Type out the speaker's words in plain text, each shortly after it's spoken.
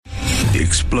the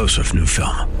explosive new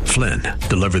film, Flynn,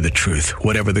 Deliver the Truth,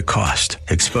 Whatever the Cost,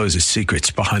 exposes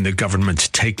secrets behind the government's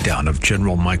takedown of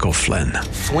General Michael Flynn.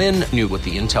 Flynn knew what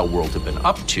the intel world had been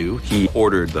up to. He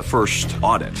ordered the first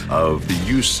audit of the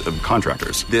use of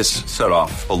contractors. This set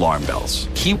off alarm bells.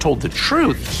 He told the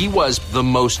truth. He was the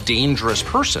most dangerous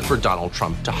person for Donald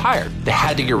Trump to hire. They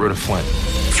had to get rid of Flynn.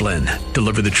 Flynn,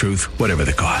 Deliver the Truth, Whatever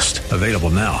the Cost. Available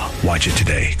now. Watch it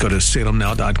today. Go to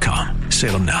salemnow.com.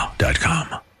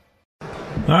 salemnow.com.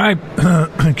 All right.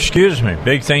 Excuse me.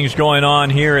 Big things going on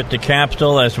here at the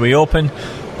Capitol as we open.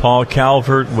 Paul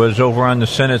Calvert was over on the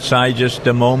Senate side just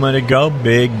a moment ago.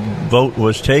 Big vote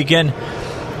was taken,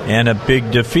 and a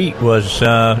big defeat was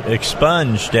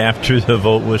expunged after the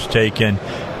vote was taken.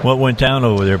 What went down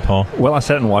over there, Paul? Well, I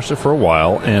sat and watched it for a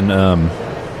while, and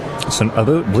I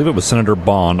believe it was Senator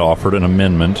Bond offered an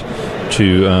amendment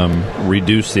to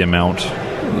reduce the amount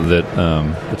that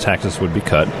the taxes would be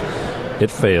cut. It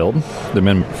failed. The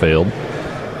amendment failed.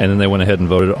 And then they went ahead and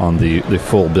voted on the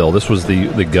full bill. This was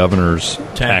the governor's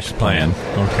tax plan.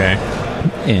 Okay.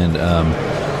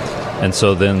 And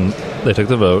so then they took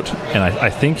the vote, and I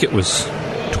think it was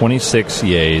 26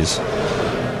 yeas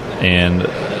and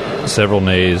several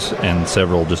nays and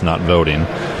several just not voting.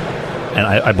 And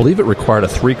I believe it required a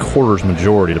 3/4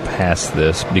 majority to pass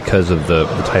this because of the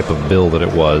type of bill that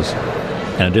it was,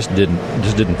 and it just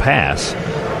didn't pass.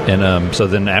 And so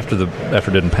then after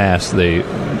it didn't pass, they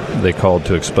called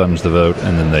to expunge the vote,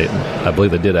 and then I believe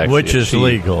they did actually. Which is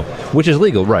legal. Which is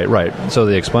legal, right. So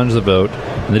they expunged the vote,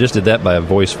 and they just did that by a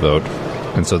voice vote.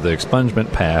 And so the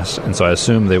expungement passed, and so I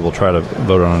assume they will try to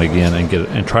vote on it again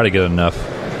and try to get enough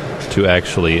to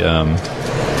actually to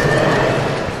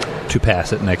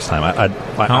pass it next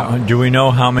time. Do we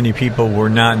know how many people were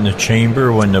not in the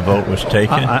chamber when the vote was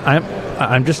taken?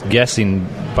 I'm just guessing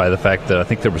by the fact that I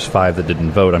think there was 5 that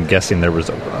didn't vote. I'm guessing there was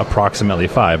approximately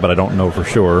 5, but I don't know for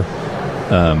sure.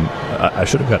 I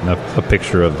should have gotten a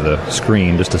picture of the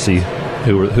screen just to see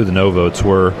who the no votes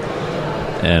were,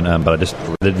 and but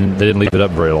they didn't leave it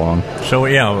up very long. So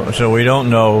we don't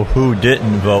know who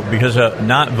didn't vote because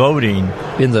not voting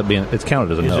ends up being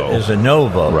counted as a no. Is a no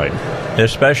vote, right?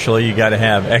 Especially you got to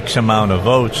have X amount of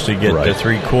votes to get the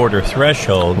 3/4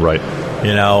 threshold, right?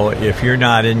 If you're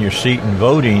not in your seat and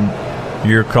voting,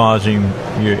 you're causing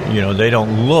they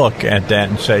don't look at that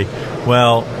and say,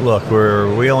 well, look,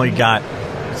 we only got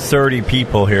 30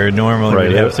 people here. Normally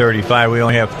we have 35. We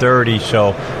only have 30,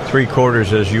 so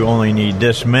 3/4 is you only need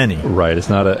this many. Right. That's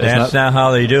not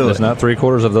how they do it. It's not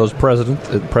 3/4 of those present.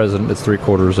 It's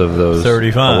 3/4 of those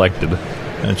 35 elected.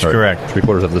 That's correct.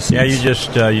 3/4 of the seats.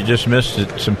 Yeah, you just missed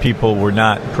it. Some people were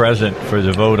not present for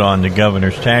the vote on the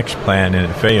governor's tax plan, and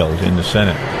it failed in the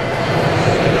Senate.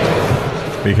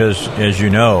 Because, as you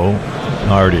know,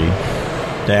 Artie,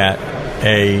 that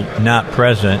a not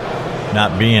present,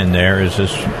 not being there is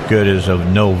as good as a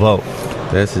no vote.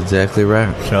 That's exactly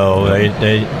right. So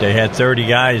they had 30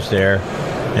 guys there,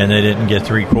 and they didn't get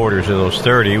 3/4 of those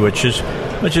 30, which is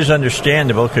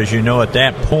understandable because at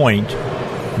that point,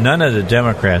 none of the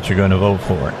Democrats are going to vote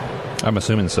for it. I'm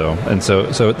assuming so, and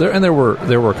there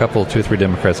were a couple, 2 or 3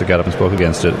 Democrats that got up and spoke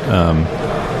against it.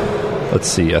 Let's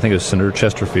see. I think it was Senator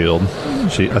Chesterfield.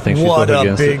 She spoke against it. What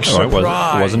a big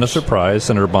surprise! It wasn't a surprise.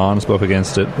 Senator Bond spoke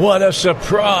against it. What a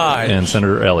surprise! And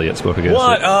Senator Elliott spoke against it.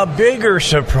 What a bigger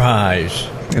surprise!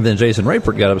 And then Jason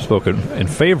Rapert got up and spoke in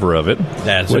favor of it.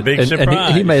 That's a big surprise. And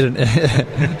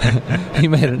he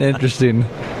made an interesting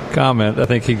comment. I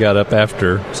think he got up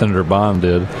after Senator Bond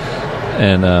did,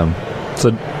 and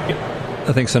so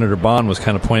I think Senator Bond was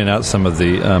kind of pointing out some of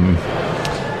the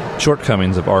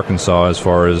shortcomings of Arkansas as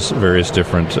far as various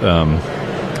different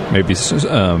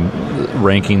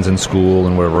rankings in school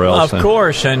and whatever else. Of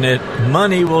course, and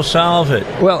money will solve it.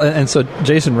 Well, and so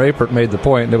Jason Rapert made the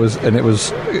point, and it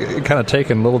was kind of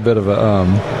taken a little bit of a.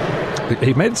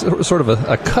 He made sort of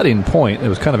a cutting point. It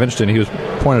was kind of interesting. He was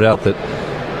pointed out that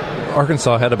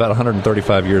Arkansas had about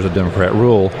 135 years of Democrat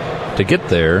rule to get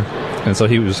there, and so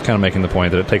he was kind of making the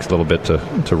point that it takes a little bit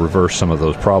to reverse some of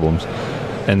those problems.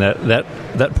 And that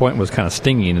point was kind of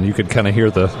stinging, and you could kind of hear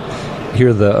the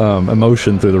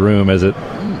emotion through the room as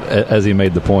he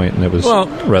made the point, and it was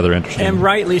rather interesting. And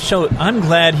rightly so. I'm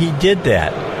glad he did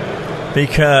that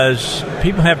because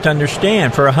people have to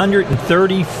understand, for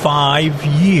 135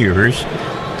 years,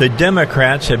 the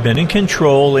Democrats have been in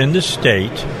control in the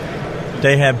state.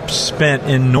 They have spent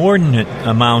inordinate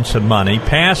amounts of money,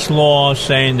 passed laws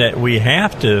saying that we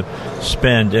have to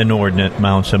spend inordinate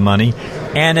amounts of money,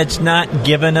 and it's not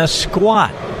given us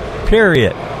squat,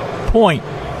 period, point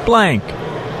blank.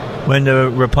 When the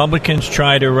Republicans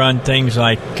try to run things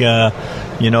like,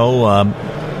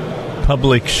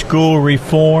 public school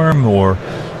reform or,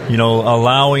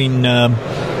 allowing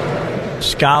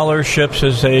scholarships,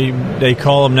 as they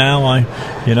call them now,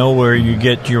 where you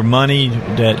get your money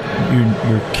that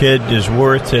your kid is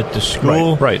worth at the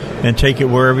school, right, and take it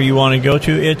wherever you want to go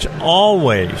to. It's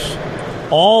always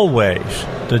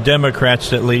the Democrats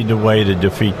that lead the way to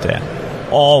defeat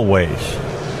that. Always.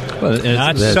 Well,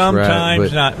 not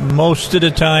sometimes, right, not most of the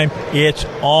time. It's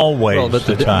always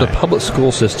the time. The public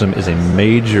school system is a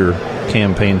major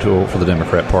campaign tool for the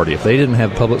Democrat Party. If they didn't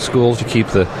have public schools to keep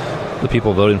the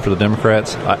people voting for the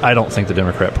Democrats, I don't think the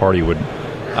Democrat Party would.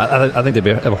 I think they'd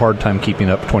have a hard time keeping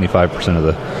up 25%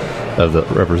 of the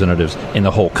representatives in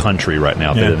the whole country right now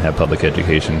if they didn't have public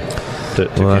education to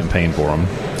campaign for them.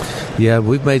 Yeah,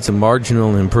 we've made some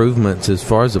marginal improvements as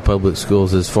far as the public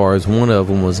schools. As far as one of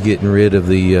them was getting rid of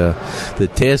the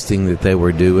testing that they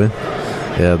were doing.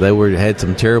 They had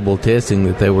some terrible testing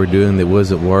that they were doing that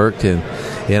wasn't worked, and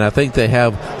I think they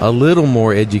have a little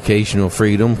more educational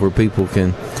freedom where people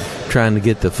can trying to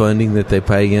get the funding that they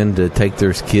pay in to take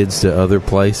their kids to other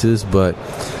places, but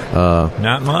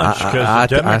not much, because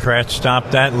the Democrats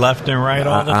stop that left and right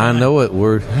all the time. I know it.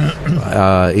 We're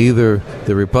either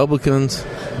the Republicans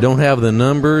don't have the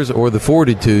numbers or the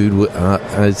fortitude.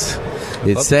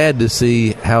 It's sad to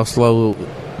see how slow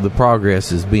the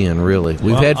progress has been. Really,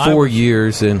 we've had 4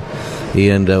 years, and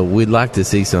we'd like to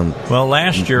see some. Well,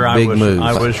 last year moves.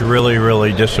 I was really,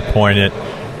 really disappointed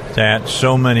that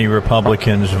so many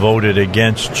Republicans voted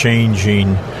against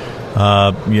changing,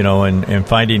 and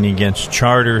fighting against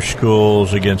charter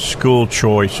schools, against school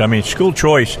choice. I mean, school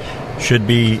choice should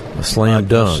be a slam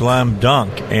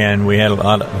dunk, and we had a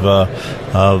lot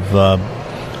of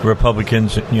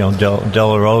Republicans, De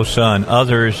La Rosa and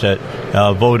others that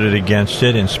voted against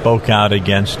it and spoke out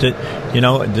against it.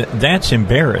 That's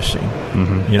embarrassing.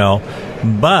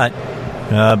 Mm-hmm. But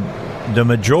the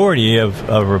majority of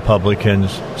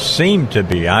Republicans seem to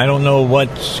be. I don't know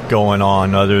what's going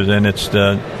on other than it's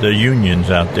the unions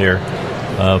out there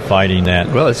fighting that.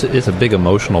 Well, it's a big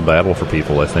emotional battle for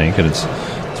people, I think, and it's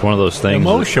one of those things.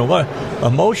 Emotional? What?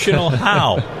 Emotional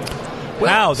how?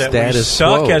 How? That we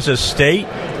suck as a state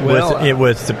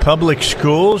with the public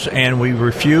schools, and we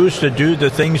refuse to do the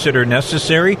things that are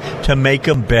necessary to make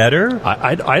them better?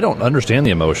 I don't understand the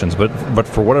emotions, but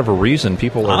for whatever reason,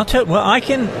 people are...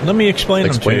 Let me explain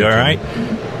them to you, all right?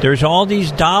 There's all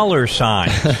these dollar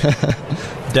signs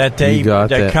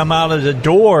that come out of the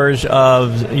doors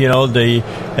of the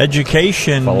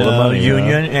education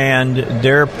union, and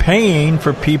they're paying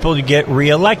for people to get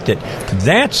reelected.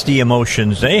 That's the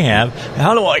emotions they have.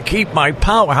 How do I keep my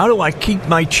power? How do I keep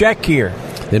my check here?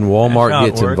 Then Walmart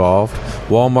gets involved.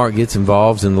 Walmart gets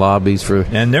involved and lobbies for,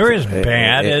 and they're as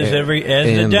bad as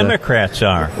the Democrats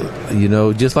are.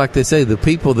 Just like they say, the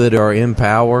people that are in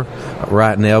power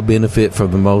right now benefit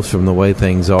from the most from the way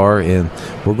things are, and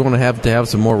we're going to have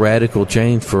some more radical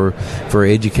change for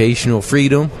educational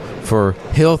freedom, for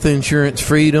health insurance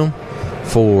freedom,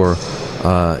 for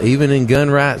even in gun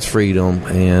rights freedom,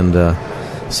 and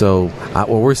so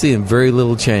we're seeing very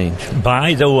little change.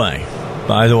 By the way,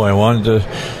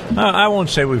 I won't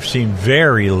say we've seen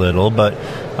very little, but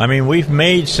I mean, we've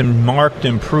made some marked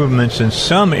improvements in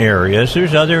some areas.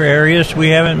 There's other areas we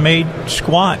haven't made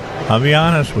squat. I'll be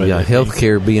honest with you. Yeah,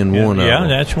 healthcare being one of them. Yeah,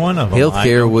 that's one of them.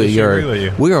 Healthcare,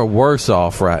 we are worse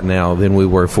off right now than we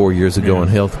were 4 years ago in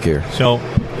healthcare. So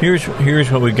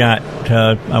here's what we got.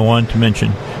 I wanted to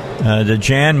mention the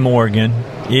Jan Morgan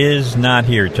is not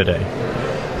here today.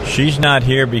 She's not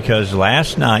here because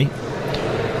last night,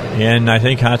 in, I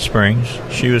think, Hot Springs,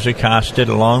 she was accosted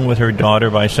along with her daughter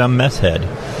by some meth head.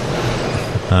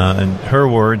 And her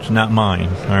words, not mine.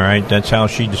 All right, that's how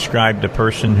she described the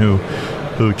person who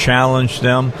challenged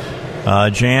them.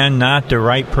 Jan, not the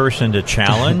right person to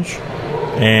challenge,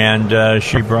 and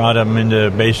she brought him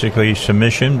into basically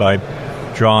submission by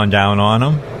drawing down on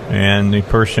him. And the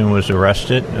person was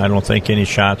arrested. I don't think any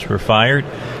shots were fired,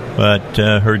 but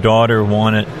her daughter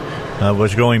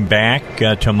was going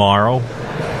back tomorrow.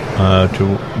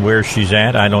 To where she's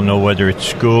at. I don't know whether it's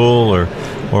school or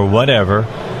whatever,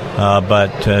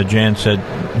 but Jan said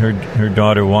her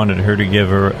daughter wanted her to give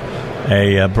her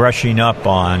a brushing up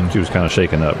on. She was kind of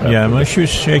shaken up. Yeah, well, she was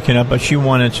shaken up, but she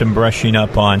wanted some brushing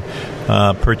up on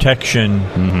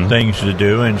protection things to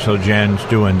do, and so Jan's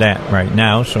doing that right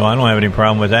now, so I don't have any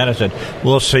problem with that. I said,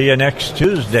 we'll see you next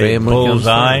Tuesday,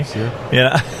 bullseye.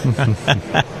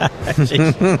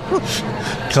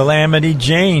 Calamity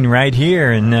Jane right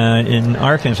here in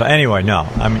Arkansas. Anyway, no,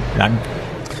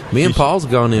 me and Paul's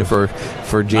gone in for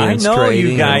Jan's trading. I know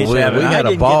you guys have. We had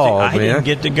a ball, man. I didn't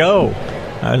get to go.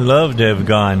 I'd love to have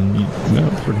gone.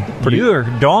 Your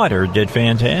daughter did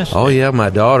fantastic. Oh, yeah, my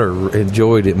daughter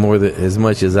enjoyed it as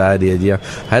much as I did. Yeah,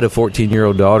 I had a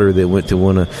 14-year-old daughter that went to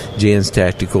one of Jen's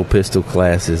tactical pistol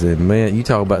classes, and, man, you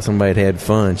talk about somebody that had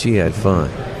fun. She had fun.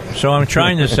 So I'm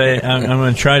trying to say, I'm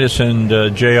going to try to send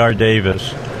J.R.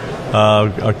 Davis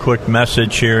a quick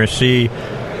message here and see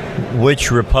which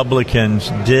Republicans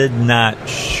did not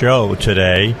show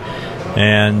today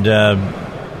and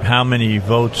how many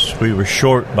votes we were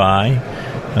short by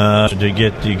to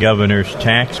get the governor's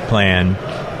tax plan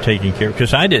taken care of.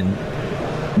 Because I didn't.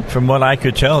 From what I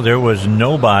could tell, there was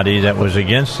nobody that was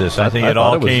against this. I think it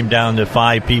all came down to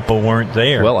 5 people weren't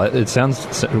there. Well, it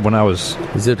sounds, when I was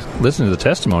listening to the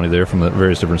testimony there from the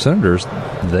various different senators,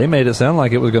 they made it sound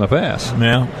like it was going to pass.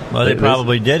 Yeah, well, they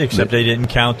probably did, except they didn't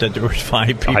count that there was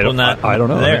 5 people I don't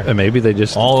know. there. Maybe they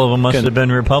just... All of them must have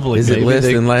been Republicans. Is it less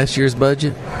than last year's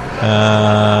budget?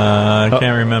 I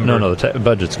can't remember. No, the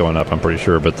budget's going up, I'm pretty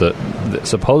sure, but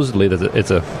supposedly that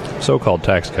it's a so-called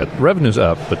tax cut. Revenue's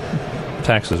up, but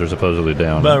taxes are supposedly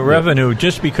down. But revenue,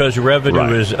 just because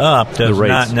revenue is up, does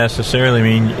not necessarily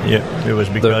mean it was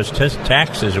because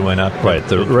taxes went up. Right.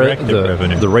 The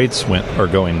revenue. The rates are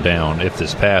going down if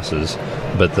this passes,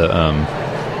 but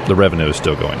the revenue is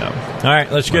still going up. All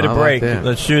right, let's get a break.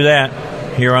 Let's do that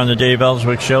here on the Dave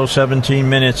Elswick Show, 17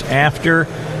 minutes after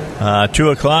 2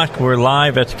 o'clock. We're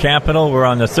live at the Capitol. We're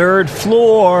on the 3rd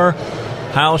floor,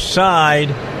 house side.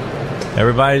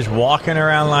 Everybody's walking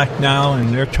around like now,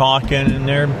 and they're talking, and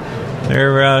they're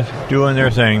doing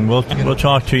their thing. We'll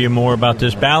talk to you more about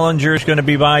this. Ballinger's going to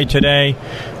be by today.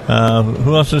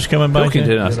 Who else is coming by?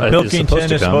 Pilkington is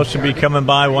supposed to be coming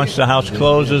by once the House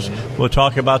closes. We'll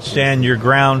talk about Stand Your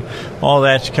Ground. All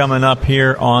that's coming up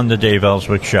here on the Dave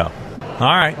Elswick Show. All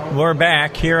right, we're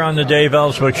back here on the Dave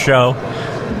Elswick Show.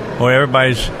 Boy,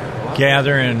 everybody's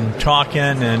gathering and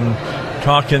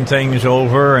talking things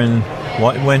over and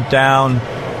what went down.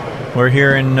 We're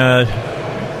hearing a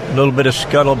little bit of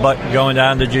scuttlebutt going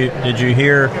down. Did you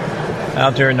hear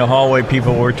out there in the hallway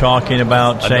people were talking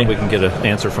about saying... I know we can get an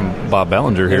answer from Bob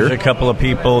Ballinger here. There's a couple of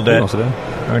people that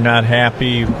are not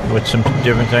happy with some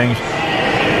different things.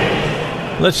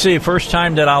 Let's see, first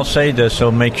time that I'll say this,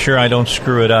 so make sure I don't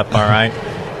screw it up, all right?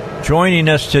 Joining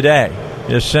us today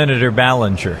is Senator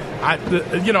Ballinger. I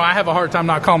have a hard time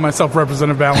not calling myself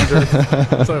Representative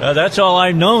Ballinger. So. That's all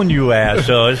I've known you as,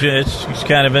 so it's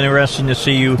kind of interesting to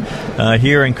see you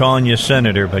here and calling you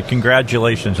Senator, but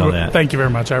congratulations on that. Thank you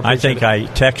very much. I think I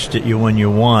texted you when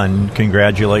you won.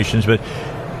 Congratulations. But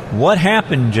what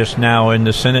happened just now in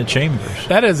the Senate chambers?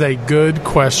 That is a good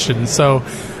question. So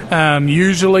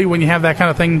usually when you have that kind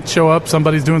of thing show up,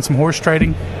 somebody's doing some horse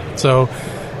trading. So...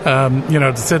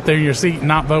 to sit there in your seat and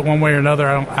not vote one way or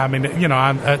another,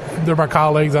 they're my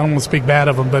colleagues. I don't want to speak bad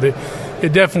of them, but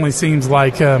it definitely seems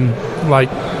like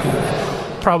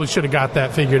probably should have got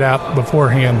that figured out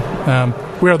beforehand.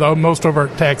 We are the most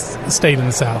overt tax state in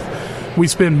the South. We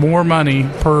spend more money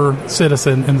per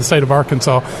citizen in the state of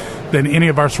Arkansas than any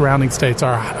of our surrounding states.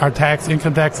 Our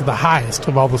income tax is the highest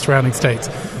of all the surrounding states.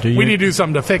 We need to do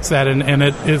something to fix that, and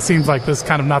it seems like this is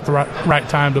kind of not the right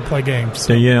time to play games.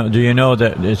 So. Do you know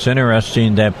that it's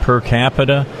interesting that per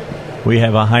capita we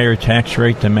have a higher tax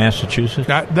rate than Massachusetts?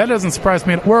 That doesn't surprise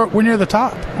me. We're near the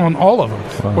top on all of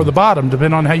them, or the bottom,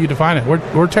 depending on how you define it.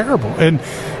 We're terrible, and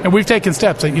we've taken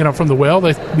steps. From the well,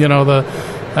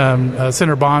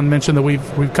 Senator Bond mentioned that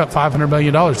we've cut $500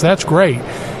 million. That's great,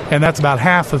 and that's about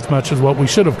half as much as what we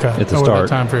should have cut over that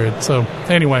time period. So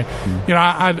anyway,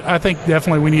 I think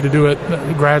definitely we need to do it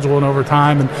gradual and over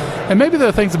time, and maybe there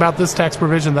are things about this tax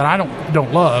provision that I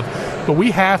don't love, but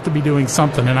we have to be doing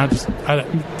something.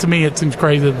 And to me, it seems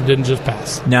crazy that it didn't just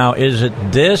pass. Now, is it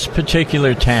this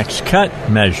particular tax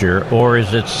cut measure, or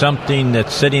is it something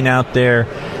that's sitting out there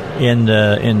in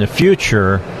the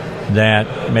future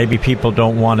that maybe people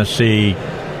don't want to see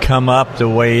come up the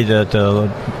way that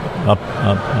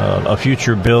a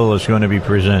future bill is going to be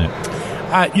presented?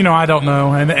 I don't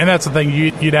know, and that's the thing.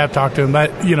 You'd have to talk to them.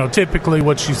 But typically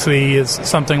what you see is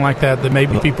something like that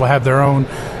maybe people have their own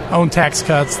tax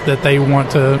cuts that they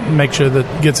want to make sure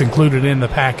that gets included in the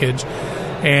package,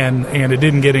 and it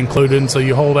didn't get included, and so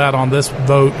you hold out on this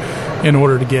vote in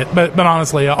order to get. But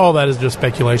honestly, all that is just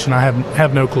speculation. I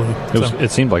have no clue.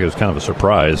 It seemed like it was kind of a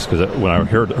surprise, because when I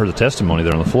heard the testimony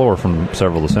there on the floor from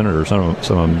several of the senators, some of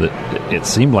them, that it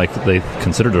seemed like they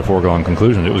considered it a foregone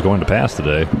conclusion it was going to pass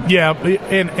today. Yeah,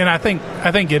 and I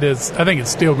think it is. I think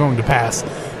it's still going to pass.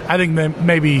 I think that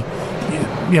maybe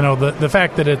the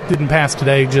fact that it didn't pass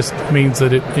today just means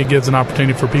that it gives an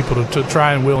opportunity for people to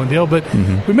try and will and deal. But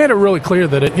we made it really clear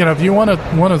that if you want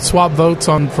to swap votes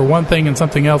on for one thing and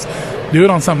something else, do it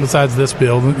on something besides this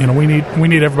bill. We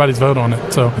need everybody's vote on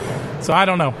it. So I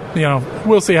don't know.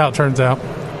 We'll see how it turns out.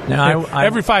 Now,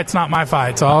 every fight's not my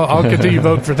fight, so I'll continue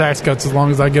voting for tax cuts as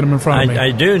long as I get them in front of me.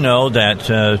 I do know that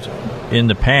in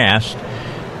the past,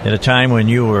 at a time when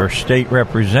you were state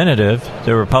representative,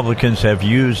 the Republicans have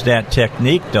used that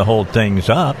technique to hold things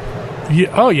up. Yeah,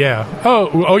 oh, yeah.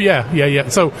 Oh, yeah.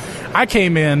 So I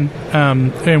came in,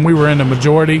 and we were in a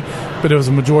majority, but it was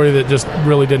a majority that just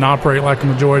really didn't operate like a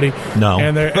majority. No.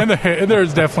 And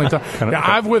there's definitely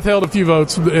I've withheld a few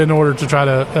votes in order to try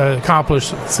to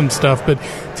accomplish some stuff, but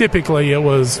typically it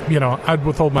was, I'd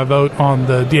withhold my vote on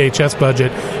the DHS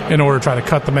budget in order to try to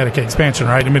cut the Medicaid expansion,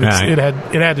 right? I mean, it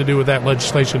had to do with that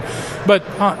legislation. But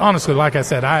honestly, like I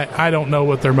said, I don't know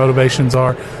what their motivations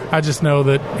are. I just know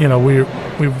that,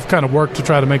 we've kind of worked to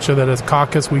try to make sure that as a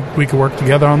caucus we could work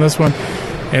together on this one,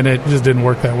 and it just didn't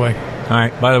work that way. All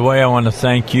right. By the way, I want to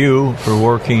thank you for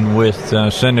working with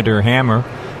Senator Hammer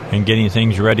and getting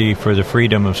things ready for the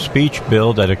freedom of speech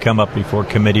bill that'll come up before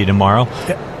committee tomorrow.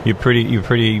 You're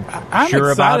pretty I'm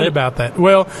sure about it? About that.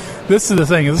 Well, this is the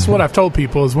thing. This is what I've told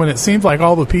people is when it seems like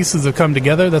all the pieces have come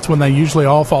together, that's when they usually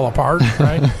all fall apart,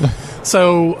 right?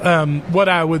 So what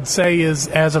I would say is,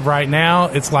 as of right now,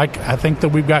 it's like I think that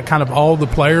we've got kind of all the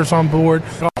players on board.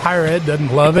 Higher ed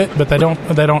doesn't love it, but they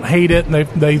don't hate it, and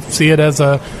they see it as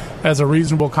a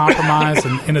reasonable compromise,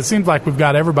 and it seems like we've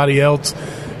got everybody else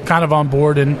kind of on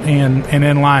board and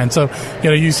in line. So,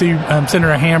 you see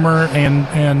Senator Hammer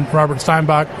and Robert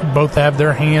Steinbach both have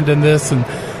their hand in this and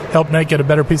help make it a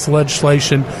better piece of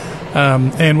legislation.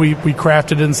 And we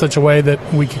crafted it in such a way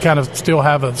that we could kind of still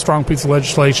have a strong piece of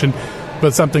legislation,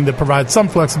 but something that provides some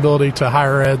flexibility to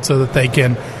higher ed so that they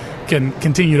can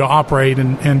continue to operate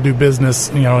and do business,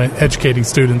 educating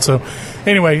students. So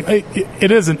anyway,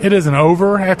 it isn't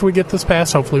over after we get this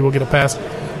passed. Hopefully we'll get it passed.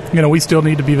 We still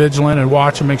need to be vigilant and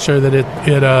watch and make sure that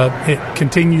it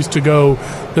continues to go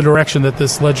the direction that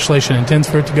this legislation intends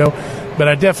for it to go. But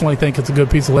I definitely think it's a good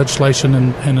piece of legislation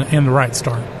and the right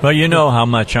start. Well, you know how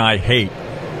much I hate,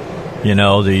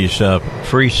 these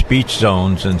free speech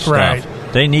zones and stuff.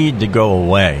 Right. They need to go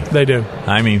away. They do.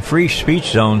 I mean, free speech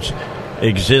zones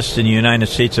exist in the United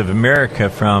States of America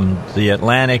from the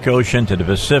Atlantic Ocean to the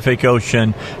Pacific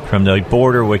Ocean, from the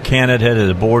border with Canada to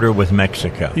the border with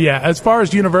Mexico. Yeah, as far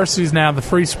as universities now, the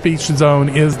free speech zone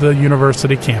is the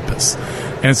university campus.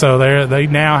 And so they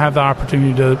now have the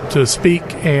opportunity to speak,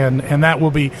 and that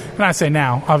will be, and I say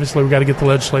now, obviously we've got to get the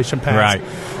legislation passed.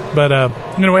 Right. But,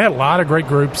 we had a lot of great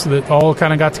groups that all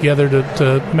kind of got together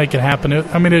to make it happen.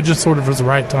 It just sort of was the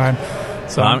right time.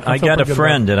 So I got a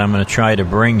friend that I'm going to try to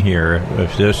bring here.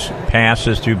 If this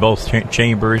passes through both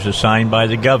chambers, assigned by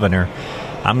the governor,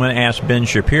 I'm going to ask Ben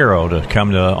Shapiro to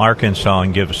come to Arkansas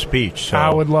and give a speech. So.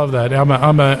 I would love that. I'm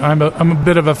a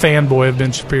bit of a fanboy of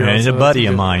Ben Shapiro. And he's a buddy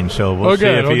of mine, so we'll see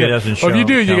if he doesn't show. Well, if you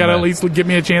do, you got to at least give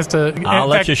me a chance to. I'll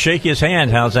let you shake his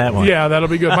hand. How's that one? Yeah, that'll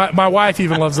be good. My wife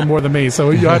even loves him more than me,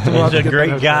 so you have to. He's a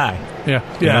great guy.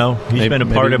 Yeah. He's been a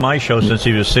part of my show since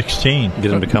he was 16.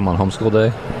 Get him to come on homeschool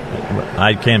day.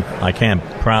 I can't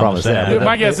promise that.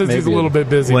 My guess is he's a little bit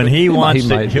busy. When he wants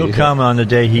to, he'll come on the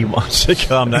day he wants to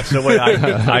come. That's the way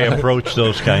I approach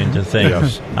those kinds of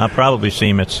things. Yeah. I'll probably see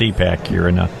him at CPAC here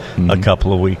in a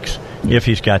couple of weeks if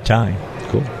he's got time.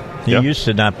 Cool. He used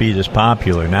to not be this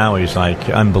popular. Now he's like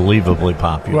unbelievably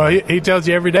popular. Well, he tells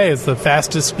you every day it's the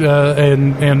fastest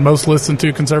and most listened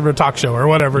to conservative talk show or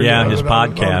whatever. Yeah, his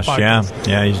podcast.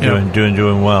 Yeah, he's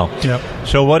doing well. Yep.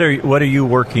 So what are you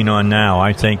working on now?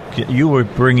 I think you were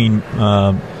bringing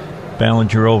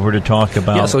Ballinger over to talk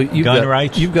about gun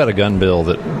rights. You've got a gun bill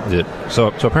that so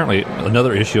apparently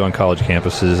another issue on college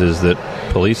campuses is that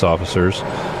police officers,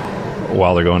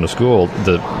 while they're going to school,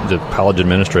 the college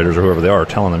administrators or whoever they are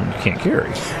telling them you can't carry.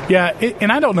 Yeah,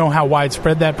 and I don't know how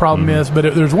widespread that problem is,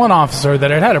 but there's one officer that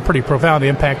it had a pretty profound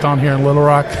impact on here in Little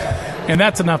Rock, and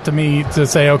that's enough to me to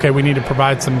say, okay, we need to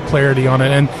provide some clarity on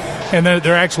it. And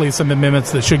there are actually some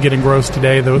amendments that should get engrossed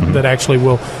today that actually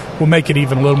will make it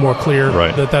even a little more clear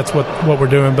that that's what we're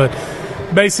doing. But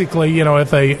basically,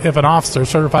 if an officer,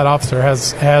 certified officer,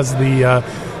 has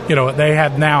the they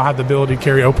now have the ability to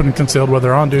carry open and concealed, whether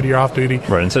they're on duty or off duty.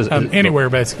 Right, and it says anywhere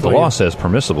basically. The law says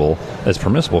permissible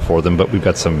for them, but we've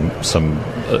got some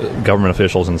government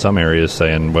officials in some areas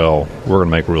saying, "Well, we're going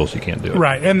to make rules. You can't do it."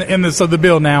 Right, so the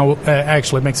bill now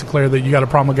actually makes it clear that you got to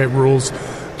promulgate rules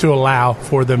to allow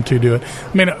for them to do it.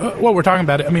 I mean, what we're talking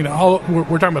about.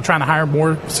 We're talking about trying to hire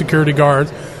more security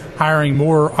guards, hiring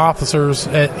more officers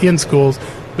in schools.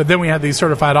 But then we have these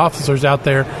certified officers out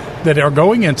there that are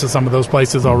going into some of those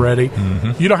places already.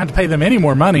 You don't have to pay them any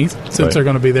more money since they're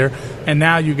going to be there. And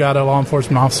now you got a law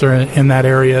enforcement officer in that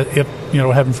area if,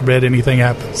 heaven forbid, anything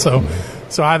happens.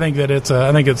 So I think that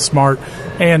it's smart,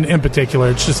 and in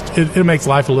particular, it's just it makes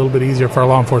life a little bit easier for our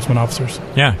law enforcement officers.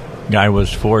 Yeah, guy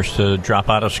was forced to drop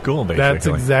out of school. Basically, that's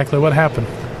exactly what happened.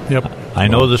 Yep, I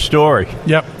know the story.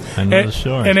 Yep, I know the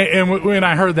story. And when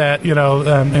I heard that,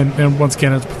 and once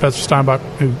again, it's Professor Steinbach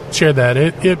who shared that.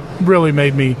 It really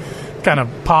made me kind of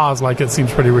pause, like it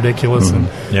seems pretty ridiculous.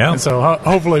 And so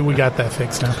hopefully we got that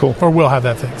fixed now. Cool. Or we'll have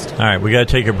that fixed. All right, we got to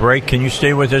take a break. Can you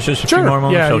stay with us just a few more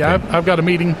moments? Yeah, okay. yeah. I've got a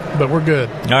meeting, but we're good.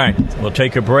 All right, we'll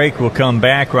take a break. We'll come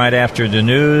back right after the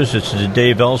news. It's the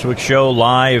Dave Elswick Show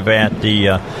live at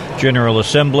the General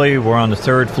Assembly. We're on the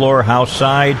third floor, House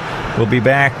side. We'll be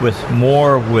back with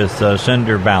more with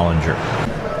Senator Ballinger.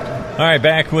 All right,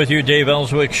 back with you, Dave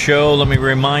Elswick Show. Let me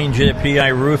remind you that PI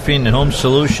Roofing and Home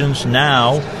Solutions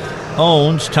now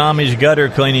owns Tommy's Gutter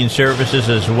Cleaning Services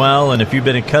as well. And if you've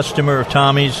been a customer of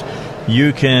Tommy's,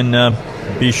 you can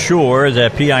be sure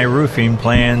that PI Roofing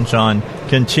plans on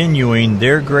continuing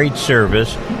their great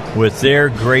service with their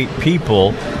great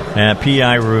people at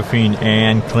PI Roofing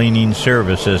and Cleaning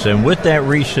Services. And with that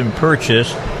recent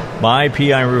purchase by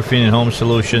PI Roofing and Home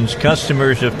Solutions,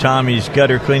 customers of Tommy's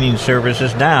Gutter Cleaning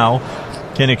Services now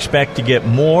can expect to get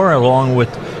more, along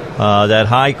with that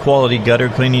high-quality gutter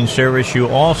cleaning service. You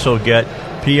also get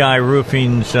PI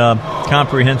Roofing's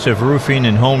comprehensive roofing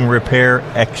and home repair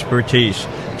expertise.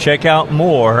 Check out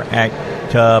more at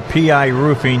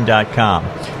piroofing.com.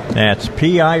 That's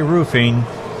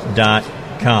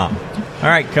piroofing.com. All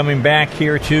right, coming back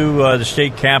here to the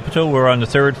state capitol. We're on the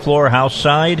third floor, House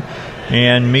side,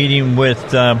 and meeting with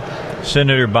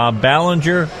Senator Bob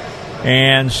Ballinger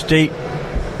and State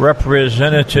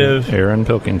Representative Aaron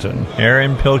Pilkington.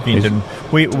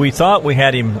 We thought we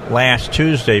had him last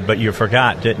Tuesday, but you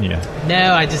forgot, didn't you?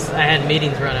 No, I had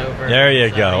meetings run over. There you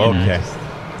go. Okay.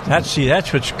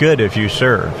 That's what's good if you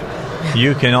serve.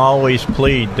 You can always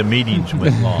plead the meetings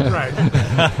went long. Right.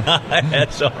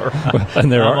 That's all right.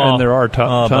 And there are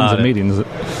tons of meetings.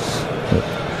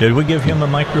 Did we give him a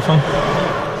microphone?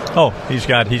 Oh, he's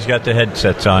got the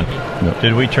headsets on. Yep.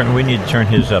 Did we turn? We need to turn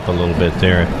his up a little bit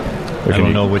there. I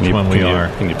don't know which one we are.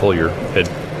 Can you pull your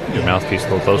mouthpiece a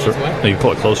little closer? You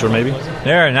pull it closer, maybe?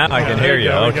 There, now I can hear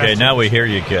you. Okay, now we hear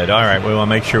you good. All right, we want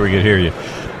to make sure we can hear you.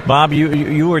 Bob,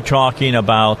 you were talking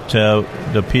about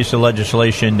the piece of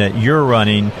legislation that you're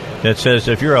running that says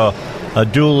if you're a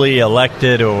duly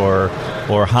elected or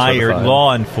hired certified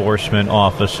law enforcement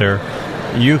officer,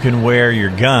 you can wear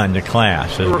your gun to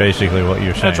class, is basically what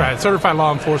you're saying. That's right. Certified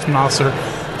law enforcement officer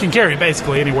can carry it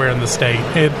basically anywhere in the state,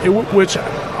 which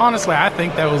honestly I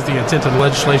think that was the intent of the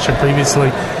legislation previously,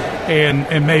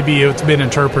 and maybe it's been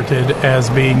interpreted as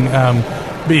being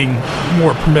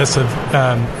more permissive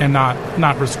and not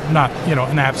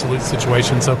an absolute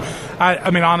situation. So I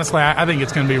mean honestly I think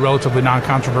it's going to be relatively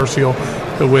non-controversial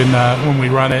when we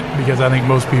run it, because I think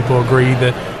most people agree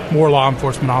that more law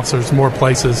enforcement officers, more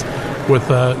places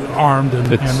with armed and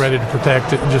ready to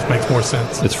protect, it just makes more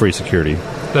sense. It's free security.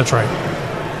 That's right.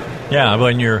 Yeah,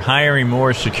 when you're hiring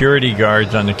more security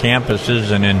guards on the campuses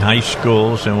and in high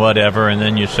schools and whatever, and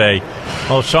then you say,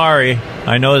 oh, sorry,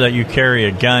 I know that you carry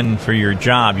a gun for your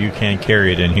job. You can't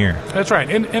carry it in here. That's right.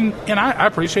 And I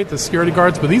appreciate the security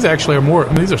guards, but these actually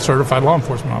these are certified law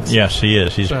enforcement officers. Yes, he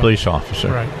is. He's a police officer.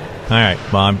 Right. All right.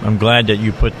 Well, I'm glad that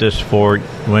you put this forward.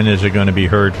 When is it going to be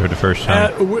heard for the first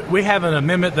time? We have an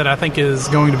amendment that I think is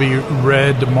going to be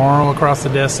read tomorrow across the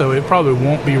desk, so it probably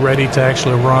won't be ready to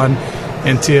actually run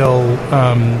until,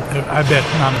 I bet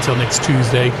not until next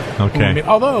Tuesday. Okay.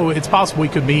 Although it's possible we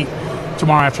could meet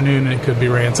tomorrow afternoon and it could be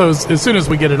ran. So as soon as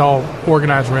we get it all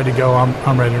organized and ready to go,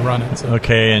 I'm ready to run it. So.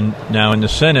 Okay, and now in the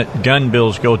Senate, gun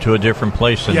bills go to a different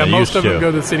place than they used to. Yeah, most of them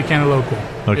go to the city county local.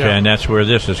 Okay, and that's where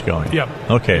this is going. Yep.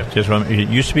 Okay, Yep. It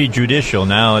used to be judicial.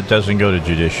 Now it doesn't go to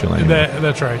judicial anymore.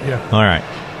 That's right, yeah. All right.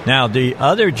 Now, the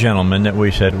other gentleman that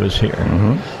we said was here,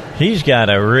 he's got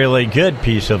a really good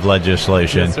piece of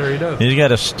legislation. Yes, sir, he does. He's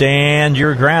got a stand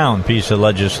your ground piece of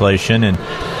legislation, and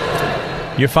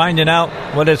you're finding out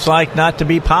what it's like not to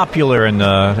be popular in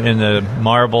the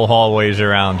marble hallways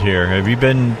around here. Have you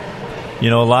been, a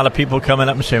lot of people coming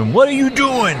up and saying, what are you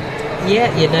doing?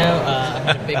 Yeah, I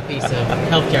had a big piece of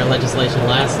healthcare legislation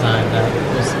last time that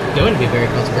was going to be very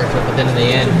controversial, but then in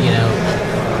the end,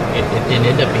 it didn't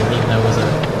end up being, even though it was a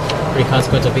pretty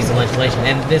consequential piece of legislation.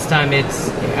 And this time I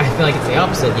feel like it's the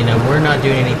opposite. We're not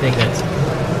doing anything that's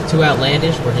too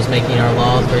outlandish. We're just making our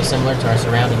laws very similar to our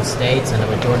surrounding states and the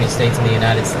majority of states in the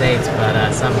United States,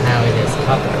 but somehow it has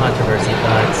caught the controversy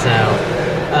bug. So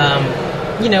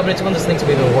But it's one of those things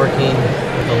we've been working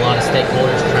with a lot of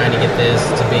stakeholders trying to get this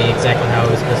to be exactly how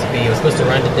it was supposed to be. It was supposed to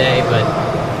run today, but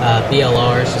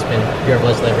BLR has just been, Bureau of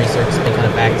Legislative Research, has been kind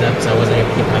of backed up, so I wasn't able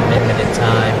to get my amendment in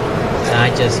time. And I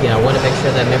just, want to make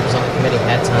sure that members on the committee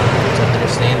had time to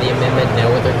understand the amendment, know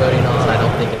what they're voting on. I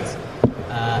don't think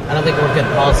we're good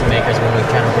policymakers when we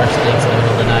try to rush things in the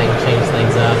middle of the night and change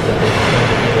things up, that they can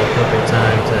give people appropriate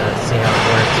time to see how it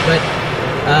works. But,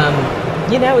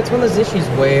 it's one of those issues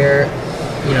where,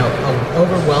 an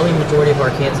overwhelming majority of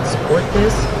Arkansans support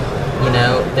this.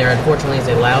 There unfortunately is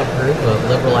a loud group of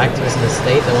liberal activists in the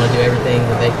state that want to do everything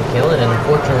that they can kill it, and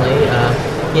unfortunately,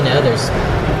 there's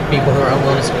people who are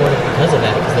unwilling to support it because of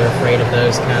that, because they're afraid of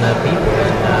those kind of people,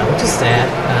 and which is sad.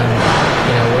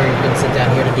 We're been sent down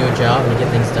here to do a job and to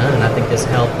get things done, and I think this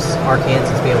helps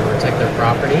Arkansans be able to protect their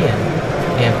property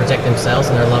and protect themselves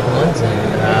and their loved ones, and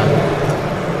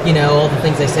all the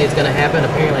things they say is going to happen,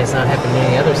 apparently it's not happening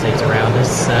in any other states around us.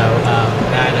 So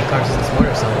I had a conversation this morning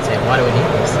with someone saying, why do we need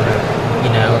this?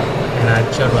 And I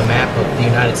showed them a map of the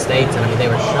United States, and they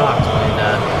were shocked when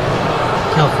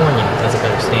California has a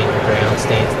better stand your ground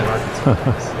stance than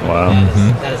Arkansas. Wow.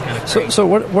 That is kind of crazy. So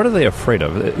what are they afraid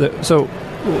of? So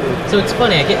it's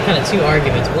funny, I get kind of two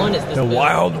arguments. One is this the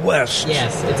Wild West.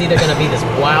 Yes, it's either going to be this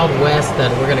Wild West that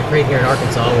we're going to create here in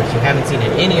Arkansas, which you haven't seen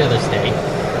in any other state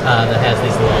that has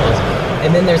these laws.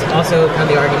 And then there's also kind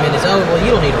of the argument is, you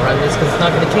don't need to run this because it's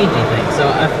not going to change anything. So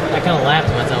I kind of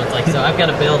laughed to myself. It's like, so I've got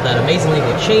a bill that amazingly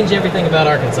will change everything about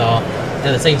Arkansas and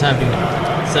at the same time do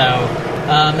nothing. So,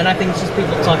 and I think it's just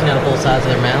people talking out of both sides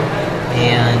of their mouth.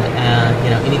 And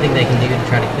anything they can do to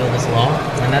try to kill this law,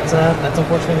 and that's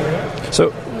unfortunately the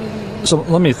reality. So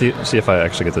let me see if I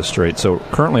actually get this straight. So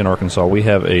currently in Arkansas, we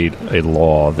have a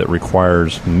law that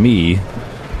requires me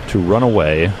to run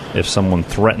away if someone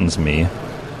threatens me,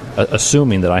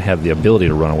 assuming that I have the ability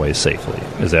to run away safely.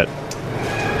 Is that?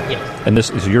 Yes. And this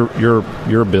is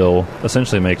your bill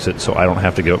essentially makes it so I don't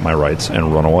have to give up my rights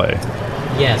and run away.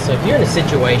 Yeah. So if you're in a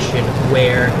situation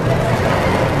where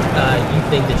you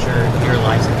think that your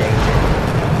life's in danger,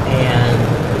 and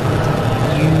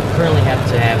you currently have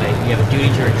a duty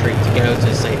to retreat to go to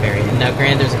a safe area. Now,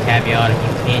 granted, there's a caveat if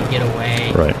you can't get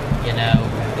away, right? And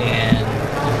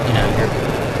you're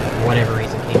for whatever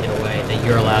reason can't get away, that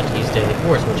you're allowed to use deadly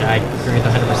force, which I agree with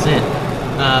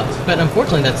 100%. But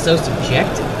unfortunately, that's so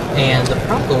subjective, and the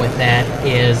problem with that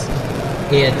is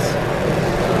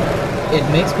it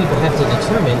makes people have to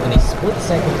determine in a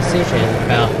split-second decision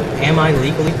about, am I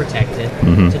legally protected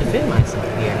to defend myself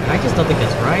here? And I just don't think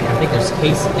that's right. I think there's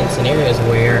cases and scenarios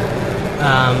where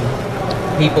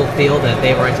people feel that they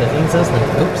have a right to defend themselves, and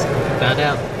then, oops, found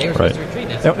out they were supposed to retreat.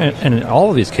 And in all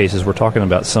of these cases, we're talking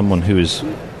about someone who is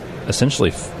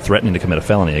essentially threatening to commit a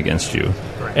felony against you.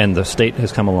 Correct. And the state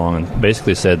has come along and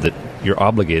basically said that you're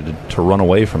obligated to run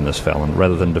away from this felon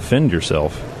rather than defend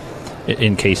yourself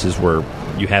in cases where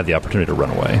you have the opportunity to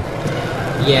run away.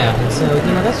 Yeah, and so,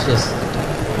 that's just,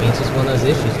 it's just one of those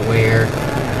issues where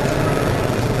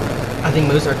I think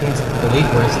most Arkansans believe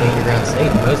we're a stand your ground state,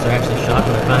 and most are actually shocked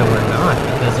when they find out we're not,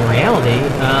 because in reality,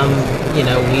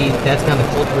 that's kind of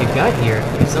the culture we've got here.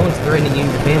 If someone's threatening you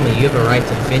and your family, you have a right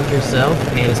to defend yourself,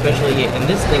 and especially, and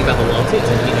this thing about the law too, is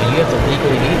that, you have to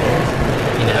legally be there.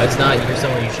 It's not you're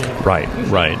somewhere you shouldn't. Right.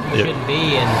 You shouldn't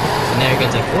be, and now you're going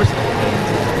to take force in your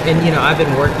hands. And I've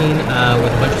been working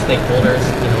with a bunch of stakeholders.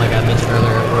 Like I mentioned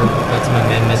earlier, we're got some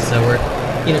amendments, so we're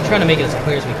trying to make it as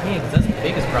clear as we can, because that's the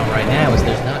biggest problem right now is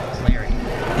there's not clarity.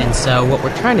 And so what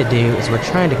we're trying to do is we're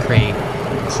trying to create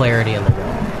clarity in the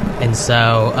law. And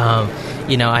so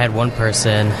I had one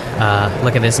person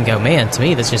look at this and go, man, to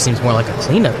me this just seems more like a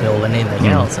cleanup bill than anything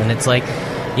else. And it's like,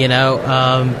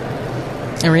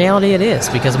 in reality, it is,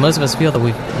 because most of us feel that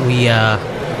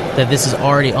that this is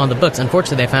already on the books.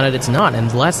 Unfortunately, they found out it's not, and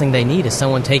the last thing they need is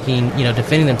someone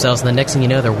defending themselves, and the next thing you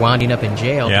know, they're winding up in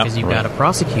jail because you've got a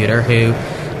prosecutor who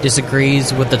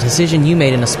disagrees with the decision you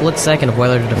made in a split second of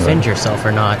whether to defend yourself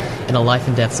or not in a life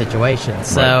and death situation.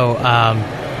 So,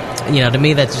 to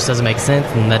me, that just doesn't make sense,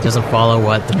 and that doesn't follow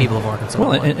what the people of Arkansas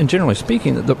want. And generally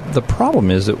speaking, the problem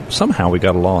is that somehow we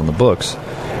got a law on the books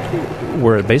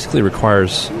where it basically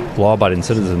requires law-abiding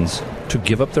citizens to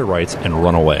give up their rights and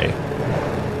run away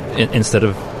instead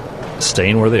of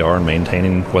staying where they are and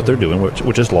maintaining what they're doing,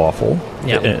 which is lawful.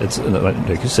 Yeah. It's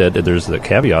like you said, there's the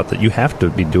caveat that you have to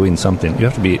be doing something. You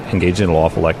have to be engaged in a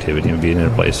lawful activity and being in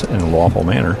a place in a lawful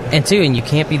manner. And you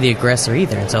can't be the aggressor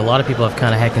either. And so a lot of people have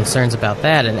kind of had concerns about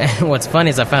that. And what's funny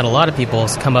is I found a lot of people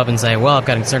come up and say, well, I've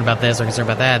got concern about this or concern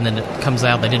about that, and then it comes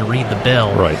out they didn't read the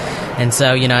bill. Right. And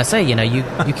so, I say, you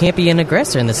can't be an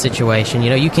aggressor in this situation.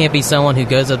 You can't be someone who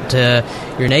goes up to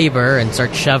your neighbor and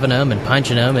starts shoving them and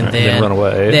punching them, and then run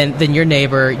away. Then your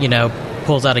neighbor,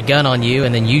 pulls out a gun on you,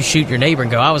 and then you shoot your neighbor and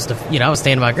go, I was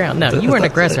standing my ground. No, you were an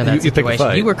aggressor in that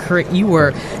situation. You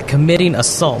were committing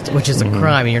assault, which is a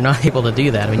crime, and you're not able to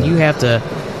do that. I mean, you have to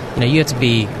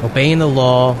be obeying the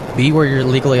law, be where you're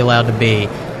legally allowed to be.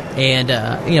 And,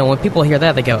 when people hear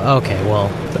that, they go, okay, well,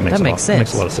 that makes sense.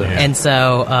 Makes a lot of sense. And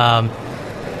so,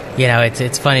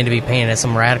 it's funny to be painted as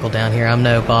some radical down here. I'm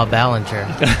no Bob Ballinger.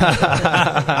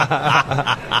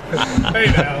 Hey,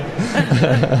 now.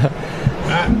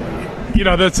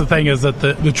 That's the thing is that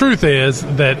the truth is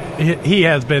that he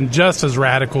has been just as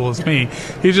radical as me.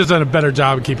 He's just done a better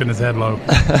job of keeping his head low.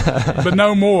 But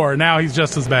no more. Now he's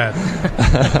just as bad.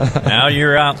 Now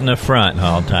you're out in the front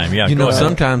all the time. Yeah,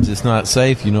 sometimes it's not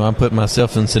safe. I'm putting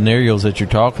myself in scenarios that you're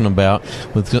talking about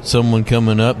with someone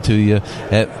coming up to you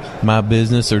at my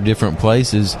business or different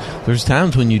places. There's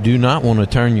times when you do not want to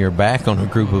turn your back on a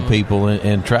group of people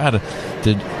and try to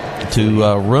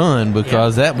run,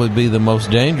 because that would be the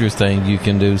most dangerous thing you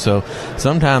can do. So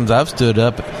sometimes I've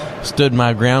stood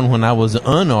my ground when I was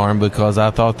unarmed, because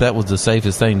I thought that was the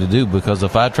safest thing to do, because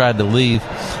if I tried to leave,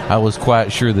 I was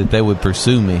quite sure that they would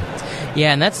pursue me.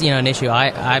 Yeah, and that's an issue.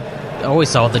 I always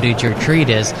saw with the do your treat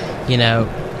is,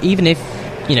 even if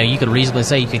you could reasonably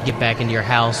say you could get back into your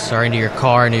house or into your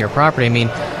car, into your property, I mean,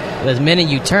 the minute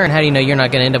you turn, how do you know you're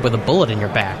not going to end up with a bullet in your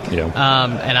back? Yeah.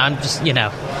 And I'm just,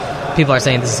 people are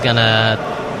saying this is going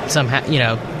to somehow,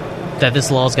 that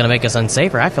this law is going to make us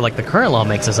unsafer. I feel like the current law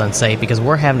makes us unsafe because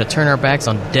we're having to turn our backs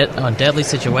on deadly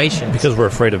situations. Because we're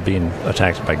afraid of being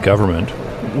attacked by government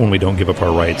when we don't give up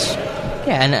our rights.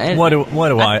 Yeah, and what do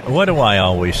I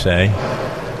always say?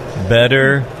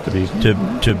 Better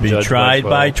to be tried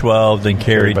by 12 than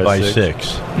carried by 6.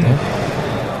 Mm-hmm.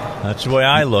 That's the way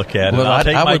I look at it. Well,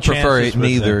 I would prefer it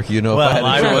neither. Well,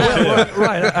 I would too.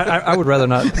 Right. I would rather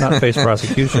not face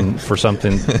prosecution for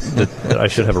something that I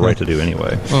should have a right to do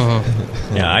anyway.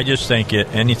 Mm-hmm. Yeah, I just think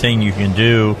anything you can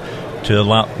do to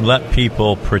let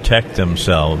people protect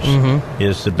themselves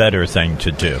is the better thing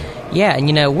to do. Yeah,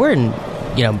 and we're in,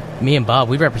 me and Bob,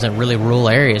 we represent really rural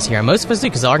areas here. Most of us do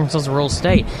because Arkansas is a rural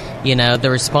state. The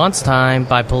response time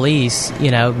by police,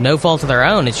 no fault of their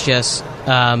own. It's just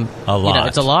a lot.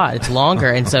 It's a lot. It's longer,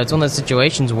 and so it's one of those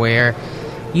situations where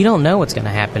you don't know what's going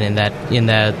to happen in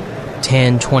the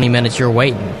 10, 20 minutes you're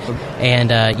waiting.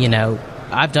 And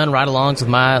I've done ride-alongs with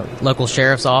my local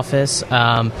sheriff's office.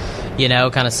 Kind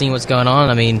of seeing what's going on.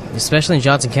 I mean, especially in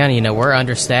Johnson County, we're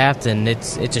understaffed, and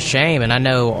it's a shame. And I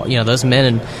know, those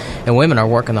men and women are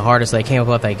working the hardest they can with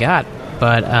what they got.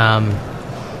 But,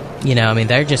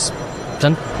 they're just,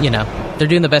 they're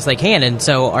doing the best they can. And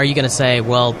so are you going to say,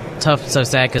 well, tough, so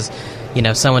sad because,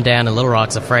 someone down in Little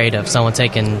Rock's afraid of someone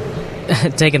taking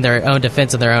their own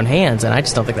defense in their own hands, and I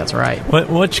just don't think that's right.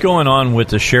 What's going on with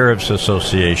the Sheriff's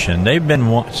Association? They've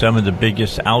been some of the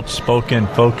biggest outspoken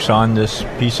folks on this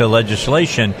piece of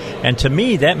legislation, and to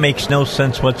me, that makes no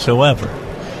sense whatsoever.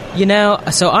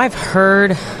 So I've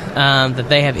heard that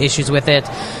they have issues with it.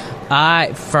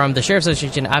 From the Sheriff's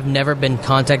Association, I've never been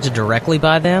contacted directly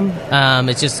by them.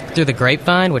 It's just through the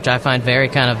grapevine, which I find very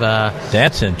kind of...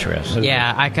 That's interesting.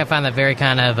 Yeah, I find that very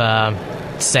kind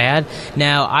of sad.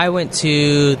 Now, I went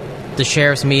to the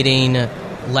sheriff's meeting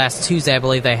last Tuesday. I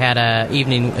believe they had an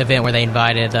evening event where they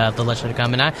invited the legislature to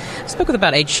come, and I spoke with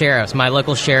about 8 sheriffs. My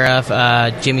local sheriff,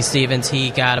 Jimmy Stevens,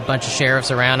 he got a bunch of sheriffs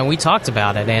around, and we talked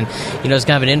about it. And it was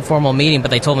kind of an informal meeting,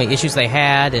 but they told me issues they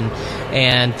had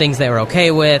and things they were okay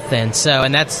with. And so,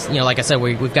 and that's like I said,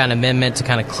 we've got an amendment to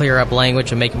kind of clear up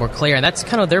language and make it more clear. And that's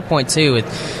kind of their point too.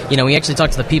 We actually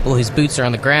talk to the people whose boots are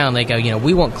on the ground. They go,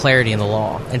 we want clarity in the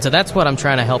law, and so that's what I'm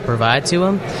trying to help provide to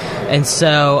them. And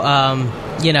so,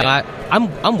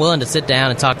 I'm willing to sit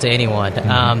down and talk to anyone.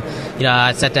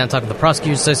 I sat down and talked with the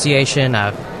Prosecutors Association.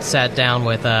 I've sat down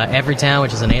with Everytown,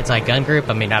 which is an anti-gun group.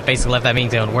 I mean, I basically left that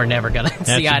meeting going, we're never going to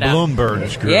see eye to eye. That's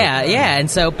Bloomberg's group. Yeah. And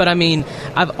so, but I mean,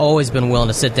 I've always been willing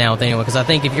to sit down with anyone because I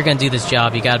think if you're going to do this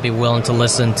job, you got to be willing to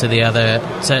listen to the other,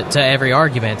 to every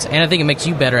argument. And I think it makes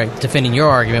you better at defending your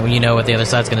argument when you know what the other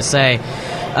side's going to say.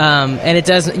 And it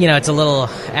does, it's a little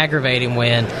aggravating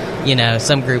when,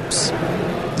 some groups,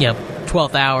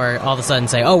 12th hour, all of a sudden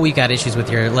say, "Oh, we've got issues with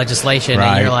your legislation," Right.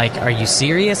 and you're like, "Are you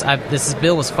serious? This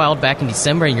bill was filed back in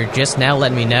December, and you're just now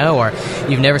letting me know, or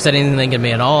you've never said anything to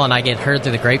me at all, and I get heard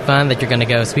through the grapevine that you're going to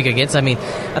go speak against." I mean,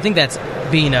 I think that's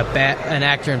being an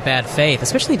actor in bad faith,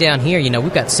 especially down here. You know,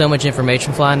 we've got so much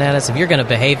information flying at us. If you're going to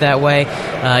behave that way,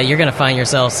 you're going to find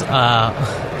yourselves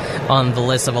on the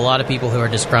list of a lot of people who are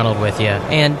disgruntled with you.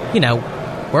 And, you know,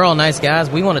 we're all nice guys.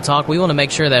 We want to talk. We want to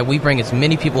make sure that we bring as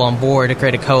many people on board to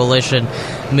create a coalition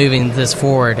moving this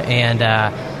forward. And,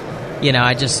 you know,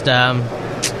 I just,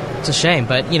 it's a shame.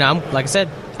 But, you know, like I said,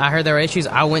 I heard there were issues.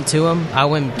 I went to them. I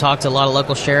went and talked to a lot of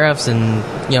local sheriffs and,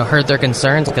 you know, heard their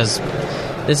concerns because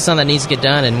this is something that needs to get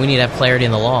done, and we need to have clarity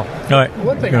in the law. All right.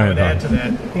 One thing I'd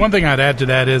add to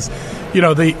that is, you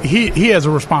know, he has a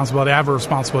responsibility. I have a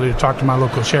responsibility to talk to my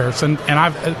local sheriffs, and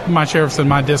my sheriffs in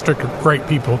my district are great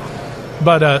people,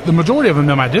 but the majority of them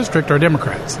in my district are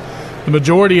Democrats. The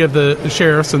majority of the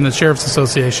sheriffs and the Sheriff's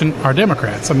Association are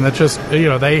Democrats. I mean, that's just, you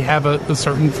know, they have a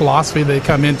certain philosophy they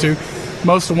come into.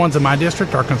 Most of the ones in my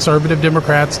district are conservative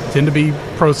Democrats, tend to be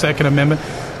pro-Second Amendment.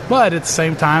 But at the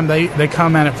same time, they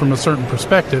come at it from a certain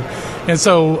perspective. And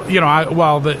so, you know,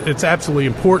 while it's absolutely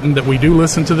important that we do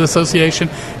listen to the association,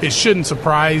 it shouldn't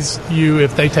surprise you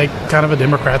if they take kind of a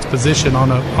Democrat's position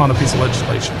on a piece of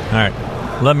legislation. All right.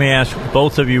 Let me ask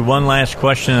both of you one last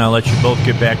question, and I'll let you both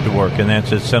get back to work, and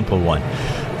that's a simple one.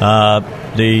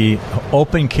 The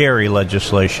open carry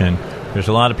legislation, there's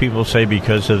a lot of people say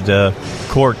because of the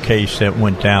court case that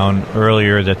went down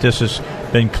earlier that this has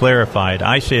been clarified.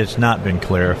 I say it's not been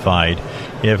clarified.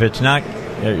 If it's not,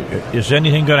 is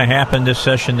anything going to happen this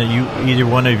session that either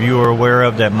one of you are aware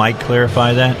of that might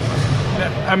clarify that?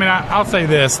 I mean, I'll say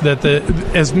this, that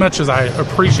as much as I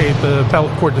appreciate the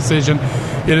appellate court decision,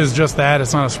 it is just that.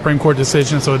 It's not a Supreme Court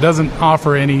decision, so it doesn't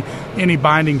offer any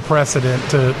binding precedent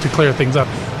to clear things up.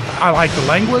 I like the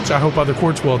language. I hope other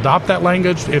courts will adopt that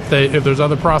language if there's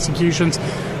other prosecutions.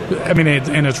 I mean,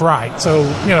 and it's right. So,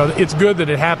 you know, it's good that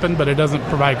it happened, but it doesn't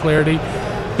provide clarity.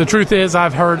 The truth is,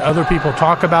 I've heard other people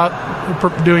talk about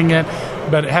doing it,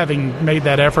 but having made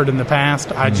that effort in the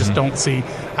past, I just don't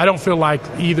feel like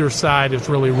either side is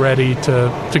really ready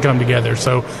to come together.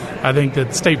 So I think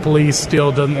that state police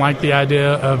still doesn't like the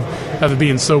idea of it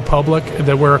being so public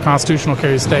that we're a constitutional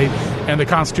carry state, and the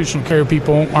constitutional carry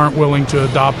people aren't willing to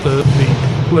adopt the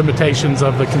limitations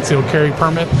of the concealed carry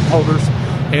permit holders.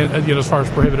 And, you know, as far as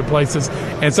prohibited places,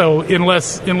 and so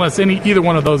unless either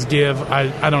one of those give,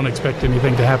 I don't expect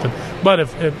anything to happen. But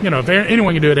if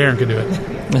anyone can do it, Aaron can do it.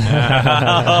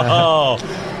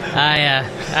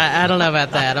 I don't know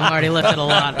about that. I'm already lifting a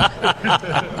lot,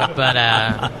 but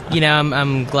you know,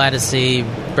 I'm glad to see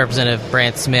Representative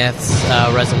Brant Smith's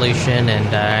resolution,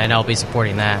 and I'll be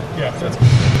supporting that. Yeah, that's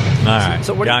all right.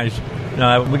 So guys,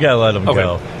 we gotta let them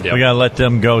go. Yep. We gotta let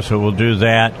them go. So we'll do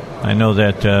that. I know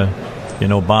that. You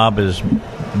know, Bob is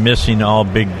missing all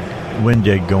big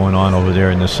windig going on over there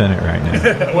in the Senate right now.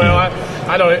 Well, I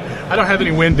don't have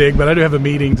any windig, but I do have a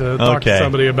meeting to talk to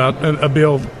somebody about a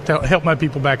bill to help my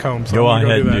people back home. So go ahead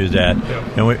and do that.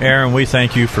 Yeah. And Aaron, we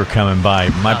thank you for coming by.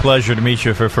 My pleasure to meet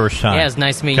you for the first time. Yeah, it's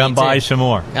nice to meet you. Come by some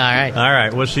more. All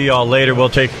right. We'll see you all later. We'll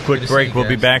take a quick break. We'll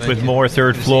be back with more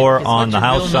Third Floor on the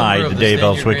House side, the Dave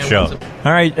Elswick Show.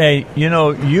 All right, hey, you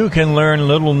know, you can learn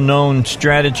little-known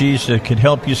strategies that could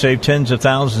help you save tens of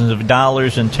thousands of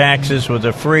dollars in taxes with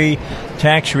a free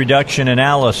tax reduction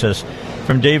analysis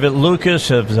from David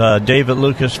Lucas of David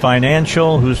Lucas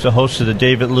Financial, who's the host of the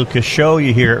David Lucas Show.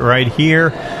 You hear it right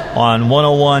here on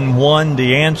 101.1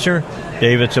 The Answer.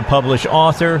 David's a published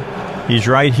author. He's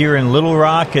right here in Little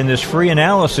Rock, and this free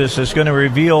analysis is going to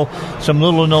reveal some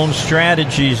little-known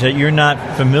strategies that you're not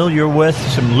familiar with,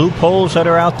 some loopholes that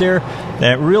are out there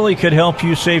that really could help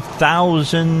you save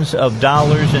thousands of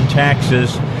dollars in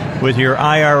taxes with your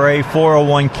IRA,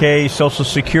 401k, Social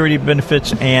Security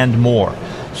benefits, and more.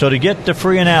 So to get the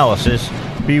free analysis,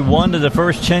 be one of the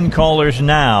first 10 callers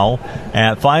now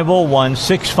at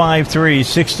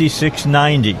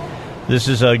 501-653-6690. This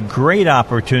is a great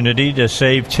opportunity to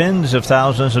save tens of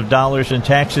thousands of dollars in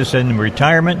taxes in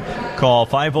retirement. Call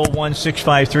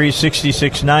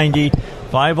 501-653-6690,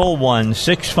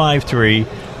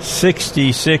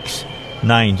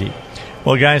 501-653-6690.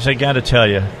 Well, guys, I got to tell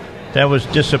you, that was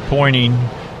disappointing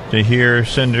to hear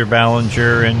Senator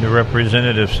Ballinger and the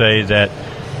representative say that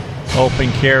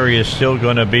open carry is still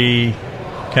going to be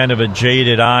kind of a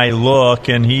jaded eye look,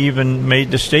 and he even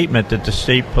made the statement that the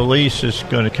state police is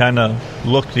going to kind of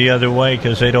look the other way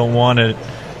because they don't want it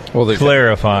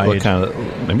clarified.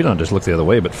 Maybe not just look the other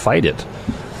way, but fight it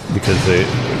because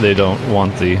they don't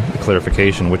want the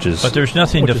clarification, which is. But there's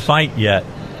nothing to fight yet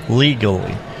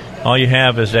legally. all you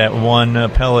have is that one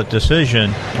appellate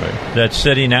decision that's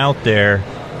sitting out there.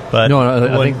 But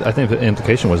I think the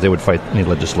implication was they would fight any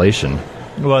legislation.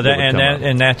 Well,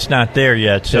 that's not there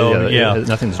yet. So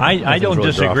nothing's I don't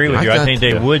really disagree with you. I think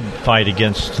they would fight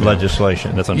against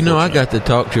legislation. That's I got to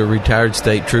talk to a retired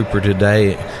state trooper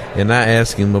today, and I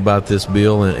asked him about this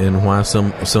bill and why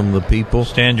some of the people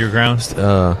stand your ground.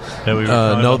 The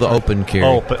open carry.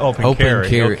 Open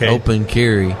carry. Okay. Open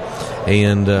carry.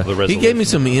 And he gave me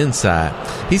some insight.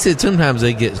 He said sometimes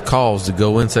they get calls to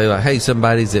go and say, like, hey,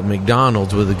 somebody's at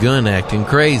McDonald's with a gun acting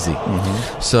crazy.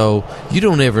 Mm-hmm. So you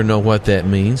don't ever know what that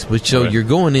means. But you're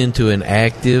going into an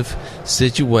active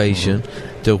situation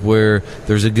to where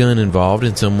there's a gun involved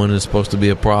and someone is supposed to be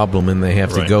a problem and they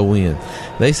have to go in.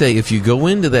 They say if you go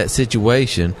into that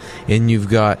situation and you've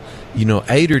got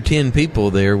 8 or 10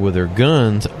 people there with their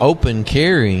guns open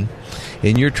carrying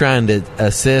and you're trying to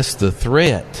assess the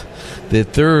threat,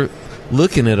 that they're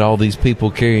looking at all these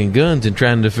people carrying guns and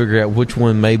trying to figure out which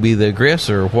one may be the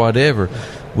aggressor or whatever.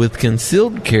 With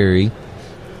concealed carry,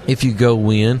 if you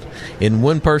go in and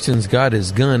one person's got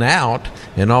his gun out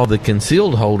and all the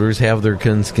concealed holders have their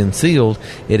guns concealed,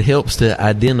 it helps to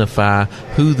identify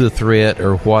who the threat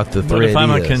or what the threat is. But if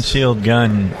I'm a concealed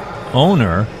gun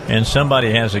owner and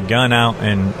somebody has a gun out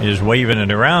and is waving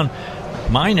it around,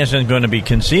 mine isn't going to be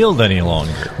concealed any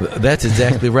longer. That's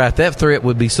exactly right. That threat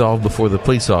would be solved before the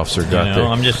police officer got there.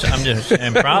 I'm just,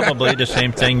 and probably the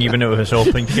same thing even if it was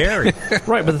open carry.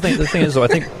 Right, but the thing is, though, I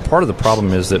think part of the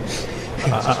problem is that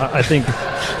I think.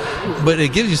 But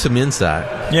it gives you some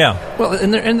insight. Yeah. Well,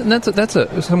 and that's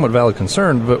a somewhat valid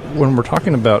concern. But when we're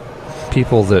talking about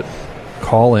people that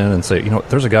call in and say,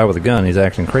 there's a guy with a gun, he's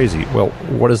acting crazy. Well,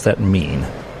 what does that mean?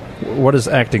 What is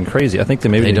acting crazy? I think that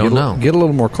maybe they don't know. Get a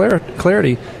little more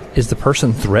clarity. Is the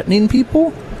person threatening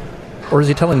people, or is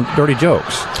he telling dirty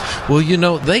jokes?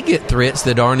 Well, they get threats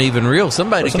that aren't even real.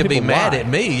 Somebody could be mad at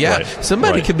me. Yeah, right.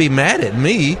 Somebody could be mad at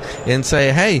me and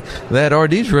say, "Hey, that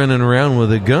RD's running around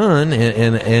with a gun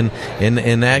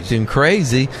and acting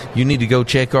crazy. You need to go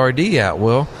check RD out."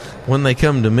 Well, when they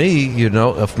come to me,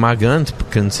 if my gun's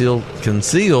concealed,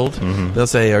 mm-hmm. They'll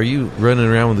say, "Are you running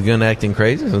around with a gun acting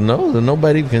crazy?" So, no,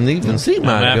 nobody can even see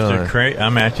my gun.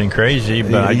 I'm acting crazy,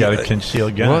 but I got a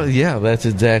concealed gun. Well, yeah, that's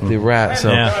exactly right.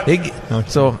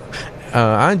 So,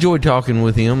 I enjoyed talking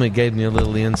with him. It gave me a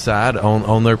little insight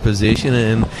on their position,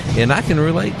 and I can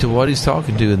relate to what he's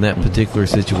talking to in that particular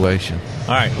situation.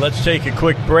 All right, let's take a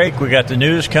quick break. We got the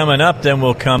news coming up, then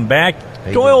we'll come back.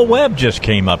 Doyle Webb just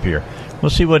came up here. We'll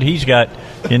see what he's got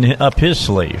up his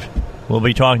sleeve. We'll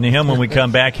be talking to him when we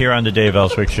come back here on the Dave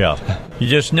Elswick Show. You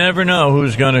just never know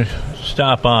who's going to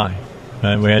stop by.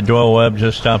 We had Doyle Webb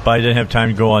just stop by. Didn't have time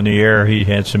to go on the air. He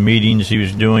had some meetings he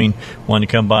was doing. Wanted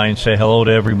to come by and say hello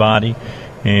to everybody.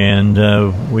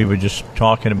 And we were just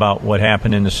talking about what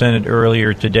happened in the Senate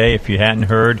earlier today. If you hadn't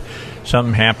heard,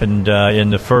 something happened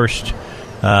in the first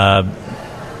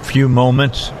few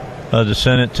moments of the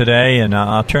Senate today, and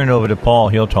I'll turn it over to Paul.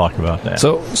 He'll talk about that.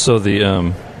 So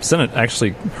the Senate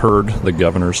actually heard the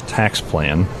governor's tax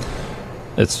plan.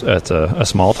 It's a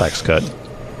small tax cut,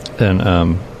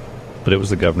 and but it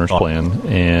was the governor's plan,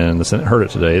 and the Senate heard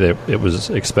it today. It was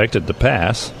expected to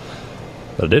pass,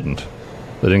 but it didn't.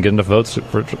 They didn't get enough votes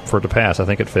for it to pass. I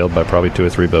think it failed by probably 2 or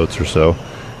 3 votes or so,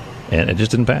 and it just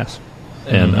didn't pass.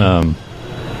 And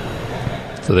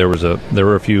so there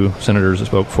were a few senators that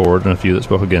spoke for it and a few that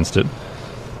spoke against it.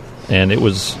 And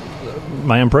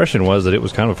my impression was that it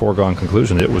was kind of a foregone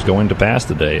conclusion. It was going to pass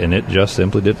today, and it just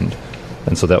simply didn't.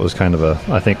 And so that was kind of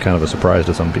a surprise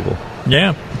to some people.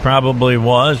 Yeah, probably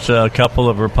was. A couple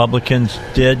of Republicans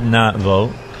did not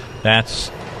vote. That's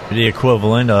the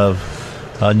equivalent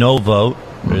of a no vote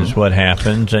is what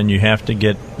happens, and you have to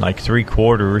get like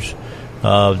 3/4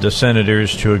 of the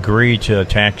senators to agree to a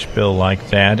tax bill like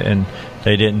that, and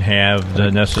they didn't have the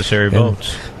necessary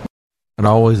votes. Not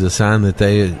always a sign that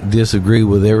they disagree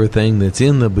with everything that's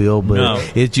in the bill, but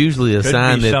it's usually a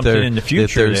sign that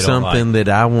there's something that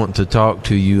I want to talk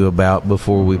to you about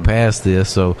before we pass this.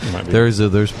 So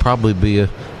there's probably be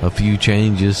a few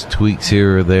changes, tweaks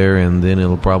here or there, and then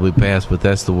it'll probably pass. But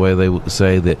that's the way they would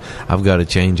say that I've got a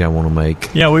change I want to make.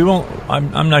 Yeah, we won't.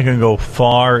 I'm not going to go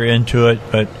far into it,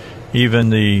 but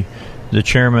even the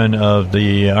chairman of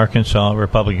the Arkansas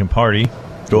Republican Party,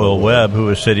 Doyle Webb, who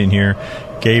is sitting here,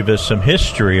 gave us some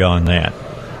history on that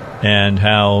and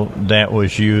how that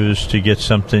was used to get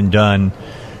something done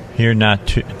here not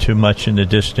too much in the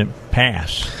distant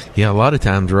past. Yeah, a lot of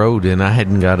times and I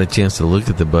hadn't got a chance to look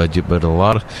at the budget, but a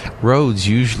lot of roads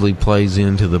usually plays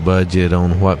into the budget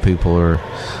on what people are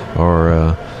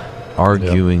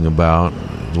arguing about.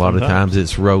 A lot of times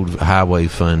it's highway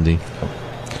funding.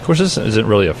 Of course, this isn't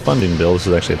really a funding bill. This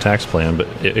is actually a tax plan, but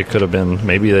it could have been,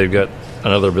 maybe they've got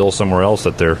another bill somewhere else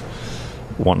that they're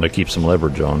wanting to keep some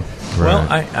leverage on. Well,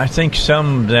 I think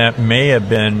some that may have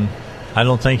been, I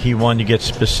don't think he wanted to get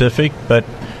specific, but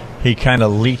he kind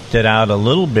of leaked it out a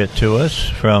little bit to us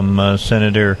from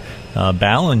Senator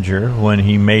Ballinger when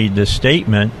he made the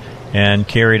statement and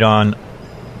carried on,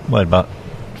 about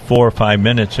 4 or 5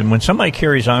 minutes. And when somebody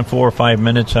carries on 4 or 5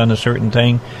 minutes on a certain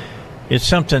thing, it's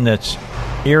something that's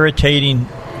irritating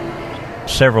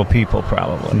several people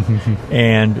probably.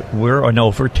 And we're an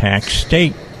overtaxed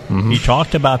state. He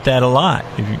talked about that a lot.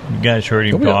 If you guys heard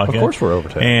him talking. Of course we're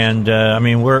overtaxed.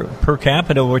 And, we're per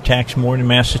capita, we're taxed more than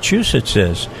Massachusetts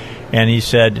is. And he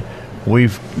said,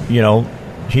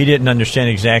 he didn't understand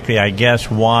exactly, I guess,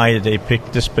 why they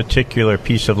picked this particular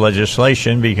piece of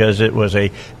legislation because it was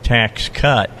a tax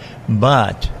cut.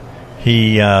 But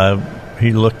he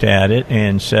looked at it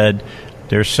and said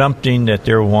there's something that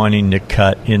they're wanting to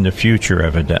cut in the future,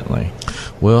 evidently.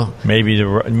 Well, maybe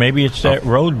it's that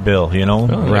road bill,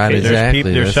 Right, exactly.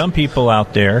 There's some people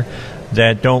out there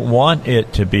that don't want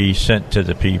it to be sent to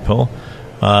the people.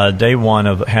 They want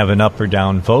to have an up or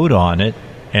down vote on it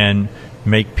and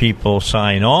make people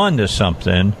sign on to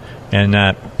something and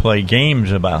not play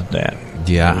games about that.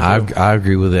 Yeah, I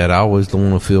agree with that. I always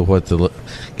want to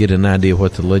get an idea of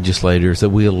what the legislators that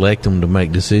we elect them to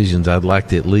make decisions. I'd like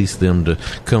to at least them to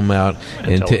come out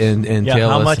and tell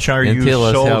how us much are you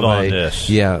sold on this?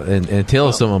 Yeah, and tell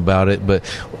us something about it. But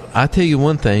I tell you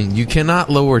one thing: you cannot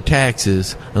lower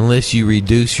taxes unless you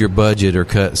reduce your budget or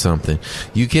cut something.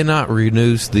 You cannot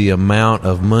reduce the amount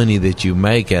of money that you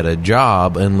make at a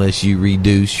job unless you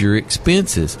reduce your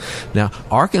expenses. Now,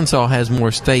 Arkansas has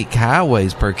more state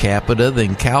highways per capita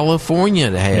than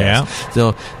California has. Yeah.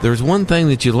 So there's one thing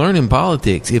that you learn in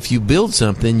politics: if you build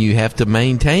something, you have to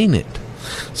maintain it.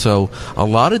 So a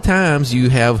lot of times you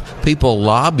have people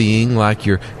lobbying, like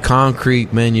your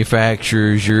concrete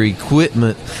manufacturers, your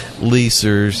equipment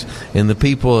leasers, and the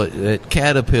people at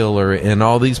Caterpillar, and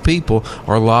all these people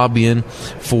are lobbying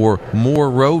for more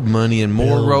road money and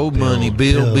more road money.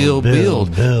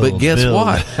 Build. But guess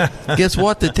what? Guess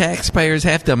what? The taxpayers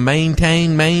have to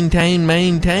maintain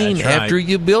after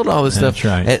you build all this stuff.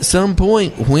 Right. At some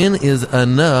point, when is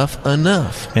enough?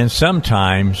 And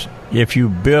sometimes, if you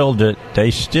build it,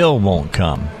 they still won't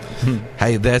come.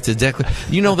 Hey, that's exactly.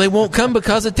 They won't come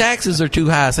because the taxes are too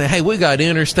high. Say, hey, we got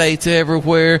interstates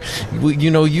everywhere.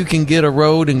 You can get a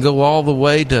road and go all the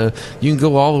way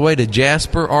to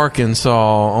Jasper, Arkansas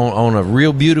on a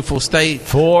real beautiful state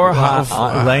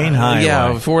 4-lane highway.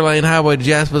 Yeah, 4-lane highway to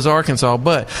Jasper, Arkansas.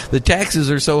 But the taxes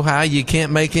are so high you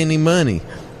can't make any money.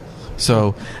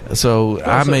 So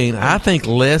I think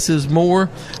less is more,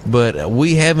 but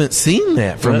we haven't seen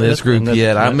that from this group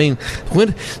yet.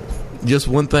 Just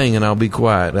one thing, and I'll be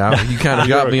quiet. You kind of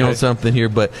got me on something here,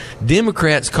 but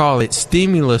Democrats call it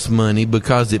stimulus money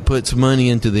because it puts money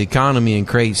into the economy and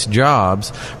creates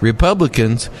jobs.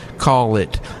 Republicans call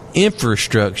it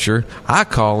infrastructure. I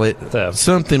call it theft.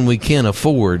 Something we can't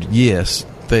afford. Yes,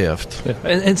 theft. Yeah.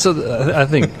 And so I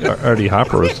think R.D.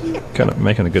 Hopper is kind of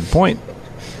making a good point.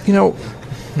 Should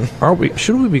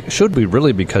we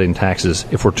really be cutting taxes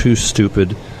if we're too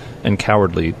stupid and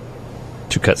cowardly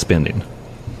to cut spending?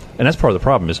 And that's part of the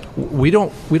problem is we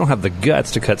don't have the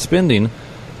guts to cut spending,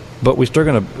 but we're still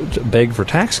going to beg for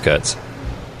tax cuts.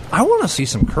 I want to see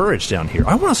some courage down here.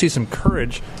 I want to see some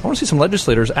courage. I want to see some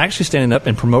legislators actually standing up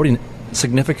and promoting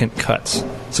significant cuts.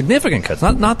 Significant cuts,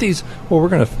 not these. Well, we're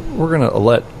going to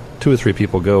let 2 or 3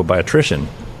 people go by attrition.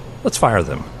 Let's fire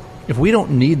them. If we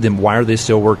don't need them, why are they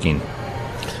still working?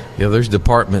 Yeah, there's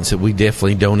departments that we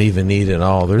definitely don't even need at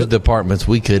all. There's departments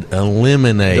we could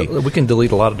eliminate. We can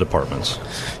delete a lot of departments.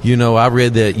 I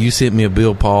read that you sent me a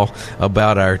bill, Paul,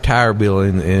 about our tire bill,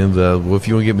 and if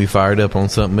you want to get me fired up on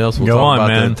something else, we'll talk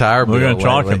about the tire bill. We're going to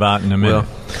talk about it in a minute.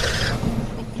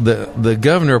 The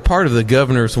governor, part of the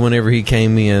governor's, whenever he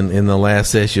came in the last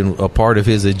session, a part of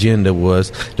his agenda was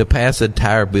to pass a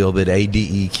tire bill that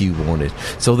ADEQ wanted.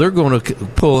 So they're going to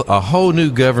pull a whole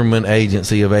new government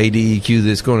agency of ADEQ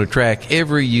that's going to track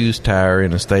every used tire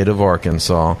in the state of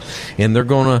Arkansas. And they're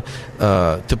going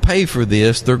to pay for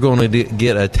this, they're going to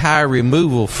get a tire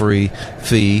removal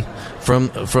fee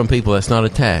from people. That's not a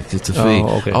tax, it's a fee.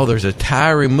 Okay. There's a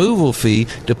tire removal fee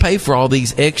to pay for all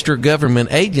these extra government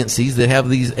agencies that have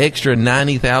these extra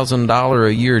 $90,000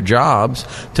 a year jobs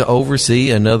to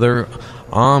oversee another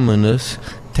ominous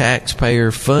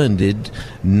taxpayer-funded,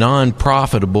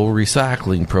 non-profitable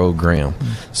recycling program.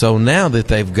 So now that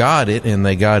they've got it, and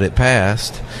they got it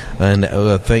passed, and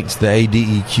thanks to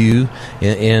ADEQ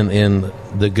and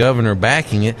the governor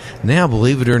backing it. Now,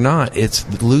 believe it or not,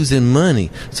 it's losing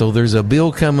money. So there's a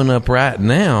bill coming up right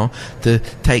now to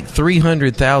take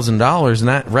 $300,000.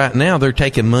 And right now they're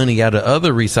taking money out of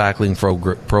other recycling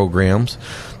programs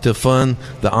to fund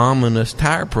the ominous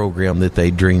tire program that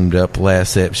they dreamed up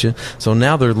last session. So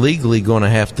now they're legally going to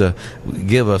have to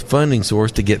give a funding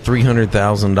source to get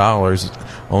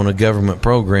 $300,000 on a government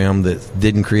program that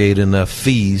didn't create enough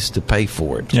fees to pay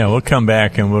for it. Yeah, we'll come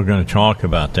back and we're going to talk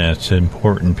about that. It's an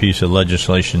important piece of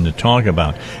legislation to talk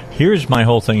about. Here's my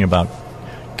whole thing about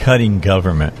cutting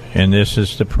government, and this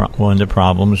is one of the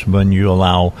problems when you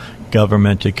allow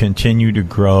government to continue to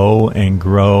grow and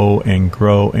grow and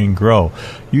grow and grow.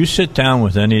 You sit down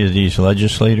with any of these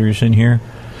legislators in here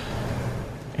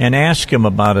and ask them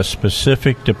about a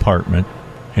specific department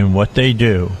and what they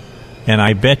do, and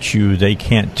I bet you they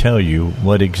can't tell you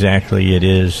what exactly it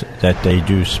is that they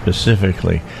do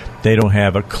specifically. They don't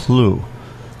have a clue.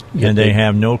 And they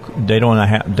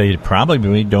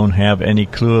probably don't have any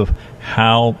clue of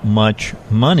how much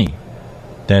money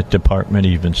that department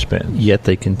even spends. Yet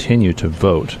they continue to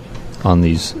vote on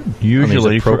these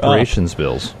appropriations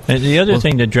bills. And the other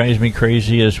thing that drives me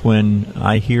crazy is when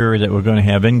I hear that we're going to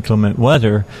have inclement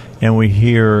weather, and we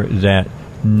hear that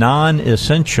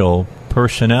non-essential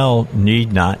personnel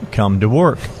need not come to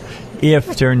work.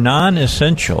 If they're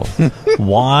non-essential,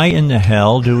 why in the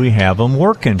hell do we have them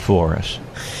working for us?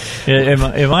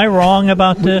 Am I wrong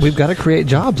about this? We've got to create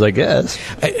jobs, I guess,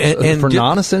 and for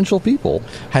non-essential people.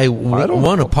 Hey,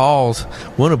 one of Paul's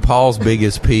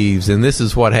biggest peeves, and this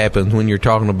is what happens when you're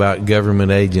talking about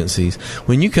government agencies.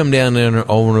 When you come down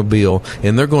there on a bill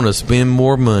and they're going to spend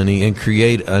more money and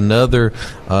create another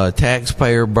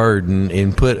taxpayer burden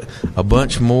and put a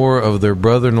bunch more of their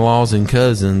brother-in-laws and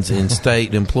cousins in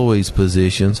state employees'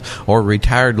 positions or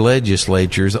retired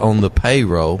legislatures on the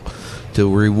payroll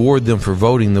to reward them for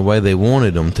voting the way they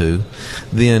wanted them to,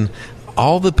 then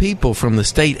all the people from the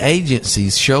state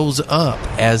agencies shows up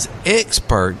as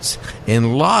experts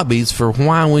and lobbies for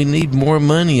why we need more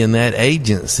money in that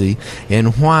agency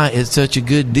and why it's such a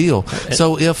good deal.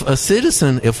 So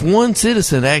if one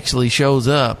citizen actually shows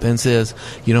up and says,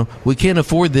 we can't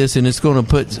afford this and it's going to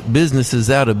put businesses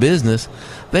out of business,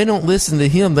 they don't listen to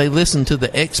him. They listen to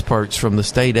the experts from the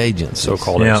state agencies.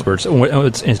 So-called experts.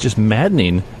 It's just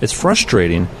maddening. It's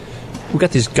frustrating. We've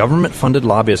got these government-funded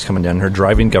lobbyists coming down here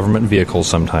driving government vehicles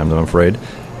sometimes, I'm afraid.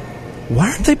 Why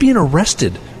aren't they being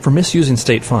arrested for misusing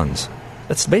state funds?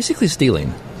 That's basically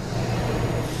stealing.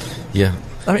 Yeah.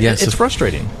 It's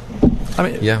frustrating.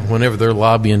 Whenever they're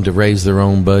lobbying to raise their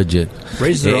own budget,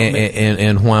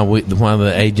 and why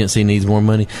the agency needs more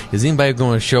money, is anybody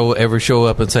going to ever show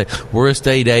up and say, we're a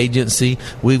state agency,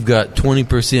 we've got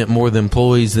 20% more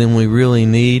employees than we really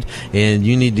need, and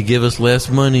you need to give us less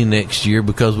money next year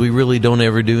because we really don't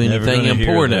ever do anything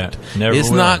important?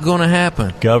 It's not going to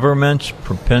happen. Government's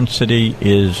propensity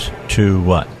is to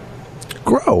what?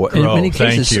 Grow. In many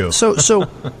cases. Thank you. So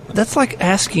that's like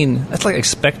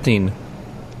expecting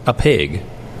a pig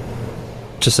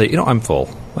to say, I'm full.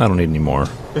 I don't need any more.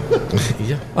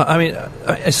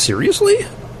 Yeah. Seriously?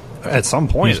 At some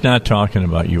point. He's not talking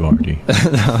about you, Artie. No,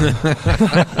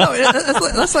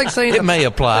 that's like saying... It may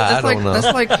apply. I don't know.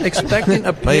 That's like expecting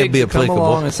a pig to come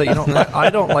along and say,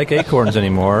 I don't like acorns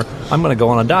anymore. I'm going to go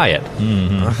on a diet.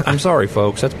 Mm-hmm. I'm sorry,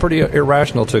 folks. That's pretty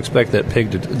irrational to expect that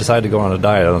pig to decide to go on a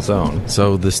diet on its own.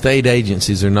 So the state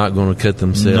agencies are not going to cut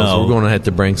themselves. No. We're going to have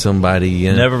to bring somebody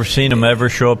in. Never seen them ever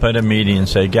show up at a meeting and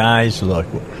say, guys, look,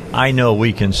 I know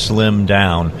we can slim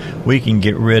down. We can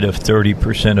get rid of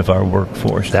 30% of our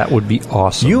workforce. That would be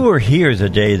awesome. You were here the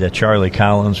day that Charlie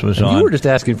Collins was on. You were just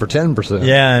asking for 10%.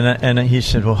 Yeah, and he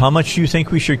said, well, how much do you think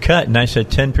we should cut? And I said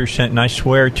 10%, and I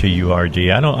swear to you, RD,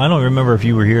 I don't remember if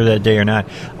you were here that day or not.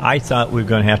 I thought we were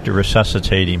going to have to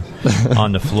resuscitate him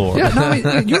on the floor.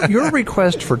 Yeah, your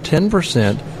request for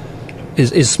 10%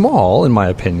 is small, in my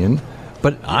opinion.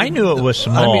 But I knew it was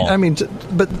small. To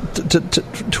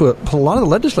a lot of the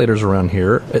legislators around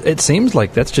here, it seems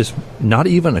like that's just not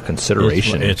even a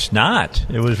consideration. It's not.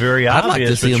 It was very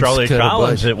obvious with Charlie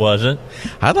Collins. It wasn't.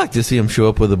 I'd like to see him show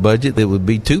up with a budget that would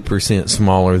be 2%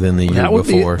 smaller than the year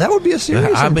before. That would be a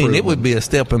serious improvement. It would be a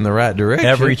step in the right direction.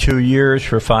 Every 2 years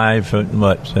for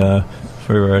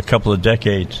for a couple of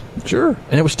decades. Sure.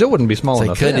 And it still wouldn't be small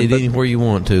enough. Cut it anywhere you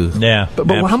want to. Yeah. But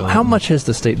how much has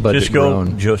the state budget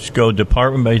grown? Just go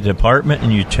department by department,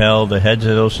 and you tell the heads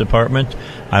of those departments,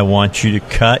 I want you to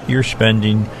cut your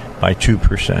spending by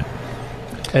 2%.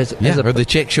 Or the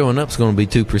check showing up is going to be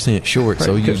 2% short,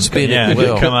 so you spend it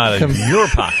well. Come out of your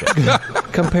pocket.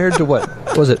 Compared to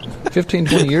what was it, 15,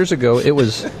 20 years ago, it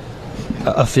was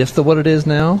a fifth of what it is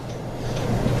now?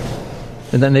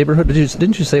 in that neighborhood?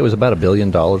 Didn't you say it was about $1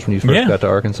 billion when you first got to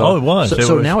Arkansas? Oh, it was.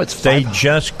 So now it's they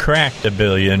just cracked $1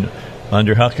 billion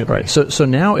under Huckabee. Right. So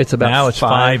now it's about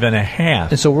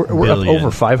 $5.5. And so we're up over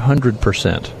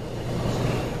 500%.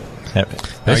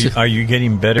 Are you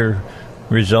getting better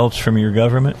results from your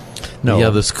government? No.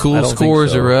 Yeah, the school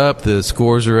scores are up. The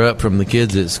scores are up from the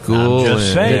kids at school. I'm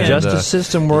just saying. The justice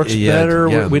system works better.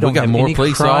 Yeah. We don't got have more any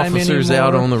police crime officers anymore.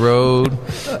 out on the road.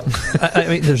 I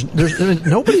mean, there's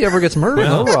nobody ever gets murdered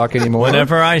in Little Rock anymore.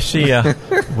 Whenever I see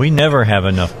we never have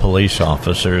enough police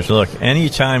officers. Look,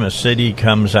 anytime a city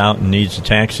comes out and needs a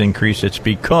tax increase, it's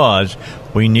because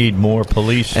we need more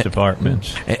police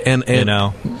departments. And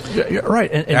You're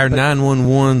right. Our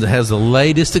 911 has the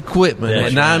latest equipment.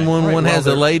 That's 911 has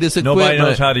the latest equipment. Nobody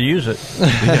knows how to use it.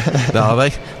 No,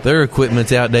 their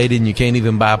equipment's outdated, and you can't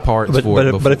even buy parts for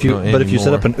it. But if you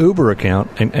set up an Uber account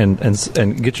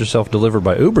and get yourself delivered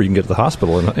by Uber, you can get to the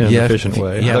hospital in an efficient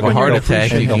way. You have a heart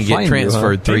attack, you can get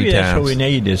transferred 3 Maybe times. that's what we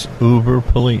need is Uber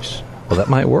police. Well, that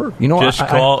might work. You know, just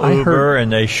call Uber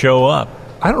and they show up.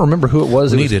 I don't remember who it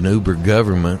was. We need an Uber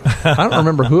government. I don't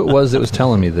remember who it was that was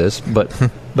telling me this, but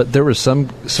there was some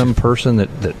person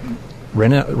that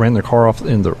ran their car off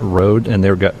in the road, and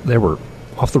they were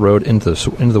off the road into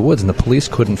the woods, and the police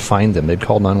couldn't find them. They'd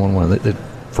called 911.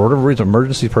 For whatever reason,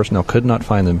 emergency personnel could not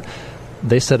find them.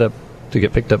 They set up to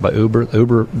get picked up by Uber. The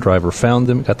Uber driver found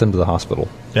them, got them to the hospital.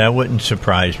 That wouldn't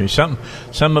surprise me.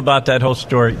 Something about that whole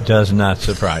story does not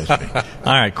surprise me. All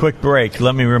right, quick break.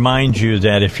 Let me remind you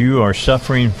that if you are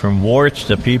suffering from warts,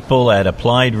 the people at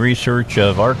Applied Research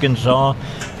of Arkansas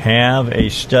have a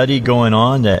study going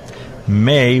on that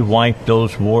may wipe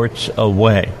those warts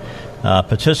away.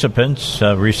 Participants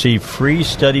receive free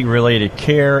study-related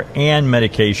care and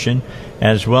medication,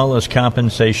 as well as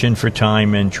compensation for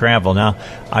time and travel. Now,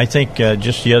 I think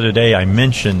just the other day I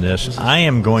mentioned this. I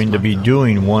am going to be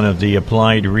doing one of the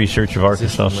Applied Research of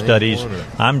Arkansas studies.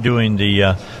 I'm doing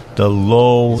the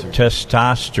low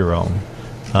testosterone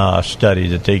study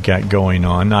that they got going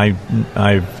on. I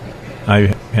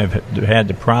have had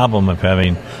the problem of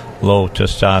having low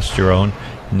testosterone.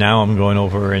 Now I'm going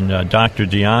over, and Dr.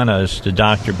 Deanna is the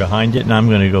doctor behind it, and I'm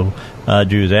going to go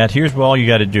do that. Here's what all you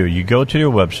got to do. You go to their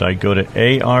website, go to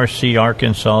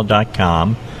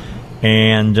arcarkansas.com,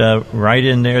 and write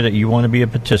in there that you want to be a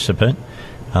participant.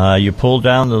 You pull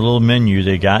down the little menu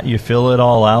they got. You fill it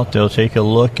all out. They'll take a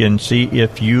look and see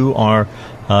if you are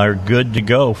good to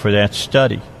go for that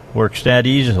study. Works that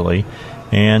easily.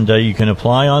 And you can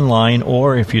apply online,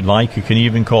 or if you'd like, you can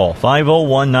even call.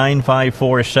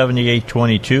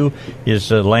 501-954-7822 is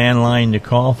the landline to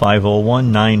call,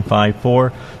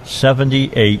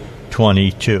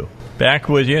 501-954-7822. Back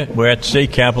with you. We're at the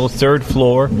State Capitol, 3rd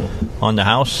floor on the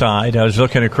House side. I was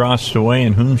looking across the way,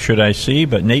 and whom should I see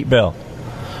but Nate Bell.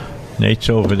 Nate's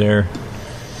over there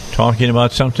talking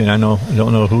about something. I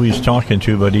don't know who he's talking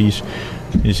to, but he's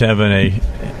having a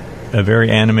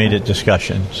very animated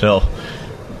discussion. So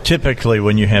typically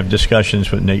when you have discussions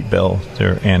with Nate Bell,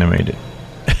 they're animated.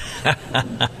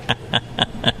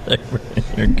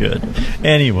 They're good.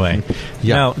 Anyway,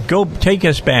 Now go take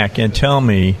us back and tell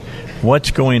me what's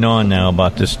going on now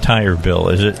about this tire bill.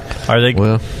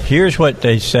 Here's what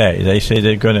they say. They say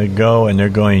they're going to go and they're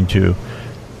going to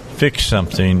fix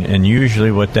something, and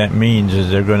usually what that means is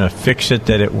they're going to fix it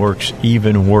that it works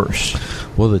even worse.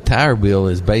 Well, the tire bill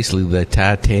is basically the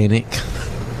Titanic.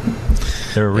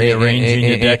 They're rearranging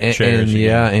the deck chairs.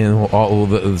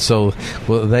 So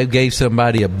they gave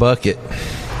somebody a bucket,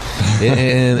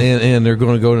 and they're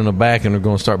going to go in the back and they're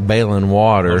going to start bailing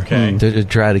water to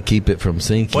try to keep it from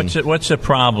sinking. What's the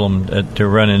problem that they're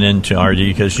running into, RD?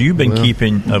 Because you've been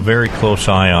keeping a very close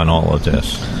eye on all of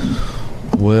this.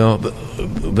 Well,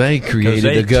 they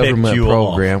created a government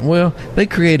program. Well, they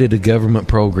created a government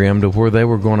program to where they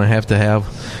were going to have 4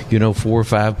 or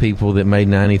 5 people that made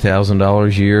 $90,000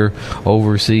 a year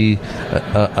oversee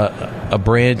a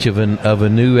branch of a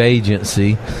new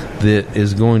agency that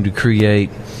is going to create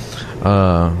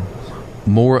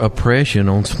more oppression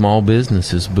on small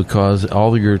businesses, because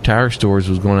all of your tire stores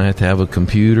was going to have a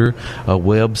computer, a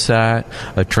website,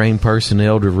 a trained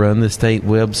personnel to run the state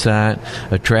website,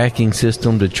 a tracking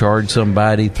system to charge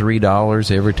somebody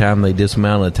 $3 every time they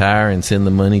dismount a tire and send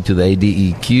the money to the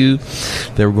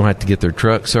ADEQ. They were going to have to get their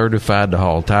truck certified to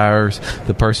haul tires.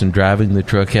 The person driving the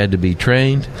truck had to be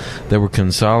trained. They were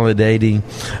consolidating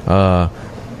 8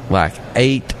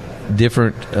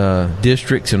 different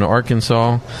districts in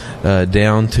Arkansas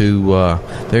down to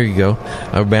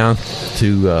down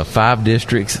to 5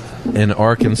 districts in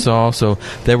Arkansas. So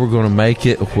they were going to make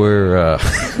it where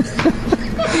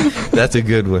That's a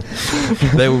good one.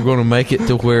 They were going to make it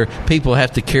to where people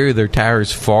have to carry their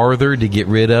tires farther to get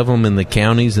rid of them in the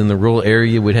counties. In the rural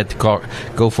area, we'd have to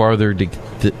go farther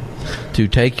to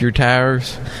take your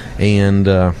tires.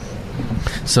 And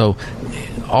so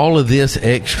all of this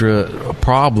extra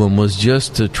problem was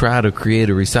just to try to create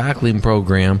a recycling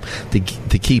program to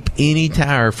keep any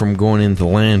tire from going into the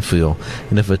landfill.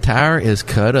 And if a tire is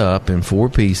cut up in 4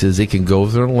 pieces, it can go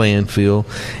through the landfill,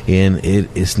 and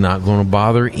it's not going to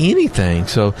bother anything.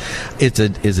 So it's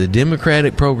a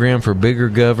democratic program for bigger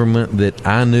government that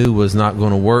I knew was not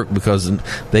going to work because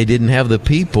they didn't have the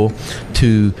people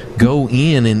to go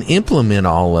in and implement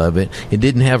all of it. It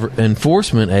didn't have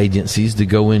enforcement agencies to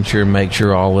go in and make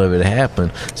sure all of it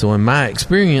happened. So in my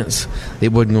experience,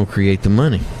 it wasn't going to create the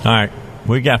money. All right.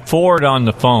 We got Ford on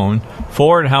the phone.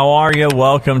 Ford, how are you?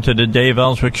 Welcome to the Dave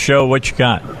Elswick Show. What you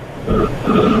got?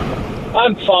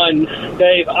 I'm fine,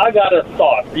 Dave. I got a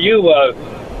thought. You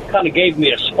kind of gave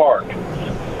me a spark.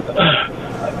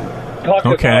 Talk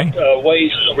about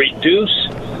ways to reduce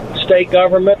state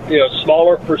government,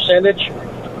 smaller percentage.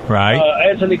 Right.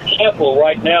 As an example,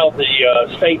 right now, the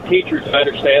state teachers, I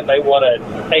understand, they want a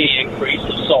pay increase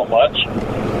of so much.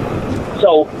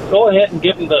 So go ahead and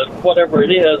give them the whatever it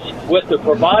is with the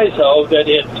proviso that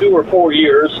in 2 or 4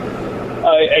 years,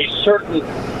 a certain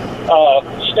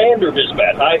standard is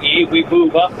met, i.e. we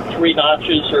move up 3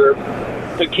 notches or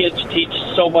the kids teach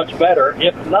so much better.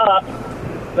 If not,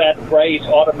 that raise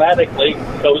automatically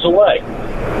goes away.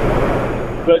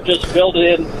 But just build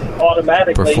it in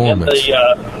automatically in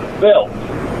the bill.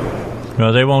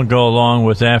 Well, they won't go along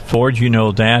with that, Ford. You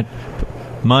know that.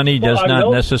 Money does not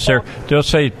necessarily. They'll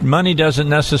say money doesn't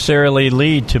necessarily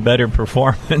lead to better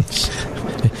performance.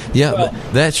 Yeah,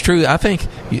 that's true. I think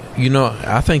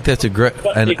I think that's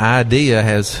an idea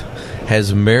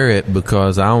has merit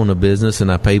because I own a business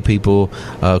and I pay people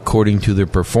according to their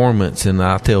performance, and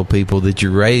I tell people that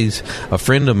your raise. A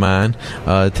friend of mine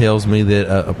tells me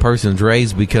that a person's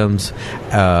raise becomes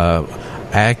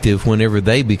active whenever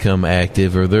they become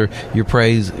active, or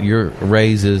your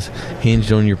raise is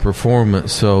hinged on your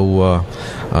performance. So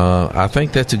I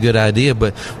think that's a good idea.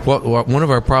 But one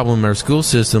of our problems in our school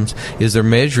systems is they're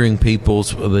measuring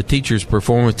the teachers'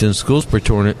 performance and schools'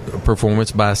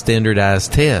 performance by a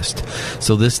standardized test.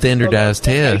 So this standardized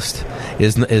test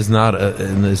is not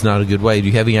a good way. Do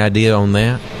you have any idea on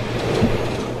that?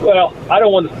 Well, I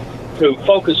don't want to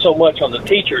focus so much on the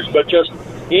teachers, but just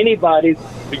anybody,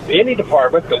 any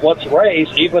department that wants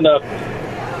raised, even of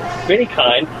any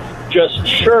kind, just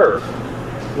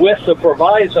with the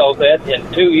proviso that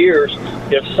in 2 years,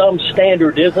 if some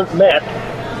standard isn't met,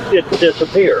 it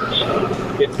disappears.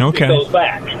 It goes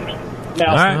back.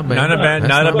 Now, all right, not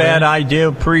a bad idea.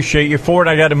 Appreciate you, Ford.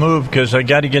 I got to move because I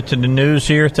got to get to the news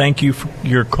here. Thank you for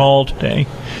your call today.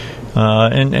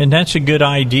 And that's a good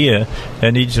idea.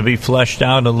 That needs to be fleshed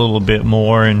out a little bit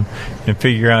more and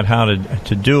figure out how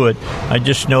to do it. I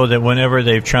just know that whenever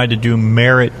they've tried to do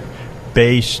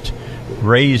merit-based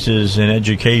raises in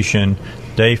education,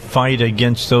 they fight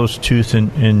against those tooth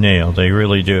and nail. They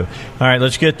really do. All right,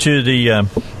 let's get to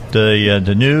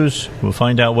the news. We'll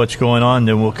find out what's going on,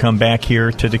 then we'll come back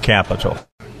here to the Capitol.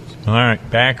 All right,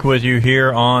 back with you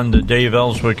here on the Dave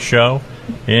Elswick Show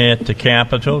at the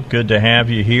Capitol. Good to have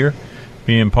you here.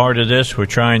 Being part of this, we're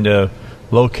trying to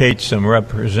locate some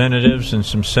representatives and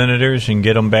some senators and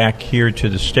get them back here to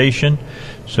the station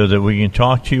so that we can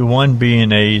talk to you. One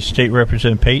being a State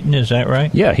Representative Payton, is that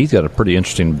right? Yeah, he's got a pretty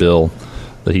interesting bill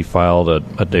that he filed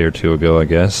a day or two ago, I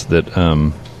guess,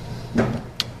 the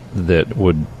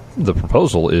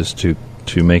proposal is to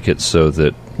make it so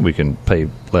that we can pay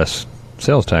less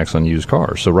sales tax on used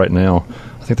cars. So right now,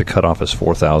 I think the cutoff is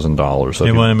 $4,000. So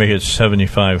they want to make it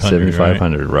 $7,500.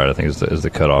 $7,500, right? I think is the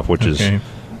cutoff, which is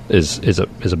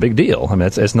a big deal. I mean,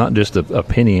 it's not just a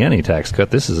penny ante tax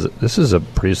cut. This is a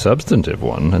pretty substantive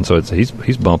one, and so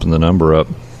he's bumping the number up.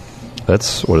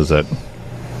 What is that?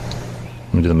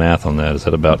 Let me do the math on that. Is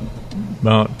that about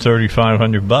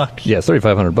 $3,500? Yeah, it's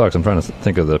 $3,500. I'm trying to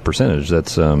think of the percentage.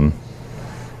 That's over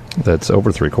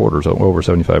 3/4, over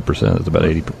 75%. It's about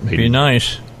 80. Be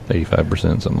nice.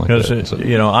 85%, something like that.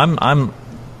 Because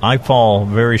I fall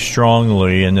very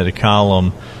strongly into the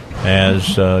column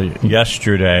as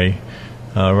yesterday.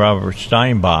 Robert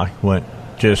Steinbach went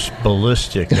just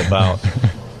ballistic about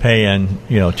paying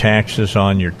taxes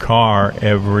on your car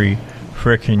every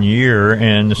frickin' year,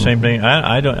 and the same thing.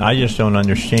 I just don't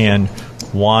understand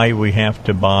why we have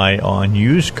to buy on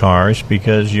used cars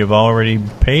because you've already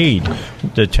paid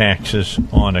the taxes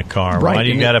on a car. Right. Why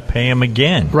do you got to pay them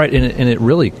again? Right, and it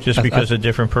really just because a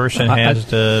different person has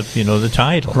the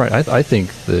title. Right. I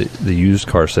think the used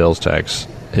car sales tax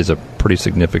is a pretty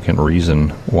significant reason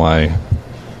why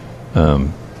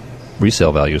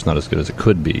resale value is not as good as it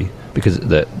could be, because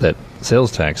that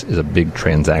sales tax is a big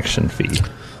transaction fee.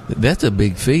 That's a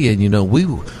big fee, and we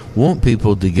want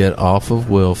people to get off of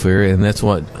welfare, and that's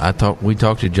what we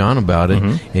talked to John about it,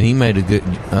 and he made a good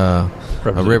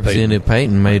Representative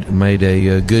Payton made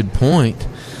a good point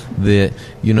that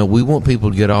we want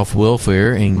people to get off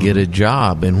welfare and get a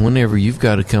job, and whenever you've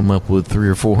got to come up with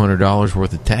 $300 or $400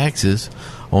 worth of taxes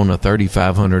on a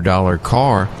 $3,500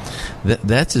 car,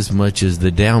 that's as much as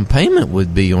the down payment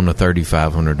would be on a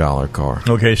 $3,500 car.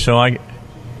 Okay, so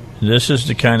this is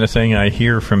the kind of thing I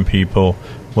hear from people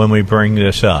when we bring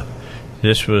this up.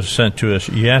 This was sent to us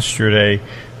yesterday,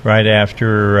 right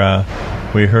after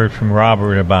we heard from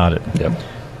Robert about it. Yep.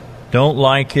 Don't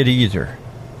like it either,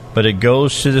 but it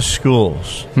goes to the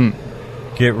schools.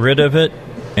 Get rid of it,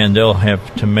 and they'll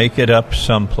have to make it up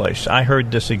someplace. I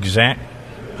heard this exact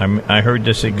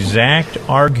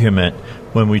argument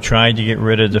when we tried to get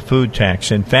rid of the food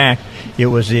tax. In fact, it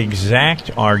was the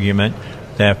exact argument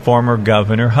that former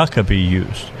Governor Huckabee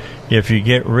used. If you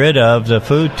get rid of the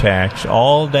food tax,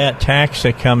 all that tax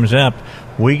that comes up,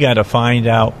 we got to find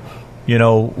out,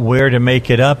 where to make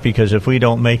it up, because if we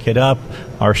don't make it up,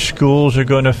 our schools are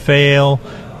going to fail,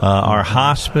 our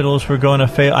hospitals were going to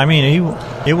fail. I mean,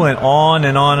 it went on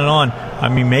and on and on. I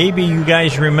mean, maybe you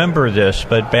guys remember this,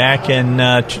 but back in,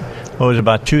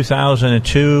 about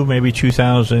 2002, maybe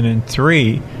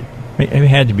 2003, it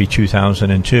had to be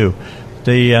 2002,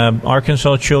 the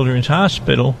Arkansas Children's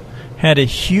Hospital had a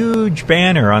huge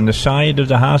banner on the side of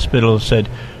the hospital that said,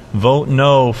 "Vote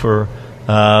no for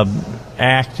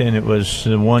Act," and it was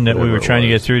the one that we were trying to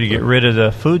get through to get rid of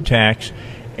the food tax,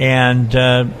 and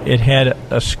it had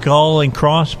a skull and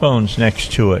crossbones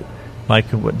next to it, like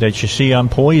that you see on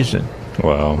Poison.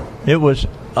 Wow. It was,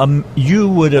 you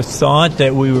would have thought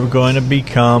that we were going to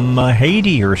become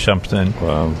Haiti or something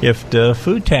if the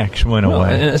food tax went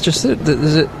away. And it's just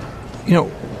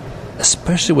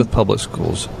especially with public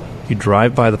schools. You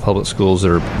drive by the public schools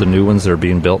that are the new ones that are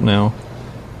being built now.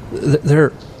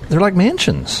 They're like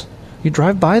mansions. You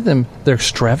drive by them. They're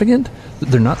extravagant.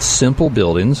 They're not simple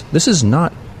buildings. This is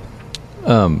not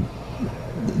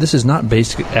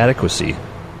basic adequacy.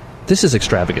 This is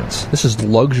extravagance. This is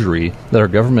luxury that our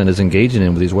government is engaging in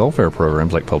with these welfare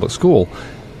programs like public school.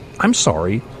 I'm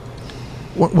sorry.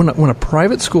 When a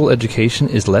private school education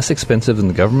is less expensive than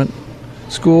the government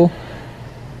school,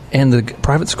 and the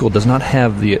private school does not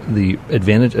have the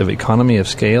advantage of economy of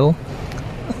scale,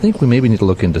 I think we maybe need to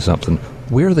look into something.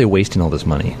 Where are they wasting all this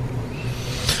money?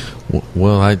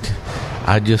 Well, I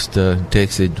just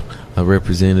texted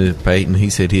Representative Payton. He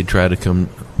said he'd try to come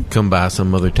by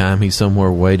some other time. He's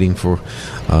somewhere waiting for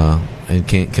and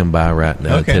can't come by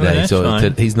today. So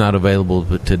he's not available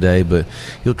today, but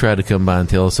he'll try to come by and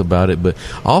tell us about it. But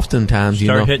oftentimes,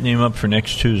 start hitting him up for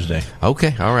next Tuesday.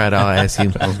 Okay, all right. I'll ask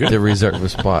him to reserve a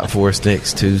spot for us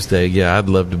next Tuesday. Yeah, I'd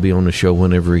love to be on the show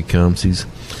whenever he comes.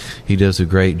 He does a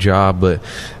great job, but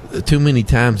too many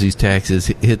times these taxes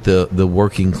hit the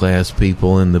working class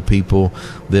people and the people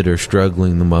that are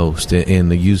struggling the most, and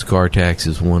the used car tax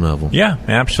is one of them. Yeah,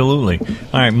 absolutely.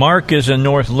 All right, Mark is in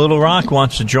North Little Rock,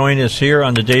 wants to join us here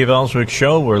on the Dave Elswick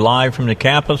Show. We're live from the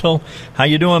Capitol. How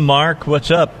you doing, Mark?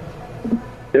 What's up?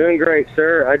 Doing great,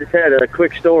 sir. I just had a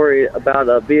quick story about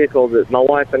a vehicle that my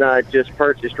wife and I just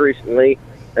purchased recently,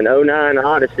 an 09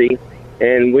 Odyssey,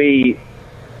 and we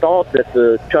thought that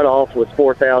the cutoff was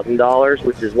 $4,000,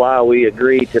 which is why we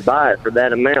agreed to buy it for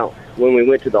that amount. When we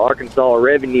went to the Arkansas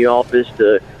Revenue Office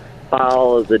to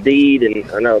file the deed and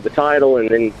the title and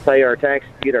then pay our taxes,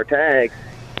 get our tags,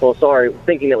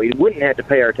 thinking that we wouldn't have to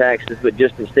pay our taxes, but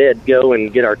just instead go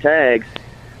and get our tags,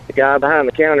 the guy behind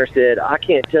the counter said, "I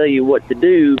can't tell you what to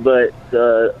do, but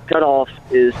the cutoff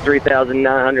is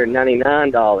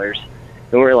 $3,999.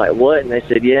 And we were like, "What?" And they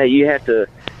said, "Yeah, you have to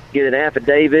get an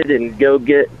affidavit and go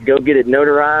get it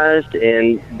notarized,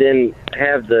 and then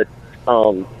have the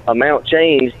amount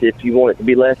changed if you want it to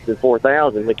be less than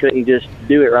 $4,000. We couldn't just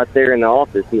do it right there in the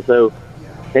office, and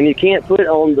you can't put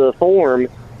on the form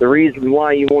the reason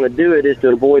why you want to do it is to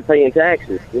avoid paying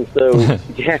taxes, and so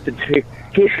you have to do.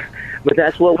 But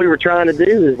that's what we were trying to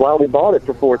do, is why we bought it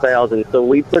for $4,000. So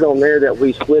we put on there that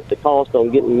we split the cost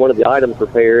on getting one of the items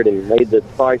repaired and made the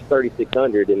price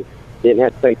 $3,600 and didn't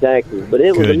have to pay taxes. But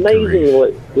it was amazing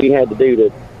what we had to do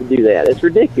to do that. It's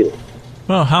ridiculous.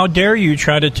 Well, how dare you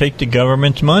try to take the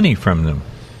government's money from them?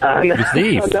 You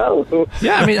thief. I know.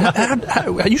 Yeah, I mean,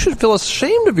 you should feel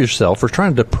ashamed of yourself for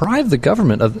trying to deprive the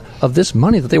government of this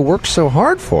money that they worked so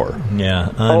hard for.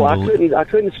 Yeah. I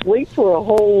couldn't sleep for a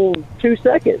whole 2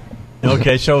 seconds.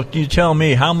 Okay, so you tell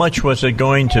me, how much was it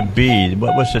going to be?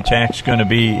 What was the tax going to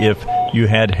be if you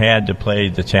had to pay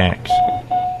the tax?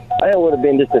 It would have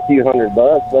been just a few $100,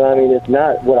 but I mean, it's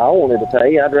not what I wanted to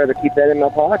pay. I'd rather keep that in my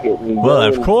pocket.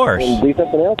 Of course. And do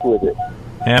something else with it.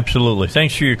 Absolutely.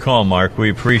 Thanks for your call, Mark.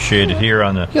 We appreciate it here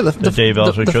on the Dave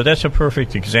Elswick Show. That's a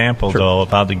perfect example, though, of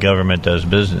how the government does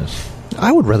business.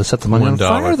 I would rather set the money on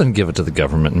fire than give it to the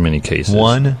government in many cases.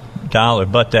 $1.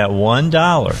 But that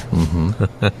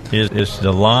 $1 is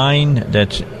the line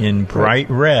that's in bright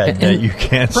red that you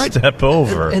can't step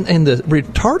over. And the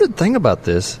retarded thing about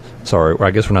this, sorry,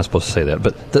 I guess we're not supposed to say that,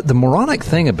 but the moronic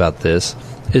thing about this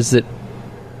is that,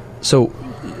 so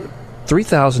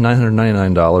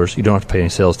 $3,999, you don't have to pay any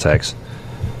sales tax.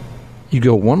 You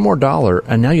go one more $1,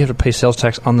 and now you have to pay sales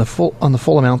tax on the full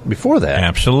amount before that.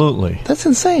 Absolutely, that's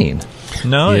insane.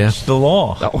 No, it's the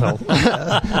law. Oh, well.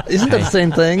 Isn't that the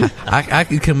same thing? I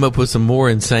could come up with some more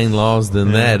insane laws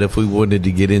than that if we wanted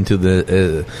to get into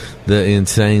the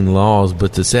insane laws.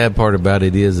 But the sad part about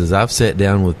it is I've sat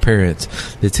down with parents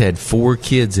that's had 4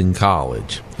 kids in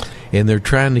college. And they're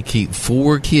trying to keep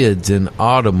 4 kids in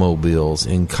automobiles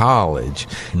in college.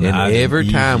 And every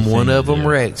time one of them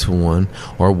wrecks one,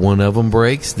 or one of them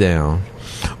breaks down,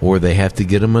 or they have to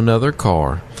get them another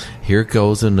car, here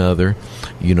goes another,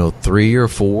 $300 or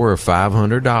 $400 or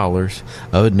 $500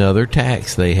 of another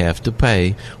tax they have to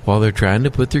pay while they're trying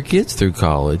to put their kids through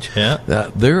college.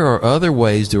 Yeah. There are other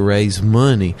ways to raise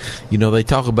money. They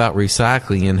talk about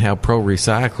recycling and how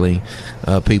pro-recycling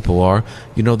people are.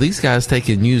 These guys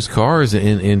taking used cars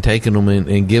and taking them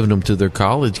and giving them to their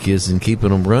college kids and keeping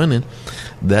them running.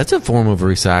 That's a form of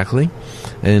recycling.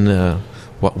 And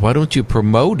why don't you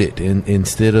promote it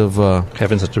instead of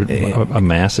having such a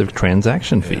massive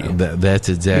transaction fee? That's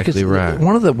exactly right.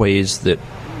 One of the ways that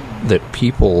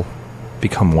people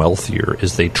become wealthier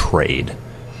is they trade.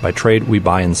 By trade, we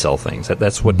buy and sell things.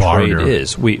 That's what Barter. trade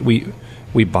is.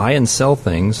 We buy and sell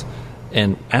things,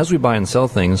 and as we buy and sell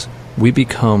things, we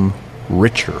become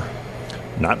richer.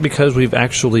 Not because we've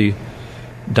actually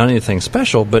done anything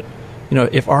special, but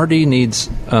if RD needs.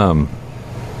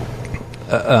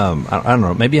 I don't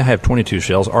know, maybe I have 22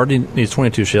 shells. RD needs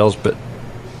 22 shells, but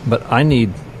I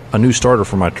need a new starter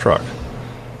for my truck.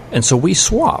 And so we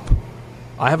swap.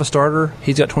 I have a starter,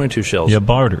 he's got 22 shells. You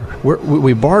barter.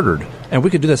 We bartered. And we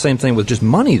could do the same thing with just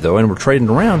money, though, and we're trading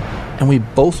around, and we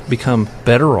both become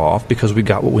better off because we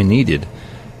got what we needed.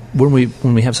 When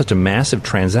we have such a massive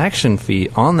transaction fee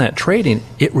on that trading,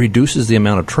 it reduces the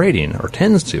amount of trading, or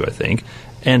tends to, I think,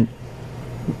 and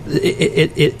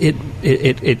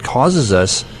it causes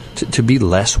us to be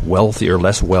less wealthy or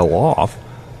less well off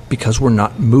because we're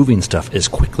not moving stuff as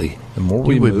quickly. The more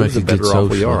we move, the better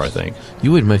off we are, I think.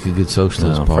 You would make a good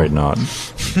socialist, Paul. I'm afraid not.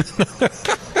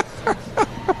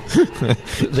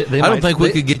 I don't think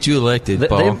we could get you elected,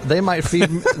 Paul. They might feed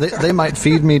they might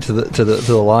feed me to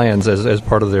the lions as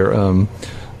part of their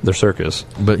circus.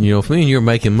 But if me and you're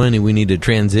making money, we need a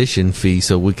transition fee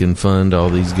so we can fund all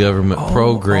these government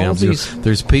programs.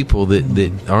 There's people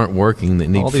that aren't working that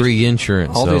need free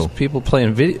insurance. All these people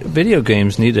playing video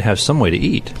games need to have some way to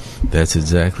eat. That's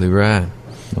exactly right.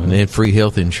 And they have free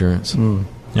health insurance. All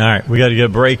right, we got to get a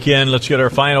break in. Let's get our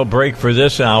final break for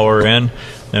this hour in.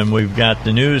 And we've got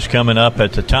the news coming up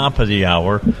at the top of the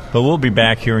hour. But we'll be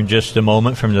back here in just a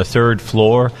moment from the 3rd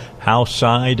floor, House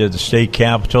side of the state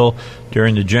capitol,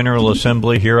 during the General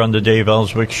Assembly here on the Dave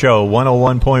Elswick Show,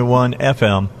 101.1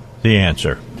 FM, The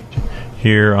Answer.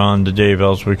 Here on the Dave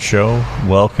Elswick Show,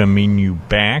 welcoming you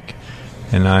back.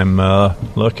 And I'm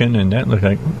looking, and that looked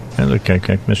like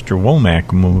Mr.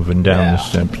 Womack moving down the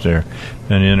steps there.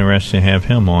 Been interesting to have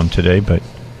him on today, but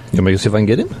you want me to see if I can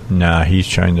get him? Nah, he's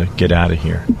trying to get out of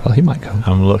here. Well, he might come.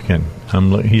 I'm looking.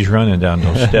 He's running down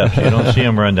those steps. You don't see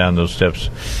him run down those steps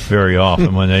very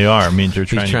often. When they are, it means they're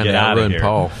trying to get out of here.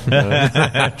 Paul.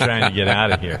 Trying to get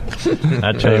out of here.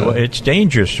 I tell you what, it's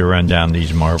dangerous to run down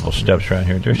these marble steps right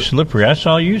here. They're slippery. I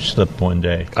saw you slip one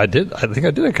day. I did. I think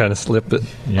I did. I kind of slipped it.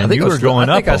 Yeah, I think you were going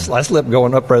up. I slipped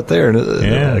going up right there,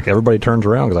 and like everybody turns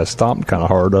around because I stomped kind of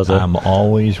hard. I'm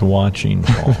always watching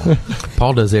Paul.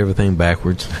 Paul does everything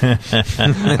backwards. I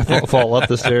fall up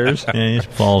the stairs. Yeah, he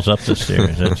falls up the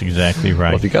stairs. That's exactly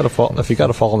right. Well, if you got to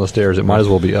fall on the stairs, it might as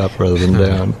well be up rather than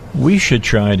down. We should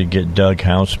try to get Doug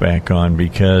House back on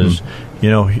because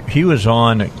he was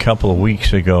on a couple of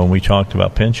weeks ago and we talked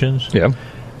about pensions. Yeah.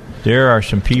 There are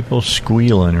some people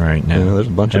squealing right now. There's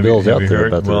a bunch of bills out there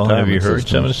about the retirement have you heard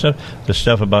systems. some of the stuff? The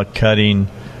stuff about cutting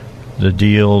the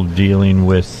dealing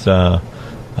with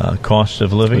cost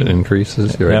of living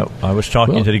increases. Right. I was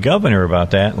talking to the governor about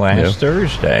that last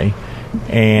Thursday,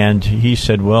 and he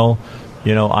said, well,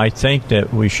 I think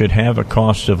that we should have a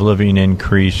cost of living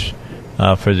increase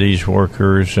for these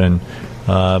workers,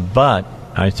 but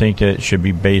I think that it should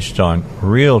be based on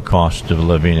real cost of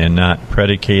living and not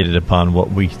predicated upon what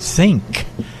we think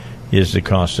is the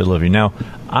cost of living. Now,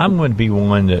 I'm going to be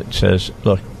one that says,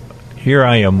 look, here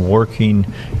I am working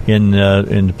in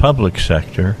the public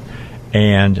sector,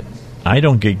 and I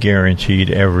don't get guaranteed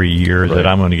every year that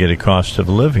I'm going to get a cost of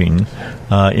living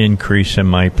increase in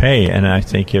my pay. And I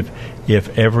think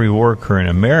if every worker in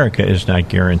America is not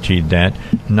guaranteed that,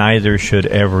 neither should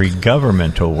every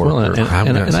governmental worker.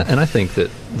 And I think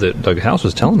that Doug House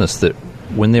was telling us that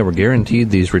when they were guaranteed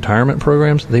these retirement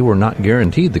programs, they were not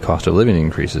guaranteed the cost of living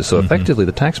increases. So effectively,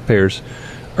 the taxpayers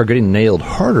are getting nailed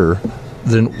harder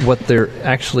than what the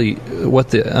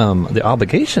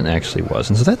obligation actually was.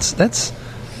 And so that's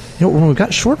when we've got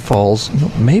shortfalls,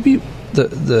 maybe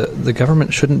the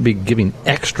government shouldn't be giving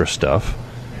extra stuff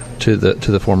to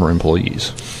the former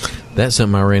employees. That's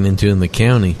something I ran into in the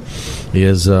county.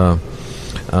 Is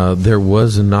there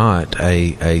was not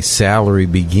a salary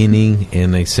beginning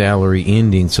and a salary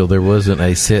ending, so there wasn't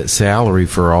a set salary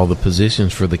for all the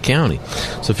positions for the county.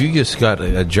 So if you just got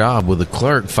a job with a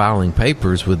clerk filing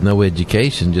papers with no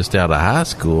education, just out of high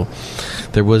school,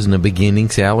 there wasn't a beginning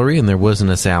salary and there wasn't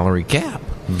a salary cap.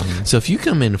 Mm-hmm. So if you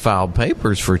come in and file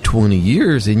papers for 20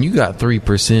 years and you got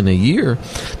 3% a year,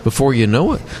 before you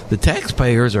know it, the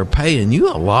taxpayers are paying you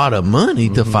a lot of money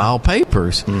to file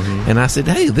papers. Mm-hmm. And I said,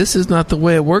 hey, this is not the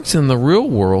way it works in the real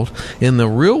world. In the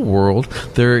real world,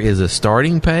 there is a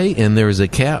starting pay and there is a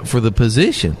cap for the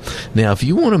position. Now, if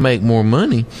you want to make more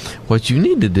money, what you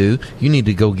need to do, you need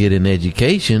to go get an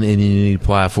education and you need to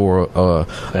apply for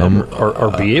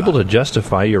or be able to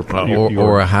justify your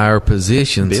or a higher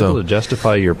position. Be able to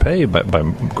justify your pay by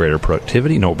greater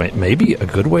productivity. Maybe a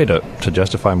good way to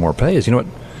justify more pay is,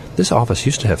 this office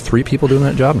used to have 3 people doing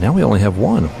that job. Now we only have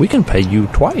 1. We can pay you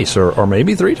twice or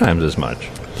maybe 3 times as much.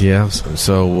 Yeah.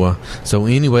 So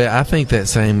anyway, I think that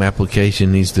same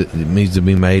application needs to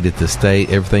be made at the state.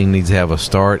 Everything needs to have a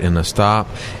start and a stop,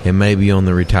 and maybe on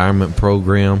the retirement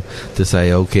program to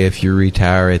say, okay, if you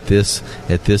retire at this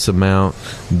amount,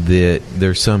 that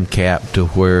there's some cap to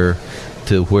where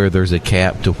there's a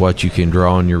cap to what you can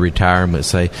draw on your retirement.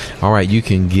 Say, all right, you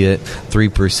can get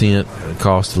 3%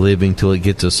 cost of living till it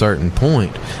gets a certain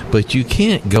point, but you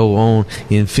can't go on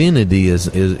infinity. Is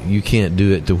you can't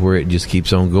do it to where it just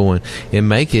keeps on going. And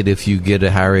make it, if you get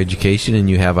a higher education and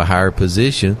you have a higher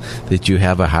position, that you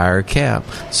have a higher cap.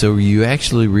 So you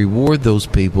actually reward those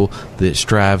people that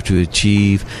strive to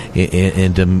achieve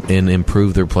and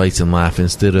improve their place in life,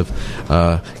 instead of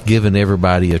giving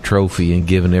everybody a trophy and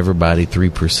giving everybody 3%.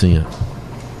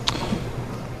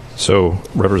 So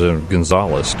Representative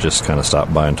Gonzalez just kind of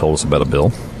stopped by and told us about a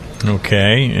bill.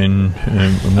 Okay, and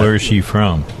where is he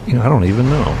from? I don't even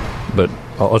know, but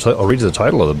I'll read you the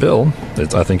title of the bill.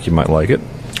 I think you might like it,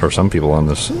 or some people on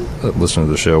this listening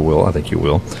to the show will. I think you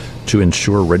will. To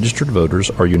ensure registered voters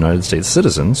are United States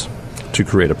citizens, to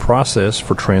create a process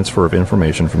for transfer of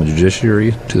information from the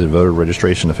judiciary to the voter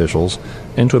registration officials,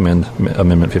 and to amend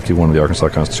Amendment 51 of the Arkansas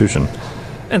Constitution.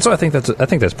 And so I think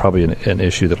that's probably an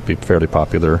issue that will be fairly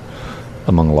popular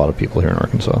among a lot of people here in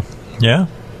Arkansas. Yeah,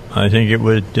 I think it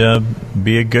would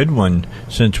be a good one,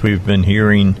 since we've been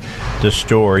hearing the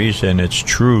stories, and it's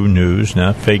true news,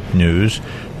 not fake news,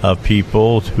 of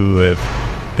people who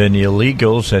have been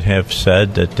illegals that have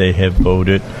said that they have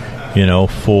voted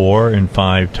 4 and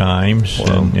 5 times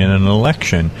in an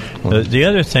election. The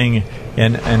other thing,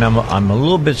 and I'm a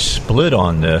little bit split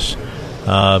on this.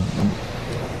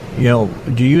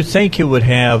 Do you think it would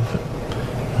have?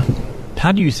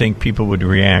 How do you think people would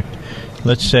react?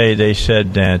 Let's say they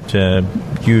said that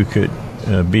you could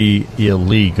be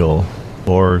illegal,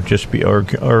 or just be or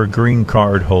a green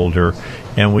card holder,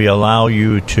 and we allow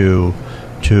you to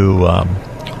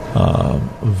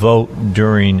vote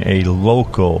during a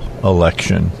local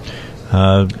election.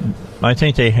 I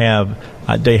think they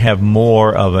have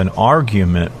more of an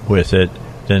argument with it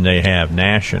than they have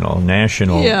national.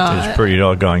 National is pretty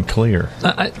doggone clear.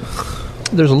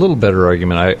 There's a little better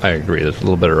argument. I agree. There's a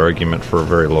little better argument for a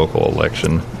very local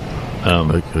election.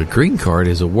 A green card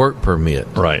is a work permit.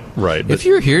 Right. If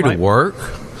you're here to work,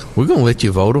 we're going to let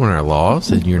you vote on our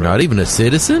laws, and you're not even a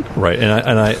citizen. Right.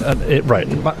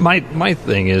 My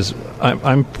thing is,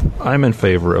 I'm in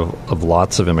favor of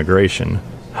lots of immigration.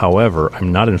 However,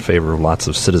 I'm not in favor of lots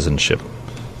of citizenship.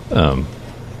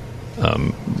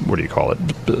 What do you call it?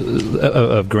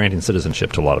 Of granting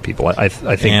citizenship to a lot of people. I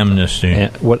think amnesty.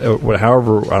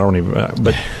 However, I don't even.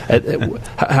 But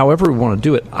however we want to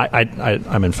do it,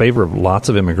 I'm in favor of lots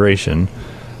of immigration,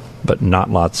 but not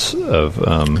lots of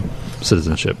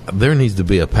citizenship. There needs to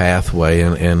be a pathway,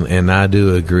 and I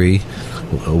do agree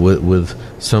with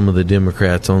some of the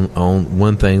Democrats on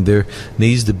one thing. There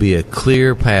needs to be a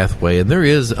clear pathway, and there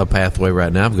is a pathway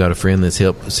right now. I've got a friend that's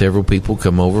helped several people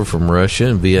come over from Russia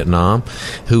and Vietnam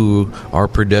who are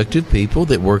productive people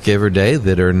that work every day,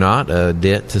 that are not a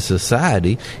debt to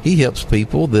society. He helps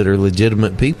people that are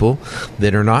legitimate people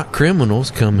that are not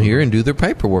criminals come here and do their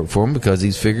paperwork for him because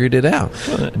he's figured it out.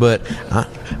 But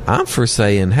I'm for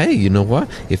saying, hey, you know what?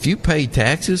 If you pay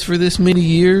taxes for this many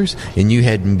years and you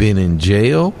hadn't been in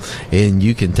jail and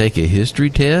you can take a history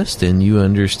test and you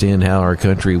understand how our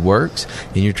country works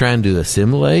and you're trying to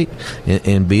assimilate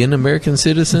and be an American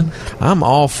citizen, I'm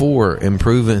all for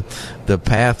improving the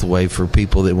pathway for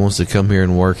people that wants to come here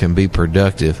and work and be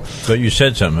productive. But you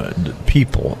said something,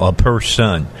 people, a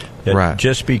person. That right.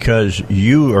 Just because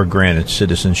you are granted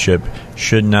citizenship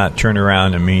should not turn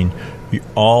around and mean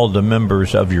all the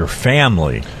members of your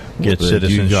family get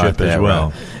citizenship as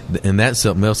well. Right. And that's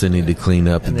something else they need to clean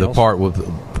up. The part with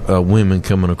women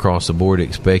coming across the border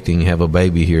expecting to have a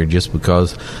baby here just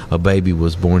because a baby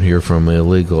was born here from an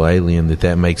illegal alien,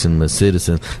 that makes them a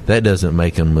citizen. That doesn't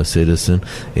make them a citizen,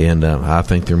 and I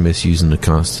think they're misusing the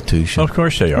Constitution. Of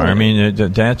course they are. I mean,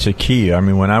 that's a key. I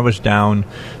mean, when I was down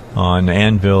on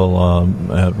Anvil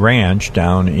Ranch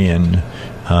down in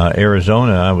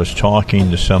Arizona, I was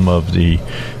talking to some of the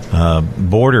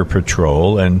Border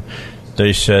Patrol, and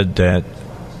they said that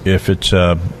if it's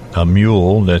a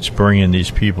mule that's bringing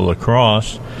these people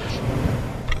across,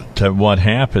 that what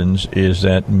happens is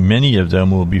that many of them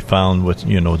will be found with,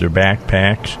 their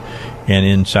backpacks, and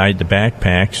inside the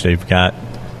backpacks they've got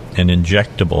an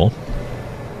injectable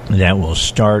that will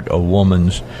start a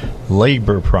woman's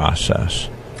labor process.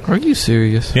 Are you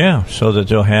serious? Yeah, so that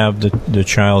they'll have the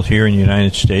child here in the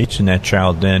United States, and that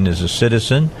child then is a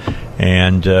citizen,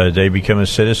 and they become a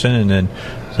citizen, and then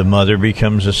the mother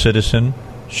becomes a citizen.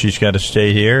 She's got to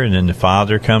stay here, and then the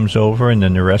father comes over, and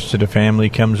then the rest of the family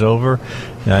comes over.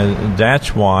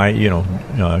 That's why,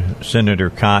 Senator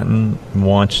Cotton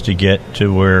wants to get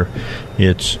to where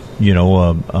it's,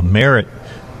 a merit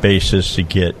basis to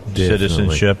get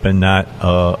citizenship and not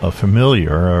a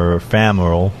familiar or a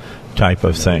familial type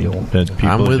of thing that people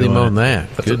I'm with him on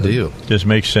that. That's Good deal. This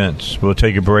makes sense. We'll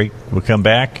take a break. We'll come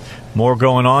back. More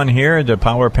going on here. The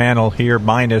power panel here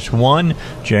 -1.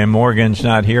 Jan Morgan's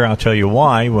not here. I'll tell you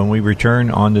why when we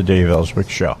return on the Dave Elswick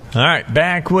Show. All right,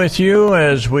 back with you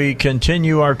as we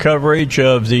continue our coverage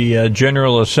of the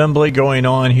General Assembly going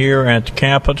on here at the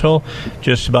Capitol.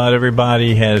 Just about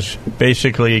everybody has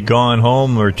basically gone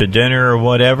home or to dinner or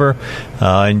whatever.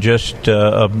 In just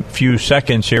a few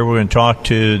seconds here, we're going to talk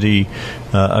to the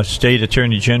State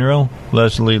Attorney General,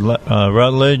 Leslie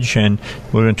Rutledge, and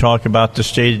we're going to talk about the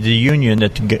State of the Union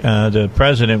that the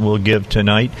President will give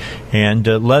tonight. And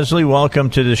Leslie, welcome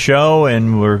to the show,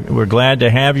 and we're glad to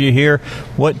have you here.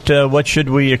 What should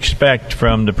we expect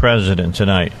from the President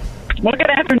tonight? Well,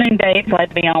 good afternoon, Dave. Glad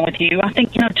to be on with you. I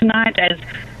think, tonight as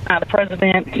the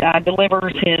President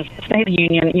delivers his State of the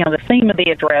Union, the theme of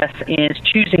the address is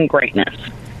choosing greatness.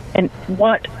 And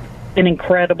what an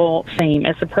incredible theme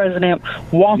as the President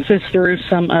walks us through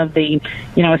some of the,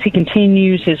 as he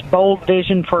continues his bold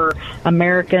vision for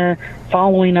America,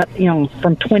 following up,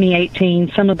 from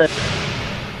 2018, some of the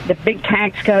big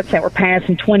tax cuts that were passed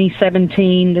in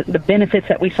 2017, the benefits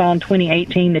that we saw in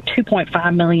 2018, the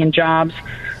 2.5 million jobs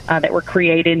that were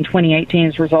created in 2018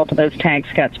 as a result of those tax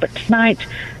cuts. But tonight,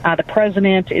 the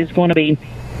President is going to be,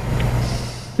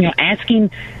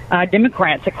 asking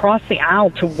Democrats across the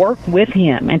aisle to work with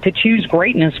him and to choose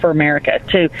greatness for America,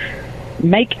 to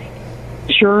make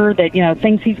sure that,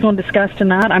 things he's going to discuss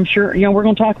tonight, I'm sure, we're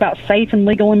going to talk about safe and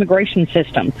legal immigration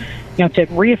system, to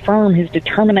reaffirm his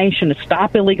determination to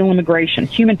stop illegal immigration,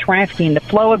 human trafficking, the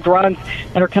flow of drugs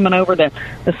that are coming over the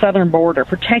southern border,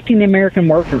 protecting the American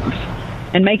workers,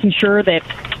 and making sure that,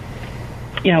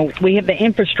 we have the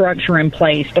infrastructure in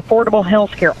place, affordable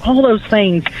health care, all those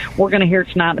things we're going to hear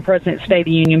tonight in the President's State of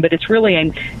the Union. But it's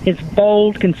really his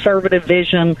bold, conservative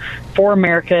vision for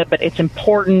America. But it's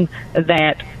important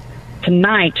that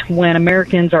tonight, when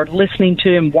Americans are listening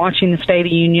to and watching the State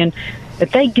of the Union,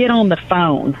 that they get on the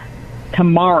phone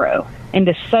tomorrow and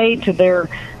to say to their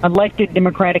elected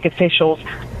Democratic officials,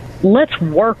 let's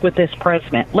work with this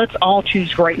President. Let's all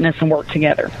choose greatness and work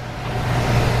together.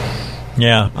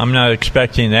 Yeah, I'm not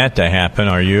expecting that to happen,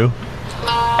 are you?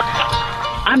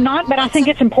 I'm not, but I think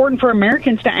it's important for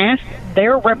Americans to ask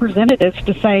their representatives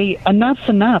to say, enough's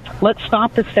enough. Let's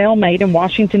stop the stalemate in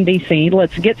Washington, D.C.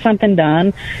 Let's get something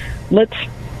done. Let's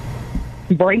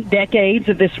break decades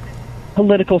of this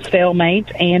political stalemate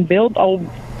and build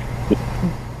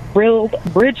build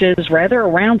bridges rather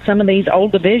around some of these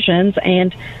old divisions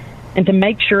and to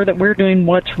make sure that we're doing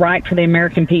what's right for the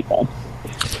American people.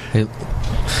 Hey,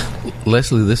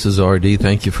 Leslie, this is RD.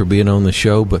 Thank you for being on the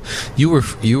show. But you were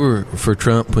for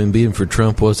Trump when being for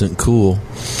Trump wasn't cool,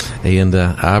 and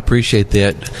I appreciate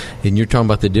that. And you're talking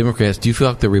about the Democrats. Do you feel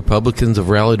like the Republicans have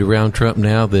rallied around Trump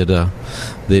now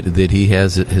that he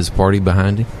has his party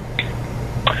behind him?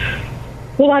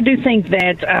 Well, I do think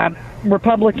that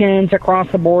Republicans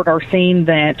across the board are seeing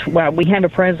that we have a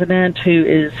president who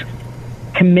is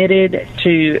committed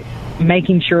to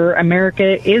making sure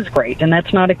America is great, and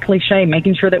that's not a cliche,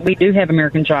 making sure that we do have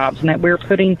American jobs and that we're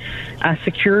putting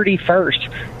security first.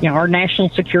 You know, our national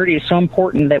security is so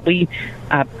important that we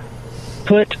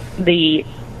put the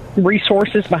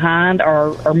resources behind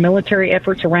our military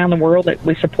efforts around the world, that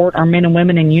we support our men and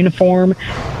women in uniform,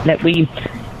 that we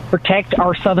protect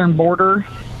our southern border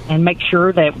and make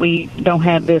sure that we don't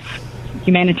have this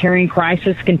humanitarian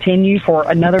crisis continue for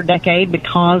another decade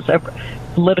because of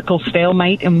political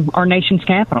stalemate in our nation's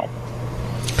capital.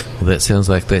 Well, that sounds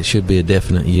like that should be a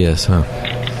definite yes, huh?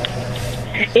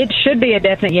 It should be a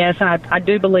definite yes. I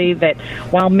do believe that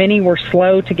while many were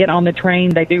slow to get on the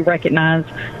train, they do recognize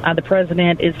the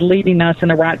president is leading us in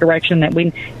the right direction, that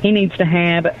he needs to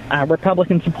have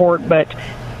Republican support, but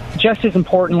just as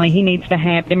importantly, he needs to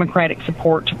have Democratic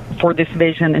support for this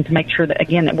vision and to make sure that,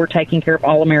 again, that we're taking care of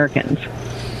all Americans.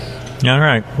 All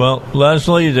right. Well,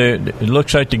 Leslie, it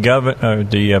looks like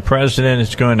the president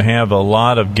is going to have a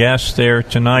lot of guests there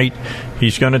tonight.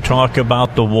 He's going to talk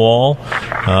about the wall.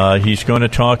 He's going to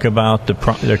talk about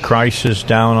the crisis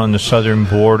down on the southern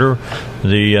border.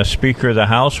 The Speaker of the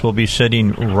House will be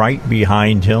sitting right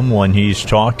behind him when he's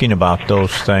talking about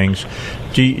those things.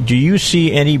 Do you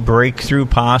see any breakthrough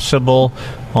possible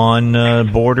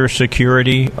on border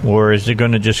security, or is it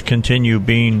going to just continue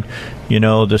being,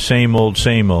 the same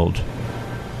old?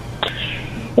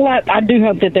 Well, I do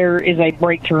hope that there is a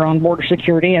breakthrough on border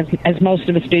security, as most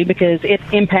of us do, because it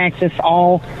impacts us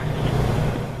all,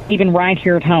 even right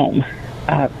here at home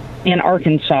in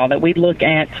Arkansas, that we look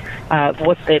at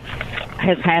what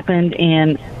has happened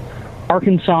in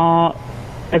Arkansas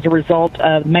as a result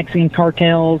of Mexican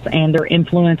cartels and their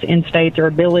influence in state, their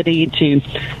ability to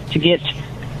get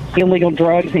illegal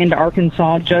drugs into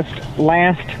Arkansas. Just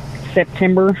last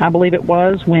September, I believe it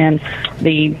was, when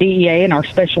the DEA and our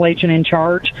special agent in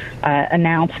charge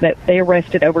announced that they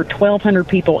arrested over 1,200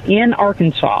 people in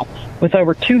Arkansas with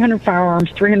over 200 firearms,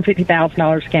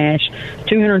 $350,000 cash,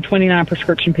 229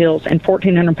 prescription pills, and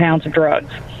 1,400 pounds of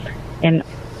drugs. And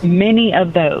many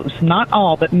of those, not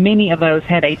all, but many of those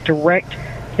had a direct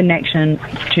connection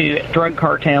to drug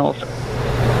cartels.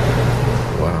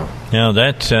 Wow. Now,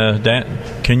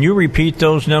 can you repeat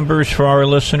those numbers for our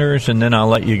listeners, and then I'll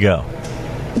let you go?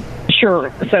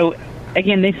 Sure. So,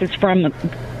 again, this is from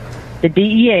the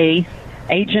DEA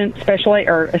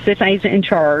assistant agent in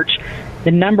charge.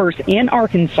 The numbers in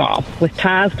Arkansas with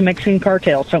ties to Mexican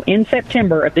cartels. So, in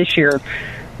September of this year,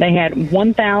 they had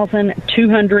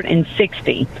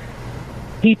 1,260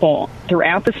 people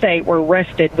throughout the state were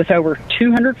arrested with over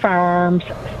 200 firearms,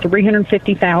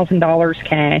 $350,000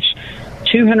 cash,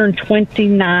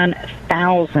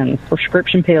 229,000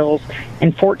 prescription pills,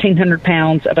 and 1,400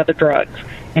 pounds of other drugs.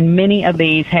 And many of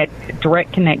these had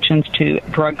direct connections to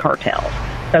drug cartels.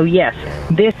 So, yes,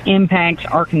 this impacts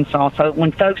Arkansas. So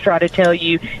when folks try to tell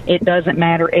you it doesn't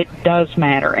matter, it does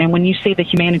matter. And when you see the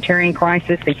humanitarian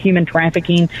crisis, the human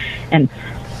trafficking, and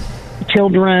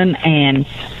children and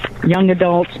young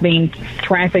adults being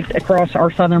trafficked across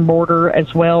our southern border,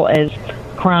 as well as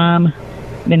crime,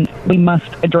 then we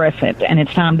must address it, and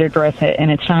it's time to address it,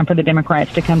 and it's time for the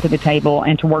Democrats to come to the table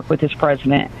and to work with this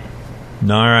president. All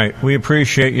right. We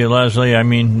appreciate you, Leslie. I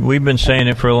mean, we've been saying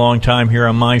it for a long time here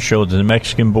on my show that the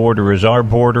Mexican border is our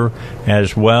border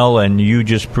as well, and you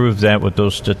just proved that with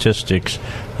those statistics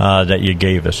that you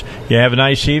gave us. You have a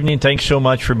nice evening. Thanks so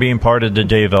much for being part of the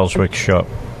Dave Elswick Show.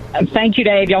 Thank you,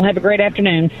 Dave. Y'all have a great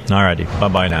afternoon. All righty.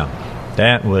 Bye-bye now.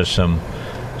 That was some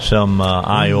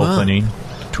eye-opening.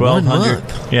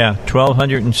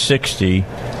 1,260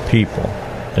 people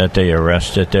that they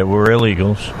arrested that were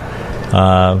illegals.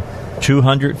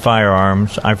 200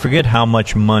 firearms. I forget how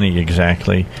much money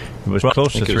exactly. It was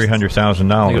close to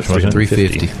 $300,000, wasn't it?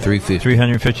 $350,000.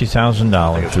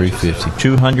 $350.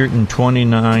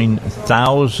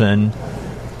 229,000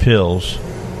 pills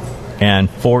and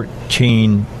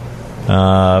 14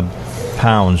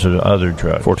 pounds of other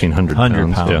drugs. 1,400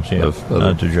 pounds of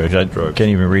other drugs. I can't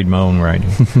even read my own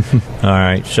writing. All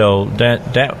right, so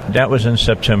that was in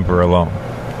September alone.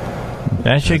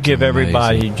 That should give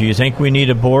everybody, do you think we need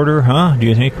a border, huh? Do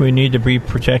you think we need to be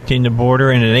protecting the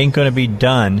border? And it ain't going to be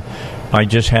done by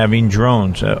just having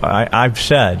drones. I've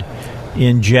said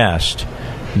in jest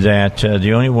that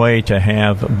the only way to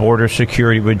have border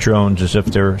security with drones is if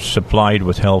they're supplied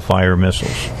with Hellfire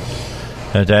missiles.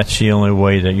 That's the only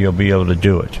way that you'll be able to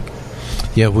do it.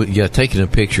 Yeah, taking a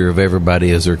picture of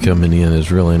everybody as they're coming in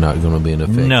is really not going to be an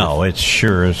effect. No, it's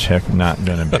sure as heck not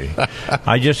going to be.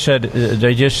 They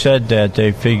just said that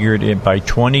they figured it by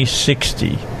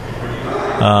 2060,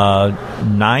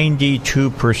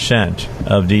 92%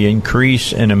 of the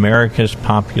increase in America's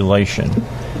population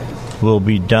will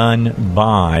be done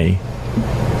by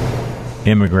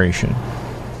immigration.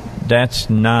 That's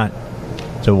not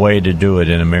the way to do it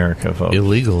in America, folks.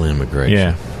 Illegal immigration.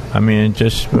 Yeah. I mean,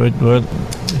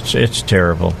 it's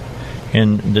terrible.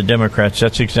 And the Democrats,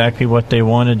 that's exactly what they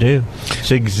want to do.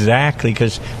 It's exactly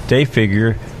because they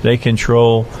figure they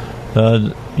control,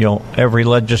 every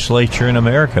legislature in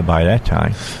America by that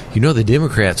time. The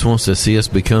Democrats wants to see us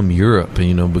become Europe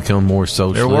and, become more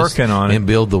socialist. They're working on it. And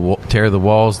tear the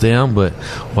walls down. But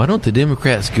why don't the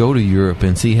Democrats go to Europe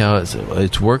and see how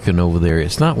it's working over there?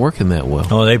 It's not working that well.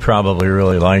 Oh, they probably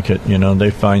really like it.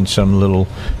 They find some little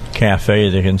cafe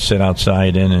they can sit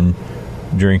outside in and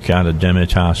drink out of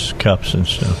Demitasse cups and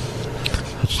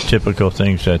stuff. It's typical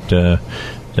things that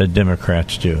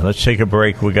Democrats do. Let's take a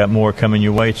break. We got more coming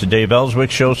your way. It's the Dave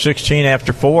Elswick Show, 16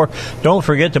 after 4. Don't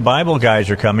forget the Bible guys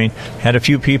are coming. Had a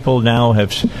few people now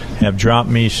have dropped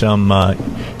me some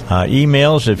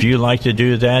emails. If you'd like to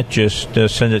do that, just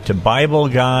send it to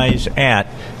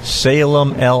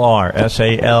BibleGuys@SalemLR,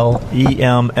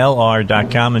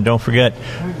 SalemLR.com. And don't forget,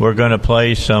 we're going to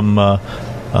play some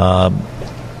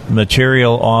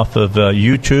material off of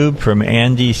YouTube from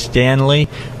Andy Stanley.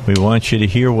 We want you to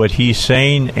hear what he's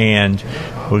saying, and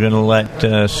we're going to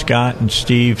let Scott and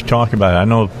Steve talk about it. I don't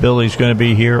know if Billy's going to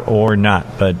be here or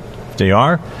not, but if they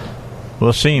are,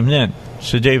 we'll see him then.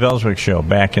 It's the Dave Elswick Show.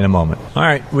 Back in a moment. All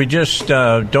right, we just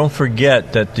don't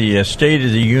forget that the State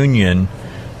of the Union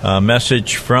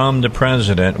message from the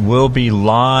President will be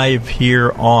live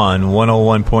here on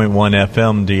 101.1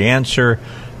 FM, The Answer,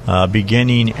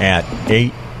 beginning at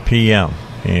 8 p.m.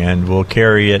 And we'll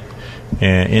carry it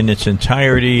in its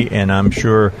entirety, and I'm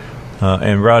sure,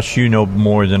 and Russ, you know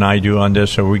more than I do on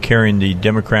this, are we carrying the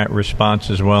Democrat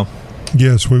response as well?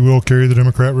 Yes, we will carry the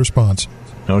Democrat response.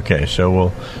 Okay,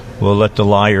 so we'll let the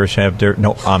liars have their...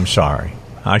 No, I'm sorry.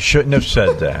 I shouldn't have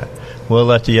said that. We'll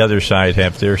let the other side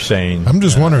have their saying. I'm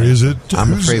just wondering, is it...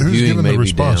 I'm afraid who's giving the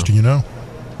response, down. do you know?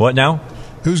 What now?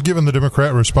 Who's giving the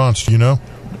Democrat response, do you know?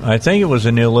 I think it was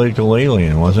an illegal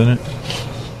alien, wasn't it?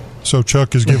 So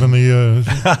Chuck is giving the...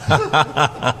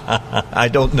 I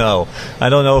don't know. I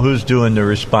don't know who's doing the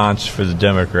response for the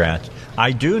Democrats.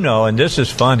 I do know, and this is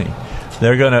funny,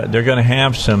 they're gonna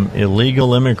have some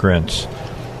illegal immigrants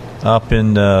up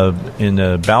in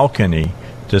the balcony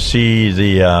to see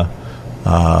the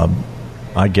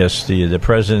I guess the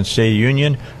President's State of the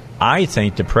Union. I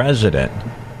think the President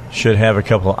should have a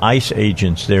couple of ICE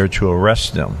agents there to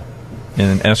arrest them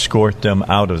and escort them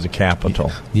out of the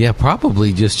Capitol. Yeah,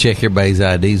 probably just check everybody's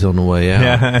IDs on the way out.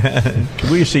 Yeah. Can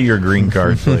we see your green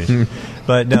card, please?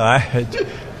 But no,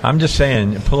 I'm just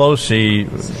saying, Pelosi,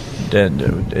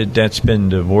 that's been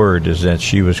the word, is that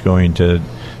she was going to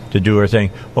do her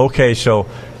thing. Okay, so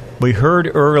we heard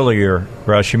earlier,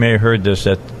 Rush, you may have heard this,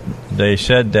 that they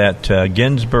said that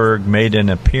Ginsburg made an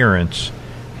appearance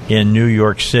in New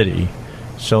York City.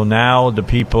 So now the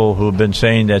people who have been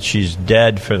saying that she's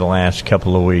dead for the last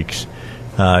couple of weeks,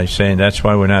 saying that's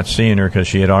why we're not seeing her, because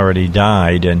she had already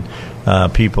died, and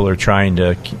people are trying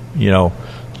to,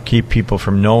 keep people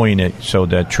from knowing it so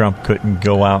that Trump couldn't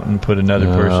go out and put another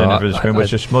person in for the screen.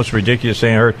 It's just the most ridiculous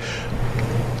thing I heard.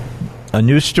 A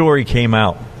new story came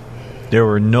out. There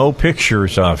were no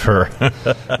pictures of her.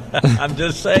 I'm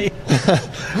just saying,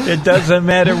 it doesn't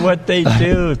matter what they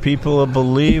do. People will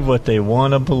believe what they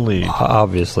want to believe.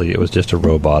 Obviously, it was just a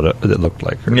robot that looked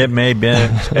like her. It may have been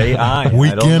AI.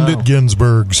 Weekend at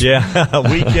Ginsburg's. Yeah,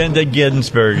 Weekend at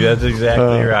Ginsburg. That's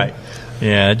exactly right.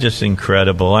 Yeah, just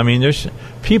incredible. I mean, there's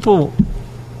people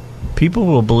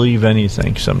will believe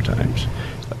anything sometimes.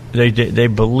 They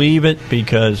believe it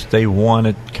because they want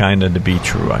it kind of to be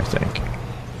true, I think.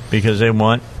 Because they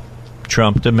want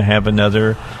Trump to have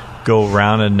another go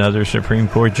around, another Supreme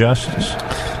Court justice.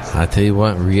 I tell you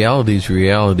what, reality is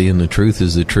reality, and the truth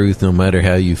is the truth, no matter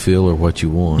how you feel or what you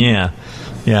want. Yeah.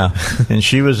 And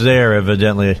she was there,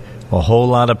 evidently. A whole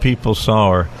lot of people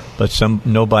saw her, but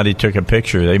nobody took a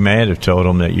picture. They may have told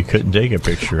them that you couldn't take a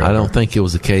picture of her. I don't think it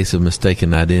was a case of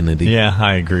mistaken identity. Yeah,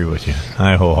 I agree with you.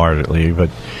 I wholeheartedly. But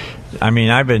I mean,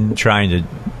 I've been trying to,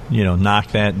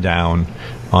 knock that down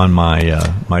on my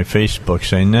my Facebook,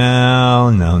 saying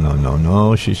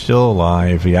no, she's still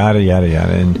alive, yada yada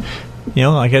yada, and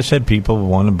like I said, people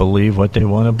want to believe what they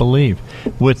want to believe.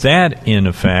 With that in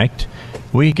effect,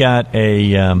 we got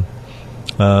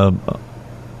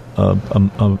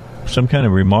some kind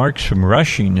of remarks from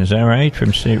Rushing. Is that right?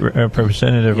 From State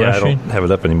Representative Rushing? I don't have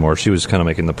it up anymore. She was kind of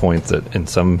making the point that in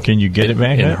some... Can you get it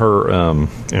back in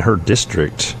her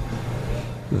district...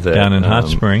 That, down in Hot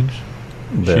Springs?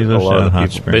 That she lives down in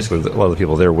Hot Springs. Basically, a lot of the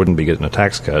people there wouldn't be getting a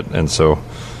tax cut, and so...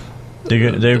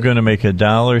 They're going to make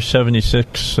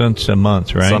 $1.76 a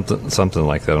month, right? Something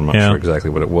like that. I'm not sure exactly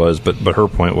what it was, but her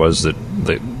point was that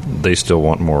they still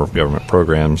want more government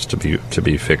programs to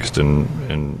be fixed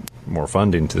and more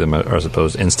funding to them, as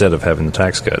opposed instead of having the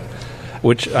tax cut,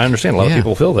 which I understand a lot of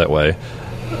people feel that way.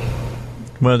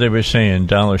 Well, they were saying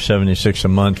 $1.76 a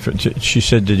month. She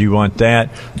said, "Did you want that,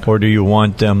 or do you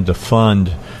want them to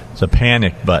fund the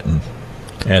panic button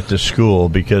at the school,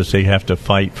 because they have to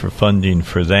fight for funding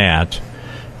for that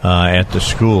at the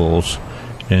schools?"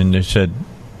 And they said,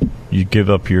 you give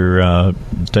up your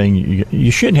thing.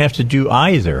 You shouldn't have to do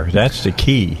either. That's the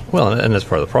key. Well, and that's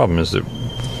part of the problem is that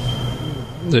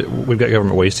we've got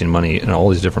government wasting money in all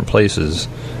these different places.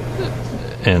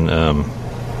 And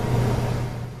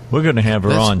we're going to have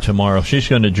her on tomorrow. She's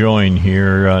going to join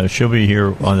here. She'll be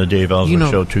here on the Dave Elswick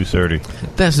Show,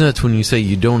 2:30. That's nuts when you say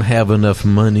you don't have enough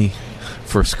money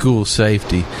for school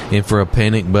safety and for a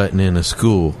panic button in a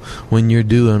school, when you're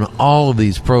doing all of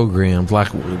these programs,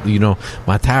 like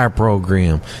my tire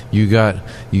program. You got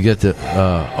the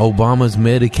Obama's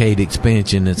Medicaid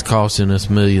expansion that's costing us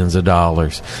millions of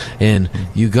dollars, and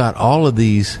you got all of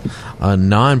these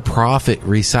non-profit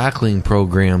recycling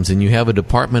programs, and you have a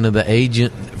department of the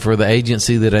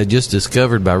agency that I just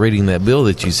discovered by reading that bill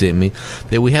that you sent me,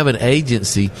 that we have an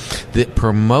agency that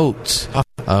promotes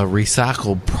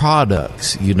recycled products.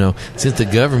 Since the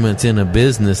government's in a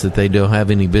business that they don't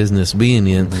have any business being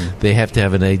in, they have to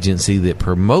have an agency that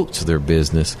promotes their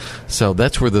business. So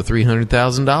that's where the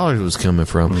 $300,000 was coming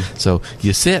from. So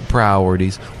you set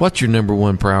priorities. What's your number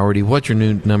one priority? What's your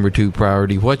number two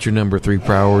priority? What's your number three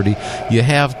priority? You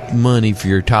have money for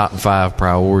your top 5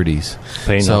 priorities.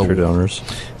 Paying off your donors.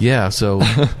 Yeah, so...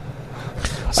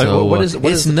 So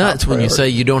it's nuts when you say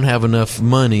you don't have enough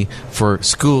money for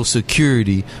school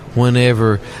security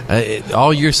whenever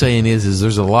all you're saying is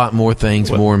there's a lot more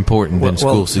things more important than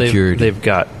school security. They've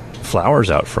got flowers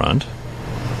out front,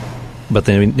 but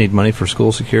they need money for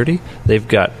school security. They've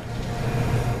got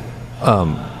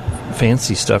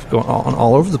fancy stuff going on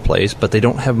all over the place, but they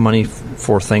don't have money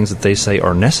for things that they say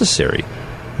are necessary.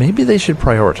 Maybe they should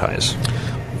prioritize.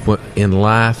 In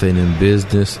life and in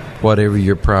business, whatever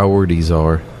your priorities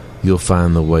are, you'll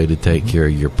find the way to take care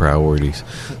of your priorities.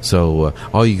 So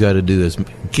all you got to do is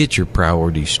get your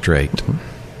priorities straight.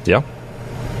 Yeah.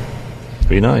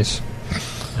 Be nice.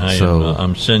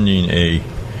 I'm sending a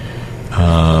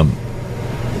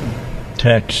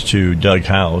text to Doug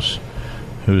House,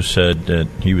 who said that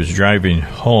he was driving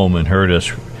home and heard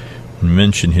us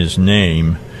mention his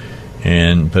name,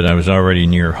 but I was already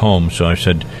near home, so I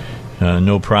said,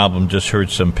 no problem, just heard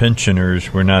some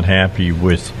pensioners were not happy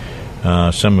with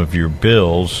some of your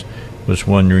bills. Was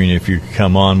wondering if you could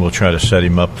come on. We'll try to set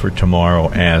him up for tomorrow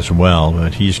as well.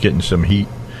 But he's getting some heat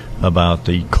about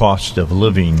the cost of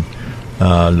living,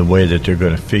 the way that they're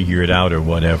going to figure it out or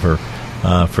whatever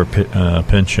for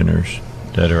pensioners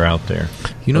that are out there.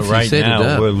 Right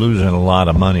now, we're losing a lot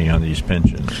of money on these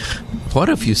pensions. What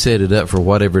if you set it up for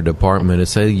whatever department?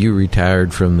 Say you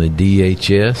retired from the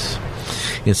DHS,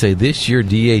 and say this year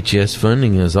DHS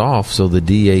funding is off, so the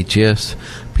DHS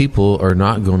people are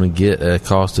not going to get a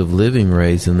cost of living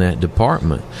raise in that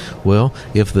department. Well,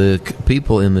 if the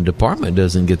people in the department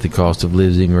doesn't get the cost of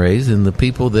living raise, then the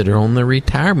people that are on the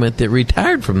retirement that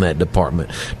retired from that department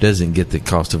doesn't get the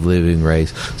cost of living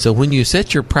raise. So when you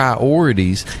set your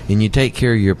priorities and you take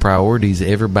care of your priorities,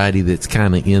 everybody that's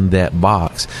kind of in that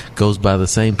box goes by the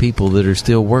same people that are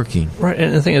still working. Right,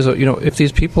 and the thing is, if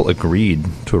these people agreed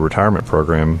to a retirement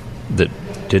program that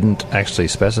didn't actually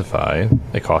specify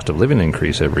a cost of living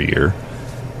increase every year,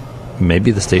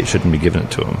 maybe the state shouldn't be giving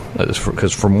it to them.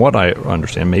 Because from what I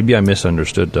understand, maybe I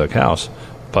misunderstood Doug House,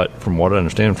 but from what I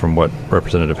understand from what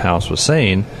Representative House was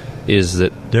saying is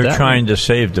that they're trying to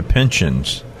save the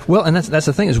pensions. Well, and that's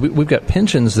the thing is we've got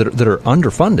pensions that are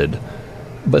underfunded,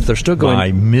 but they're still going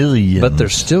by millions. But they're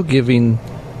still giving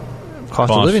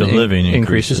cost of living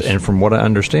increases. And from what I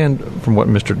understand, from what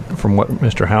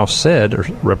Mr. House said, or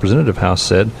Representative House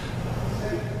said,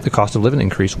 the cost of living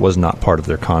increase was not part of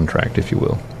their contract, if you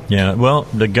will. Yeah, well,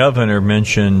 the governor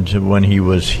mentioned when he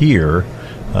was here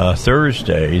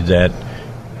Thursday that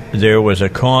there was a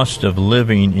cost of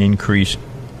living increase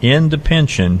in the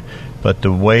pension, but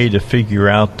the way to figure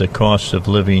out the cost of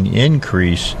living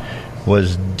increase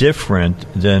was different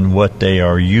than what they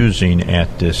are using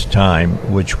at this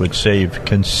time, which would save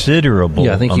considerable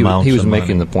amounts of money. Yeah, I think he was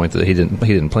making the point that he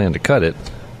didn't plan to cut it,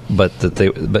 but he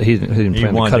didn't plan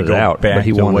to cut it out. But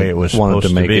he wanted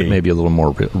to make it maybe a little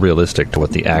more realistic to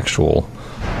what the actual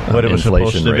what it was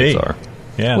inflation supposed to rates be. are.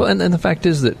 Yeah. Well, and the fact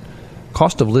is that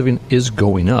cost of living is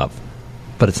going up.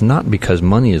 But it's not because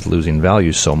money is losing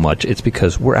value so much. It's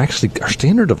because our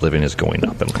standard of living is going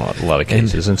up in a lot of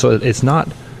cases, and so it's not.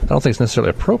 I don't think it's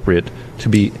necessarily appropriate to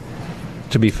be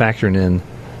factoring in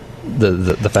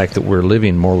the fact that we're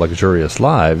living more luxurious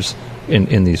lives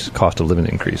in these cost of living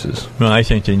increases. Well, I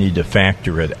think they need to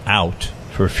factor it out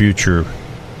for future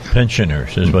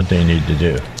pensioners is what they need to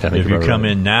do. If you come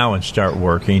in now and start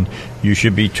working, you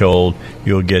should be told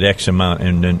you'll get X amount,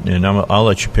 and I'll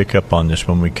let you pick up on this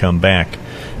when we come back,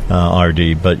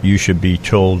 RD, but you should be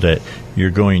told that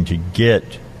you're going to get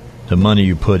the money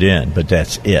you put in, but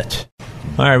that's it.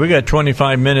 All right, we got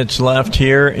 25 minutes left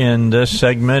here in this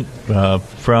segment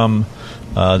from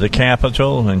the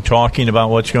Capitol and talking about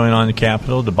what's going on in the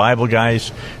Capitol. The Bible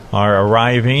guys are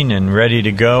arriving and ready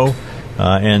to go.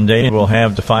 And they will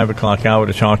have the 5 o'clock hour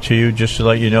to talk to you. Just to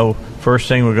let you know, first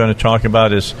thing we're going to talk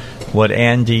about is what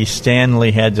Andy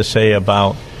Stanley had to say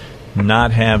about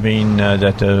not having,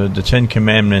 that the Ten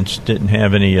Commandments didn't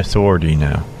have any authority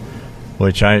now,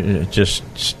 which it just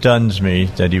stuns me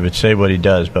that he would say what he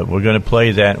does. But we're going to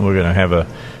play that, and we're going to have a,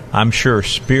 I'm sure,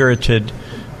 spirited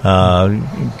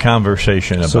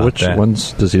conversation about that. So which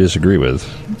ones does he disagree with?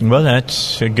 Well,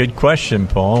 that's a good question,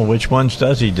 Paul. Which ones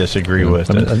does he disagree with?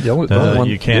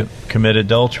 You can't commit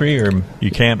adultery or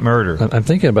you can't murder. I'm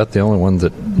thinking about the only one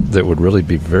that would really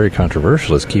be very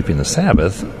controversial is keeping the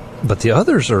Sabbath, but the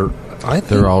others are, I think...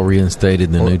 They're all reinstated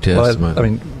in the New Testament. I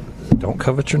mean, don't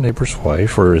covet your neighbor's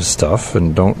wife or his stuff,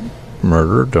 and don't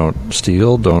murder, don't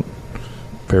steal, don't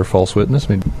bear false witness.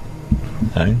 I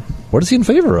mean... What is he in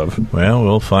favor of? Well,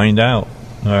 we'll find out.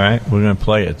 All right, we're going to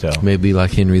play it, though. Maybe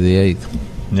like Henry VIII.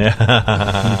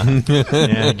 Yeah.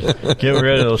 Get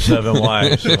rid of those 7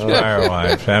 wives, those fire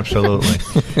wives. Absolutely.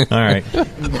 All right.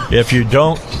 If you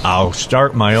don't, I'll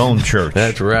start my own church.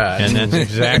 That's right. And that's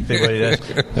exactly what he does.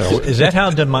 Is that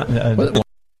how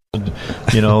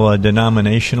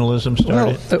denominationalism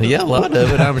started? Well, yeah, a lot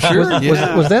of it, I'm sure.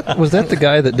 Was that the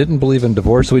guy that didn't believe in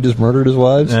divorce, so he just murdered his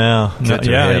wives? He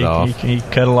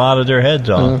cut a lot of their heads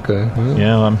off. Okay.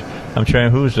 Yeah, I'm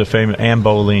trying. Who's the famous Anne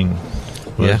Boleyn?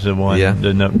 Was the one,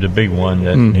 the big one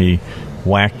that he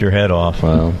whacked her head off.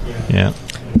 Wow. Yeah.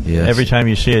 Yes. Every time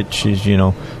you see it,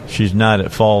 she's not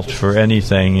at fault for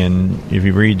anything, and if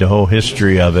you read the whole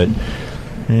history of it,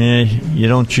 you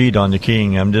don't cheat on the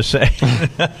king. I'm just saying.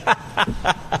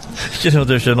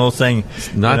 There's an old thing.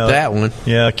 Not that one.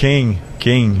 Yeah, king,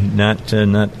 not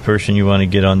the person you want to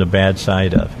get on the bad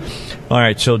side of. All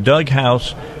right, so Doug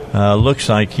House looks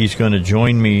like he's going to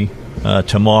join me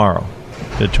tomorrow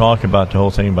to talk about the whole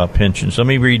thing about pensions. Let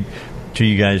me read to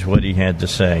you guys what he had to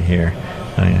say here.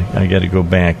 I got to go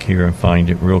back here and find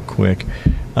it real quick.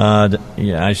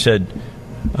 I said,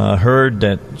 heard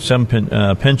that some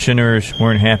pensioners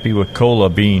weren't happy with COLA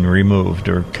being removed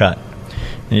or cut.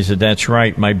 And he said, that's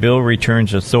right. My bill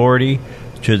returns authority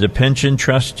to the pension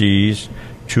trustees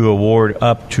to award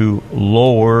up to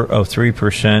lower of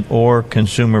 3% or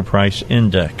consumer price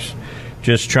index.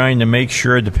 Just trying to make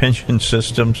sure the pension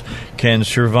systems can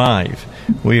survive.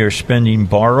 We are spending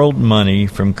borrowed money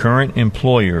from current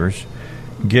employers,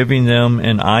 giving them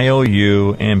an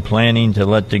IOU, and planning to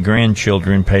let the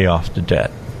grandchildren pay off the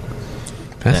debt.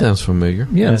 That sounds familiar.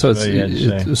 Yeah, and so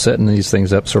it's setting these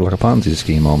things up sort of like a Ponzi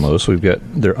scheme almost.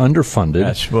 They're underfunded.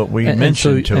 That's what we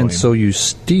mentioned to him. And so you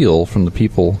steal from the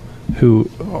people who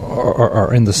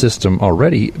are in the system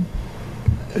already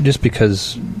just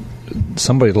because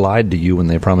somebody lied to you when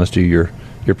they promised you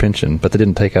your pension, but they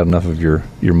didn't take out enough of your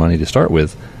money to start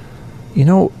with.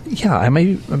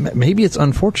 Maybe it's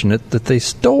unfortunate that they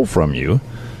stole from you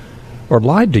or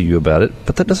lied to you about it,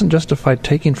 but that doesn't justify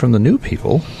taking from the new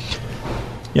people.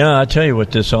 Yeah, I'll tell you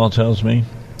what this all tells me.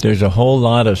 There's a whole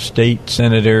lot of state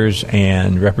senators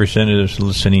and representatives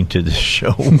listening to this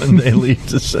show when they leave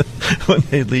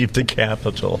the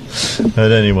Capitol.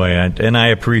 But anyway, I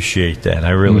appreciate that. I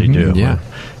really do. Yeah.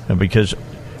 Because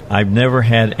I've never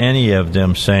had any of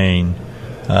them saying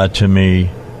to me,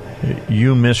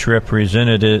 you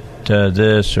misrepresented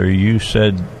this, or you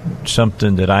said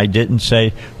something that I didn't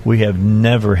say. We have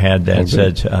never had that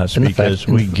said to us because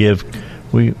we give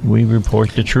we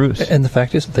report the truth. And the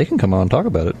fact is, they can come on and talk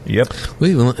about it. Yep.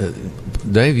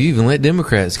 Dave, you even let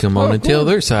Democrats come on and tell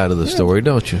their side of the story,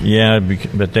 don't you? Yeah,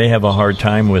 but they have a hard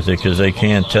time with it because they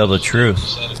can't tell the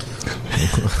truth.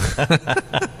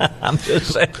 I'm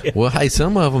just saying. Well, hey,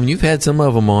 some of them, you've had some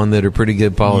of them on that are pretty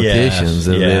good politicians.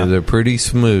 Yes, They're pretty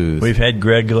smooth. We've had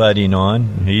Greg Glading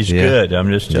on. He's good. I'm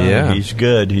just telling you, he's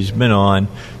good. He's been on.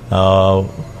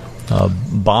 Bond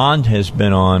has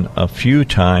been on a few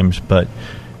times, but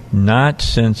not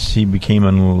since he became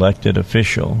an elected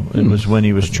official. It was when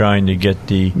he was trying to get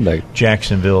the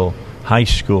Jacksonville High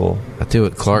School. I tell you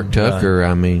what, Clark Tucker,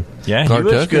 Clark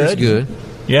Tucker's good.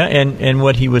 Yeah, and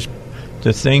what he was,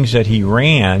 the things that he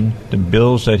ran, the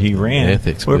bills that he ran,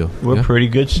 ethics were pretty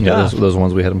good stuff. Yeah, those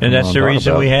ones we had him come on. And that's the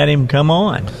reason we had him come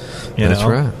on. That's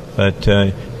right. But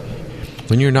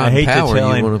when you're not in power,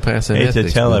 you want to pass that ethics bill. I hate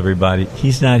to tell everybody,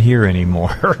 he's not here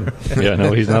anymore.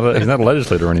 No, he's not a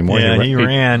legislator anymore. Yeah, he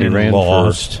ran and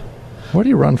lost. What did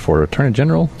he run for? Attorney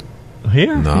General?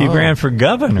 Here? No. He ran for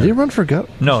governor. Did he run for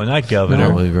governor? No, not governor.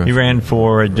 No, he ran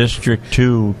for a District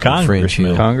 2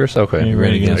 congressman. Congress? Okay. He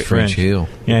ran against French Hill.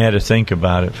 Yeah, I had to think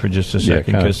about it for just a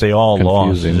second because they all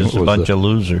lost. It's a bunch of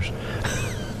losers.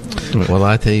 Well,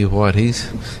 I tell you what, he's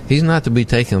not to be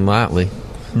taken lightly.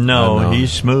 No,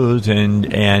 he's smooth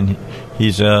and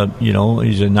he's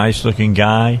a nice looking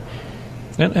guy.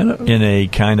 In a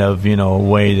kind of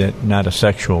way that not a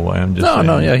sexual way. I'm just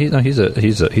saying.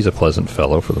 He's a pleasant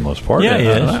fellow for the most part. Yeah, he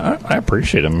is. I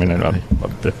appreciate him. I mean,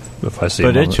 if I see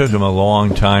him, but it took him a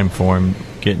long time for him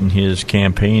getting his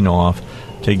campaign off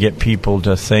to get people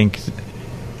to think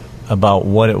about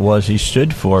what it was he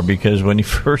stood for. Because when he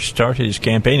first started his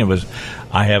campaign, it was,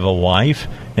 I have a wife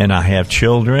and I have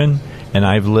children and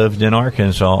I've lived in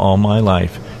Arkansas all my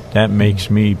life. That makes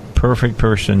me perfect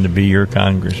person to be your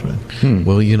congressman.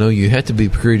 Well, you have to be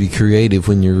pretty creative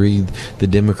when you read the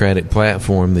Democratic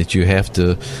platform that you have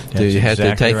to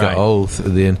take an oath.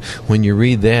 Then when you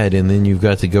read that and then you've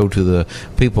got to go to the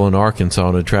people in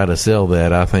Arkansas to try to sell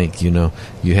that, I think, you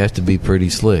have to be pretty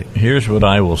slick. Here's what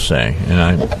I will say, and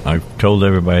I've told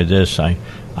everybody this, I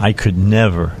could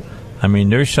never,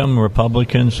 there's some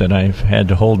Republicans that I've had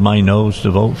to hold my nose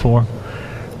to vote for.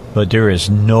 But there is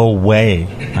no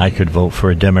way I could vote for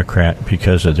a Democrat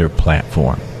because of their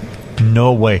platform.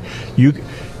 No way.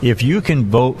 If you can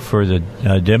vote for the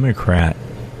Democrat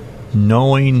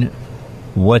knowing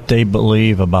what they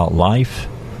believe about life,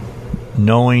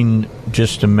 knowing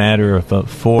just a matter of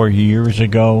 4 years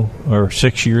ago or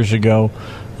 6 years ago,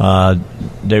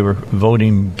 they were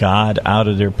voting God out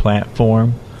of their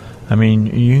platform.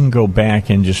 You can go back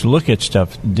and just look at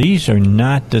stuff. These are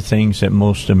not the things that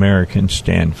most Americans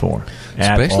stand for.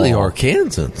 Especially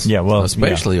Arkansans. Yeah, well,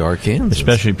 especially Arkansans.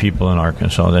 Especially people in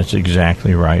Arkansas. That's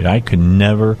exactly right. I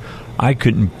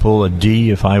couldn't pull a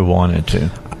D if I wanted to.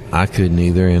 I couldn't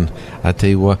either. And I tell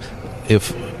you what,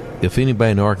 if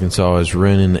anybody in Arkansas is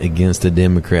running against a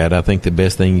Democrat, I think the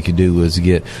best thing you could do is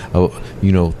get,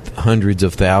 hundreds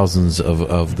of thousands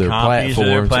of their copies platforms. Of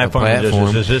their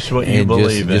platform. Is this what you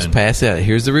believe in? Just pass out.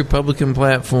 Here's the Republican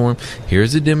platform.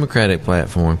 Here's the Democratic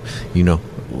platform.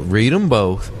 Read them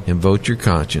both and vote your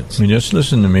conscience. Just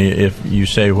listen to me. If you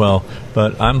say, well,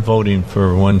 but I'm voting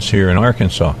for ones here in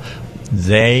Arkansas,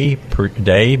 they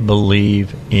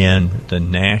believe in the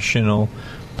national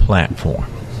platform.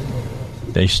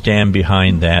 They stand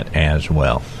behind that as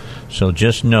well. So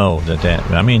just know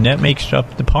that makes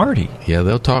up the party. Yeah,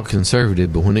 they'll talk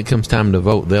conservative, but when it comes time to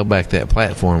vote, they'll back that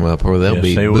platform up or they'll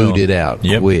be booted out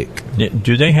quick.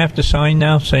 Do they have to sign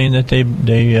now saying that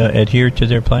they adhere to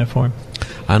their platform?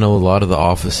 I know a lot of the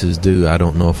offices do. I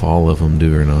don't know if all of them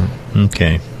do or not.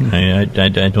 Okay. I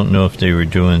don't know if they were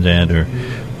doing that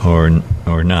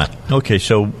or not. Okay,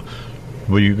 so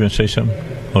were you going to say something?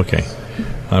 Okay.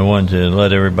 I wanted to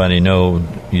let everybody know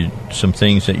some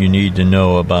things that you need to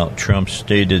know about Trump's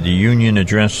State of the Union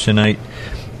address tonight.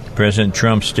 President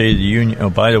Trump's State of the Union. Oh,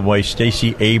 by the way,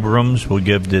 Stacey Abrams will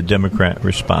give the Democrat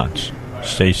response.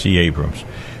 Stacey Abrams.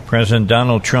 President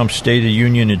Donald Trump's State of the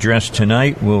Union address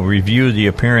tonight will review the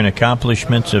apparent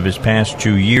accomplishments of his past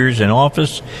 2 years in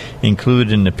office,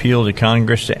 including an appeal to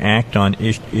Congress to act on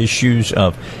issues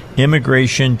of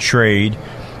immigration, trade,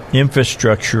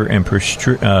 infrastructure, and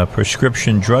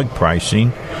prescription drug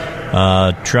pricing.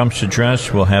 Trump's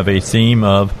address will have a theme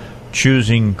of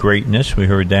choosing greatness. We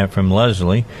heard that from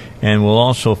Leslie. And will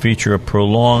also feature a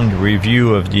prolonged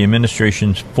review of the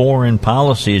administration's foreign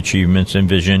policy achievements and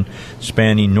vision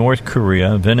spanning North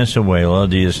Korea, Venezuela,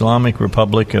 the Islamic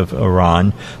Republic of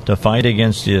Iran, the fight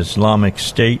against the Islamic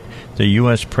State, the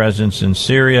U.S. presence in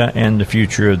Syria, and the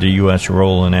future of the U.S.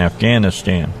 role in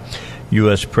Afghanistan.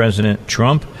 U.S. President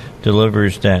Trump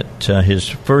delivers his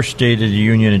first State of the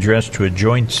Union address to a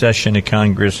joint session of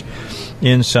Congress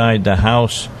inside the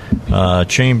House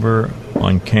chamber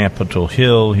on Capitol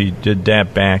Hill. He did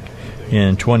that back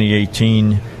in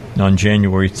 2018 on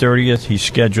January 30th. He's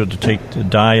scheduled to take the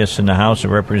dais in the House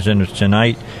of Representatives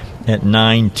tonight at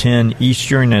 9:10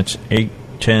 Eastern. That's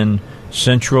 8:10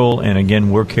 Central. And again,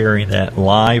 we're carrying that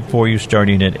live for you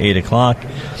starting at 8 o'clock.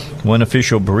 One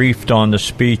official briefed on the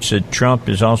speech that Trump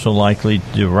is also likely to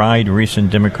deride recent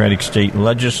Democratic state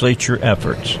legislature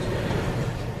efforts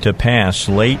to pass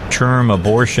late-term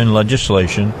abortion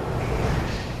legislation,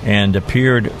 and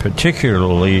appeared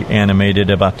particularly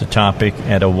animated about the topic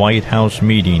at a White House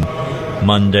meeting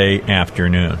Monday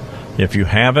afternoon. If you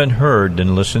haven't heard,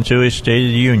 then listen to his State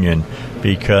of the Union,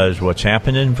 because what's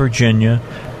happened in Virginia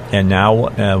and now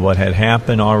what had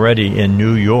happened already in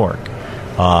New York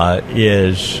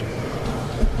is,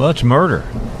 well, it's murder.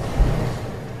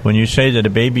 When you say that a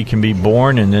baby can be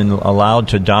born and then allowed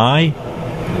to die,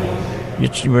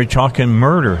 we're talking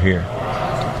murder here.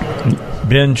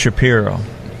 Ben Shapiro,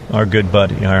 our good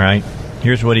buddy, all right?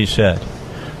 Here's what he said.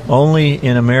 Only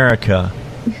in America,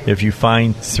 if you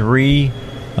find three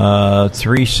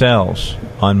cells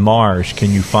on Mars,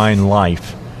 can you find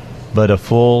life, but a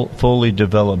fully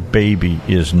developed baby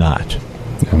is not.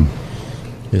 Yeah.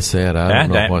 It's sad. I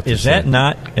don't know what to say. Is that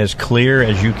not as clear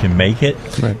as you can make it?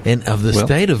 Right. And of the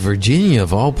state of Virginia,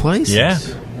 of all places.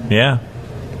 Yeah.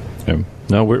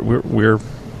 No,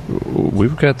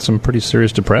 we've got some pretty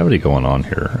serious depravity going on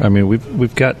here. I mean,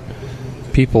 we've got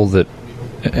people that,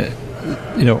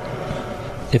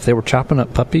 if they were chopping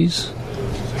up puppies,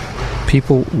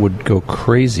 people would go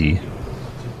crazy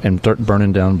and start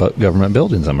burning down government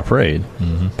buildings, I'm afraid.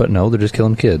 Mm-hmm. But no, they're just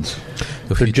killing kids.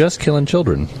 They're just killing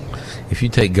children. If you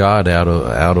take God out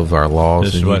of our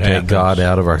laws and you take God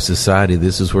out of our society,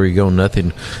 this is where you go.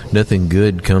 Nothing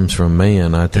good comes from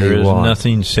man. I tell you what. There is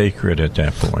nothing sacred at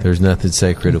that point. There's nothing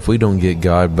sacred. If we don't get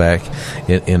God back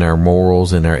in our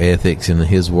morals and our ethics and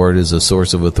His Word as a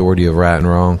source of authority of right and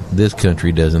wrong, this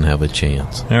country doesn't have a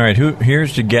chance. All right,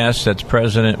 here's the guest that the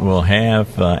President will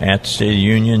have at the State of the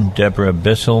Union. Deborah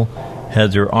Bissell,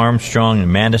 Heather Armstrong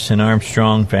and Madison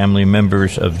Armstrong, family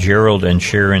members of Gerald and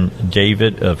Sharon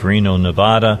David of Reno,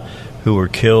 Nevada, who were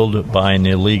killed by an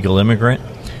illegal immigrant.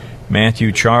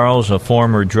 Matthew Charles, a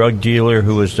former drug dealer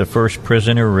who was the first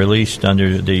prisoner released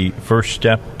under the First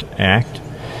Step Act.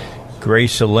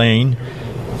 Grace Elaine,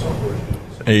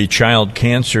 a child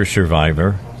cancer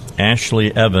survivor.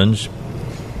 Ashley Evans,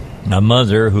 a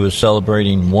mother who is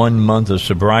celebrating 1 month of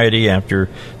sobriety after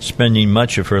spending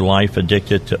much of her life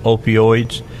addicted to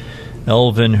opioids.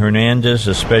 Elvin Hernandez,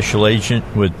 a special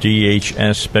agent with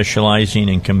DHS specializing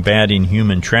in combating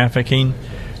human trafficking.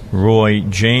 Roy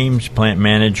James, plant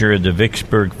manager of the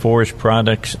Vicksburg Forest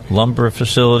Products lumber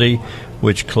facility,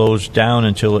 which closed down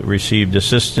until it received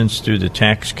assistance through the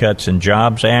Tax Cuts and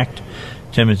Jobs Act.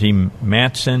 Timothy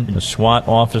Matson, a SWAT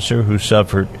officer who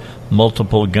suffered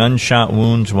multiple gunshot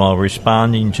wounds while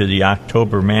responding to the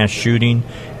October mass shooting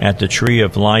at the Tree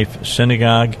of Life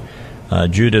Synagogue.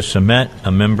 Judah Samet,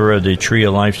 a member of the Tree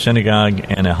of Life Synagogue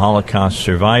and a Holocaust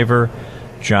survivor.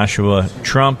 Joshua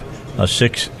Trump, a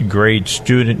sixth-grade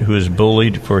student who is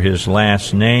bullied for his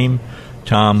last name.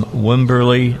 Tom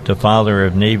Wimberly, the father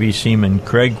of Navy seaman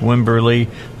Craig Wimberly,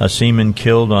 a seaman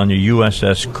killed on the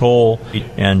USS Cole.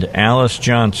 And Alice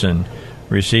Johnson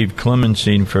received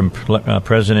clemency from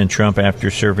President Trump after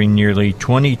serving nearly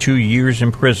 22 years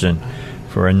in prison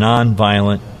for a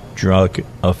nonviolent drug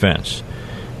offense.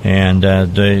 And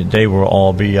they will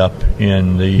all be up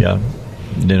in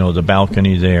the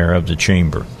balcony there of the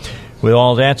chamber. With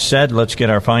all that said, let's get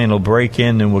our final break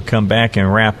in, and we'll come back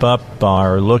and wrap up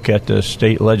our look at the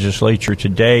state legislature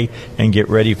today and get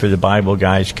ready for the Bible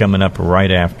Guys coming up right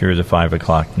after the 5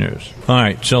 o'clock news. All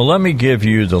right, so let me give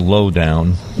you the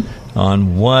lowdown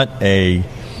on what a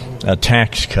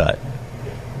tax cut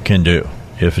can do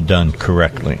if done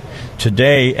correctly.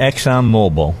 Today,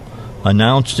 ExxonMobil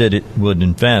announced that it would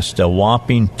invest a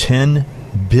whopping $10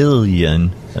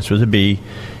 billion, that's with a B,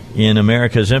 in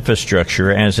America's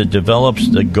infrastructure as it develops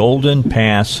the Golden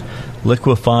Pass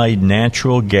liquefied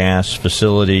natural gas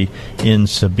facility in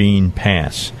Sabine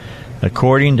Pass.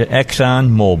 According to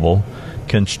ExxonMobil,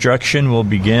 construction will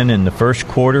begin in the first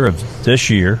quarter of this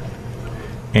year,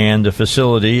 and the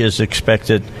facility is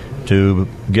expected to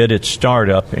get its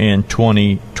startup in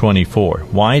 2024.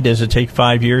 Why does it take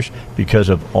 5 years? Because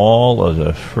of all of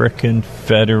the frickin'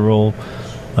 federal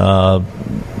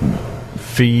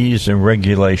fees and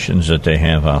regulations that they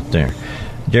have out there.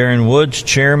 Darren Woods,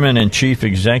 chairman and chief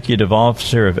executive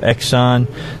officer of Exxon,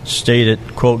 stated,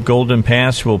 quote, Golden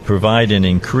Pass will provide an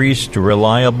increased,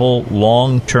 reliable,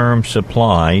 long-term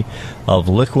supply of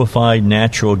liquefied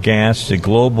natural gas to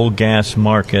global gas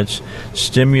markets,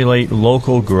 stimulate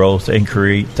local growth, and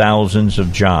create thousands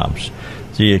of jobs.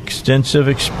 The extensive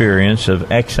experience of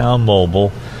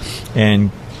ExxonMobil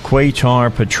and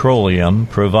Qatar Petroleum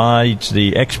provides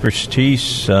the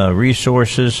expertise,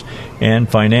 resources, and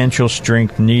financial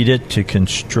strength needed to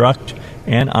construct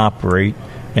and operate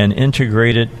an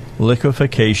integrated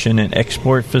liquefaction and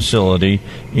export facility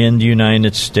in the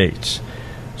United States.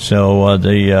 So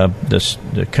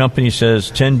the company says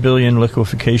 $10 billion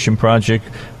liquefaction project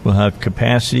will have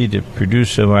capacity to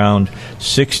produce around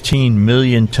 16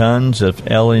 million tons of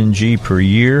LNG per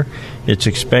year. It's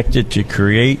expected to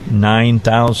create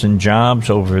 9,000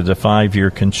 jobs over the 5-year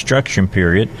construction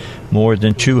period, more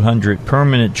than 200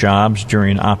 permanent jobs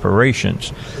during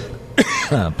operations.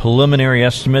 Preliminary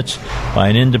estimates by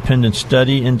an independent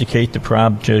study indicate the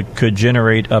project could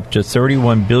generate up to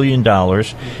 $31 billion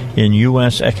in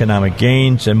U.S. economic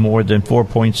gains and more than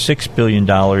 $4.6 billion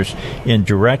in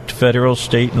direct federal,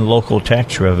 state, and local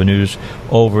tax revenues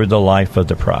over the life of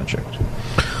the project.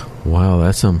 Wow,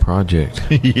 that's some project.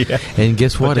 Yeah, and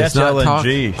guess what? But it's not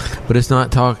LNG.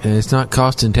 It's not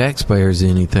costing taxpayers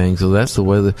anything. So that's the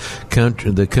way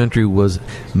the country was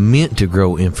meant to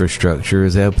grow infrastructure,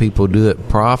 is have people do it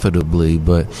profitably.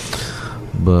 But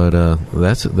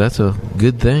that's a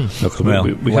good thing. Well,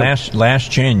 last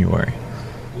January,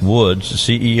 Woods, the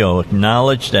CEO,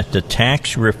 acknowledged that the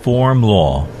tax reform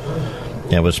law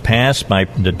that was passed by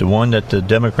the one that the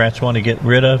Democrats want to get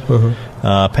rid of,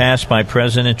 passed by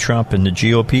President Trump and the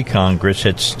GOP Congress,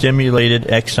 had stimulated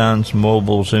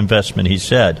ExxonMobil's investment. He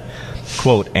said,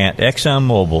 quote, at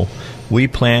ExxonMobil, we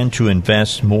plan to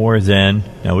invest more than,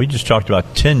 now we just talked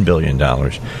about $10 billion,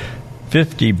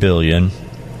 $50 billion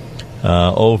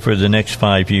over the next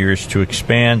 5 years to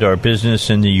expand our business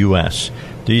in the U.S.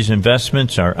 These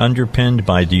investments are underpinned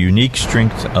by the unique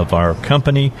strength of our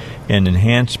company and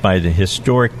enhanced by the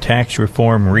historic tax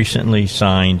reform recently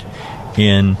signed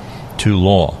into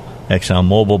law.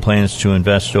 ExxonMobil plans to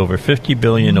invest over $50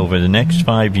 billion over the next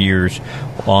 5 years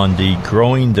on the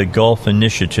Growing the Gulf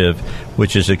initiative,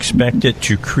 which is expected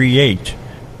to create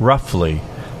roughly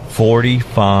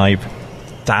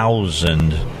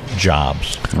 45,000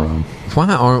 jobs.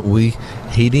 Why aren't we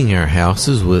heating our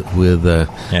houses with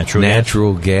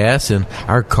natural gas, and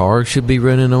our cars should be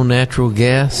running on natural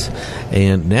gas?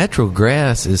 And natural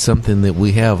gas is something that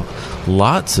we have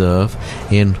lots of,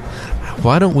 and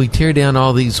why don't we tear down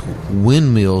all these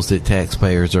windmills that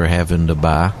taxpayers are having to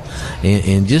buy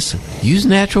and just use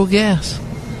natural gas?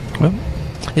 Well,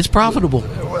 it's profitable.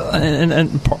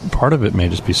 And part of it may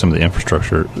just be some of the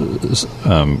infrastructure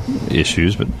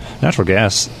issues, but natural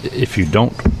gas, if you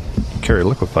don't carry a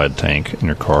liquefied tank in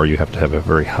your car, you have to have a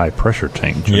very high pressure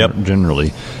tank.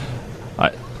 Generally,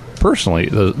 personally,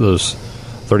 those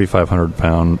 3,500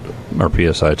 pound or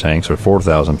PSI tanks or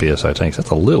 4,000 PSI tanks, that's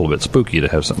a little bit spooky to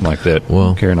have something like that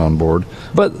carrying on board.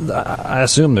 But I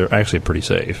assume they're actually pretty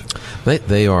safe.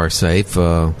 They are safe.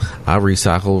 I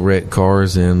recycle wrecked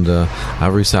cars, and I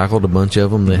recycled a bunch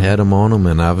of them that had them on them,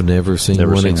 and I've never seen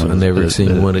one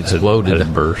exploded.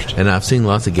 It burst. And I've seen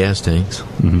lots of gas tanks.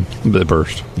 Mm-hmm. They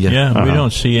burst. Yeah, we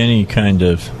don't see any kind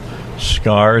of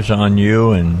scars on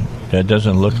you, and that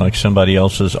doesn't look like somebody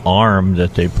else's arm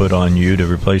that they put on you to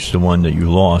replace the one that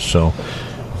you lost. So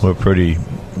we're pretty...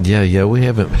 Yeah, we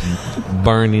haven't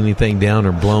burned anything down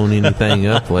or blown anything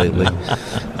up lately.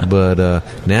 But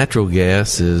natural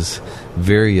gas is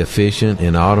very efficient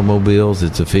in automobiles.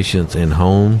 It's efficient in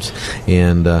homes.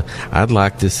 And I'd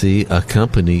like to see a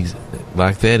company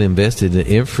like that invested in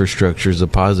infrastructure is a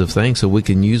positive thing, so we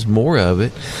can use more of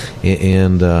it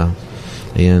and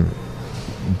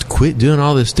quit doing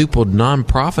all this stupid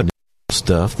non-profit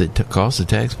stuff that costs the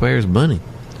taxpayers money.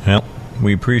 Well,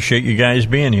 we appreciate you guys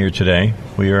being here today.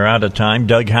 We are out of time.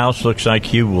 Doug House looks like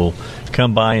he will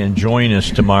come by and join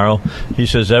us tomorrow. He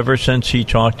says ever since he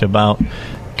talked about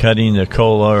cutting the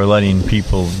COLA or letting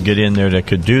people get in there that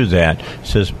could do that, he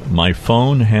says, my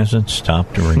phone hasn't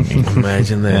stopped ringing.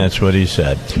 Imagine that. That's what he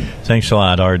said. Thanks a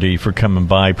lot, RD, for coming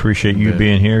by. Appreciate you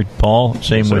being here. Paul,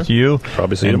 same with you.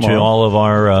 Probably see you tomorrow. To all of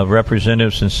our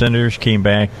representatives and senators came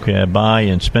back by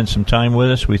and spent some time with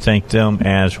us, we thank them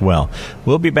as well.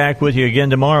 We'll be back with you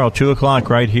again tomorrow, 2 o'clock,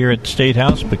 right here at the State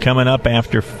House. But coming up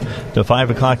after the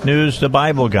 5 o'clock news, the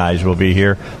Bible guys will be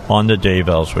here on the Dave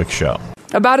Elswick Show.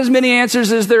 About as many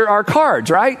answers as there are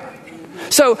cards, right?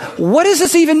 So what does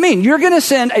this even mean? You're going to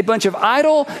send a bunch of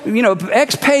idle,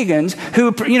 ex-pagans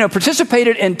who,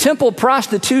 participated in temple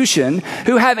prostitution,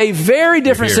 who have a very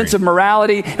different sense of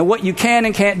morality and what you can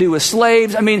and can't do with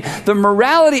slaves. I mean, the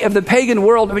morality of the pagan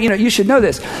world, you should know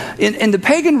this. In the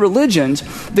pagan religions,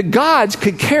 the gods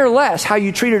could care less how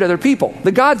you treated other people.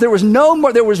 The gods, there was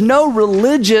no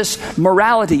religious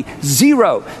morality.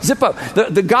 Zero. Zippo.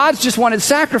 The gods just wanted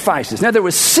sacrifices. Now, there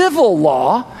was civil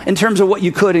law in terms of what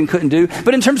you could and couldn't do.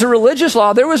 But in terms of religious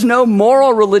law, there was no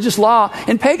moral religious law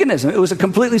in paganism. It was a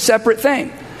completely separate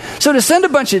thing. So to send a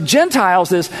bunch of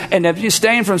Gentiles and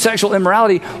abstain from sexual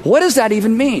immorality, what does that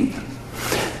even mean?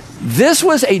 This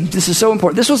is so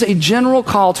important. This was a general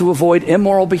call to avoid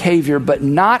immoral behavior, but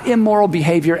not immoral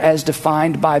behavior as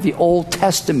defined by the Old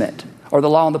Testament or the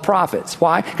law and the prophets.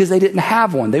 Why? Because they didn't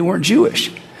have one. They weren't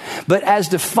Jewish. But as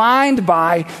defined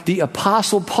by the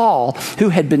Apostle Paul, who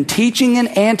had been teaching in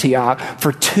Antioch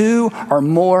for 2 or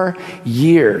more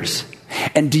years.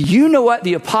 And do you know what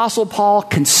the Apostle Paul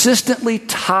consistently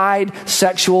tied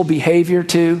sexual behavior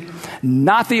to?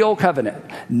 Not the Old Covenant,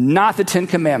 not the 10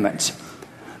 Commandments.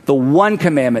 The one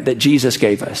commandment that Jesus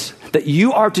gave us, that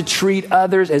you are to treat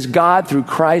others as God through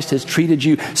Christ has treated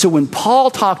you. So when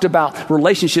Paul talked about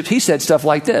relationships, he said stuff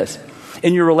like this.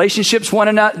 In your relationships to one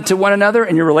another,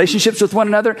 in your relationships with one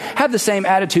another, have the same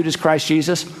attitude as Christ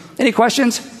Jesus. Any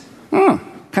questions?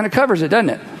 Kind of covers it, doesn't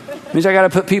it? Means I got to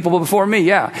put people before me,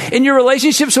 yeah. In your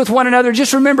relationships with one another,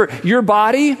 just remember, your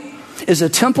body is a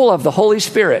temple of the Holy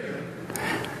Spirit.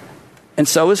 And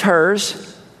so is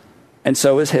hers, and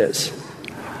so is his.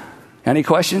 Any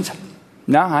questions?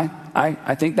 No,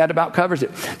 I think that about covers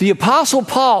it. The Apostle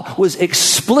Paul was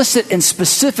explicit and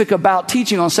specific about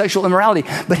teaching on sexual immorality,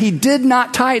 but he did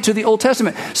not tie it to the Old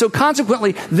Testament. So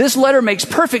consequently, this letter makes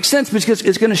perfect sense because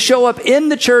it's going to show up in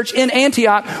the church in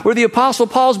Antioch where the Apostle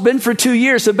Paul's been for 2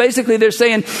 years. So basically they're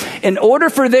saying, in order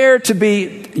for there to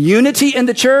be unity in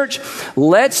the church,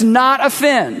 let's not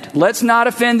offend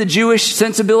the Jewish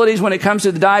sensibilities when it comes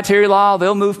to the dietary law.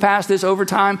 They'll move past this over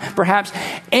time, perhaps.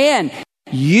 And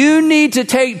you need to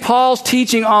take Paul's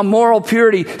teaching on moral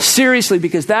purity seriously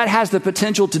because that has the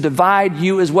potential to divide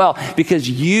you as well because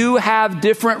you have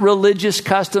different religious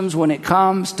customs when it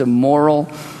comes to moral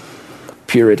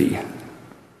purity.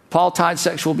 Paul tied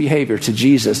sexual behavior to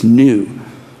Jesus' new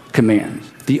commands.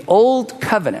 The Old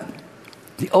Covenant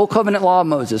law of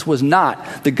Moses was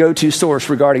not the go-to source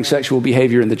regarding sexual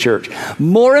behavior in the church.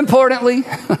 More importantly,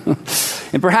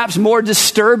 and perhaps more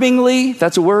disturbingly, if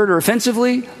that's a word, or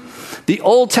offensively, the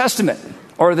Old Testament,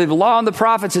 or the law and the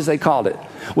prophets as they called it,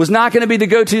 was not going to be the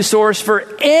go-to source for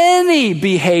any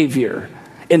behavior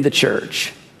in the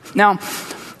church. Now,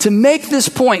 to make this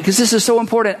point, because this is so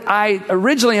important, I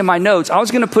originally in my notes, I was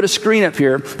going to put a screen up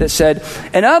here that said,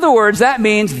 in other words, that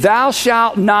means thou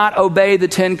shalt not obey the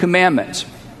 10 Commandments.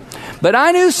 But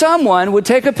I knew someone would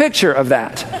take a picture of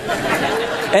that.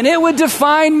 And it would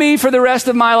define me for the rest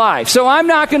of my life. So I'm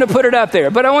not going to put it up there.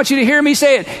 But I want you to hear me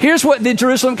say it. Here's what the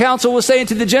Jerusalem Council was saying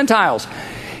to the Gentiles.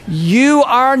 You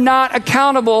are not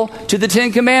accountable to the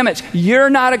 10 Commandments. You're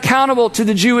not accountable to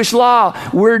the Jewish law.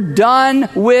 We're done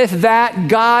with that.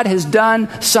 God has done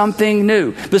something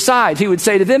new. Besides, he would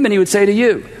say to them and he would say to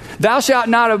you, thou shalt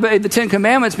not obey the 10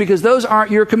 Commandments because those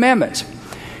aren't your commandments.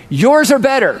 Yours are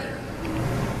better.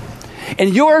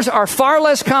 And yours are far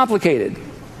less complicated.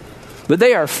 But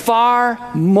they are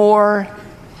far more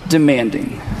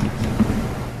demanding.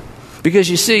 Because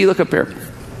you see, look up here.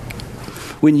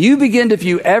 When you begin to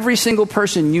view every single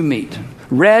person you meet,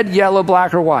 red, yellow,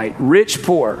 black, or white, rich,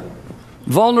 poor,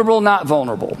 vulnerable, not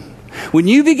vulnerable, when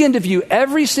you begin to view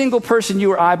every single person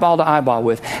you are eyeball to eyeball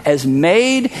with as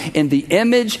made in the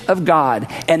image of God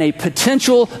and a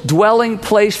potential dwelling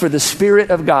place for the Spirit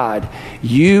of God,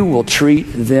 you will treat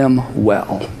them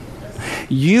well.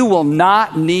 You will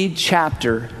not need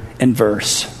chapter and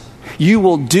verse. You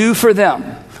will do for them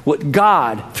what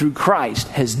God, through Christ,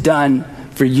 has done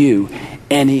for you.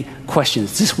 Any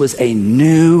questions? This was a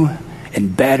new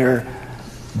and better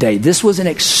day. This was an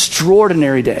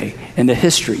extraordinary day in the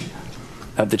history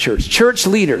of the church. Church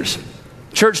leaders,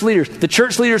 the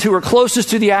church leaders who were closest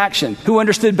to the action, who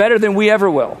understood better than we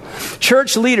ever will.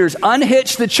 Church leaders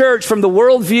unhitched the church from the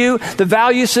worldview, the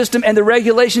value system, and the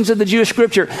regulations of the Jewish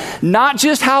scripture. Not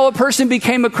just how a person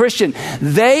became a Christian.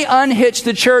 They unhitched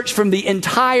the church from the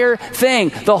entire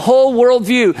thing, the whole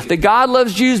worldview, that God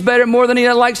loves Jews better more than he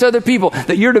likes other people,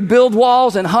 that you're to build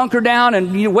walls and hunker down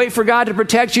and wait for God to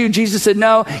protect you. Jesus said,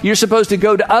 no, you're supposed to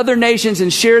go to other nations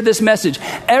and share this message.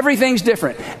 Everything's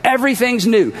different. Everything's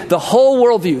new. The whole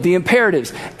worldview, the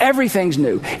imperatives, everything's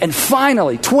new. And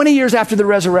finally, 20 years after the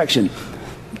resurrection,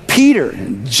 Peter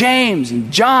and James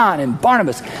and John and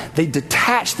Barnabas, they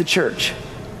detached the church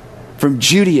from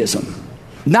Judaism.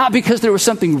 Not because there was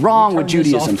something wrong with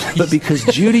Judaism, but because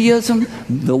Judaism,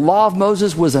 the law of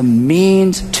Moses, was a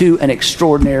means to an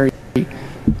extraordinary. All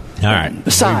right.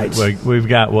 Besides, we've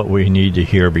got what we need to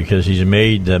hear because he's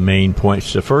made the main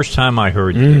points. The first time I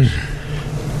heard this,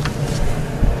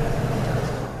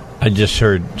 I just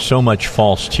heard so much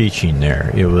false teaching there.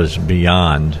 It was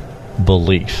beyond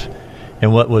belief.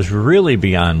 And what was really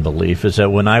beyond belief is that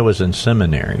when I was in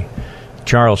seminary,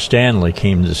 Charles Stanley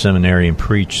came to the seminary and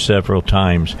preached several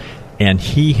times, and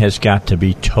he has got to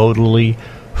be totally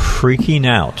freaking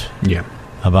out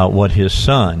about what his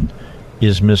son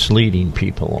is misleading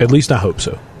people. At least I hope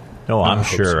so. Oh,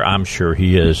 I'm sure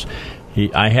he is.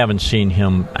 I haven't seen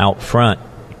him out front,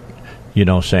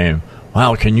 saying,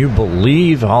 wow, can you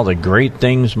believe all the great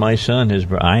things my son has?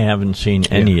 I haven't seen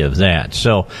any of that.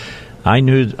 So I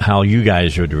knew how you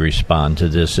guys would respond to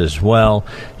this as well.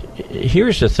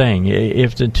 Here's the thing.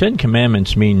 If the Ten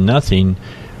Commandments mean nothing,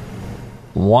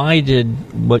 why did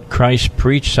what Christ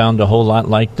preached sound a whole lot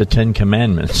like the Ten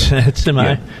Commandments? That's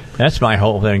my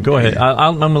whole thing. Go ahead.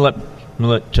 I'm going to let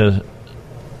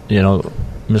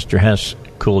Mr. Hess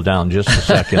cool down just a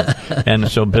second. And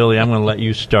so, Billy, I'm going to let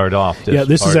you start off.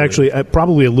 This is actually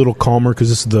probably a little calmer because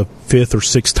this is the 5th or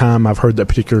 6th time I've heard that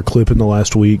particular clip in the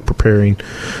last week, preparing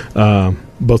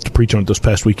both to preach on it this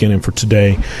past weekend and for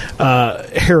today.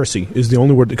 Heresy is the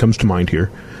only word that comes to mind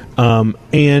here.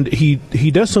 And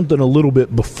he does something a little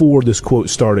bit before this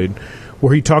quote started,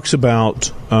 where he talks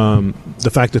about the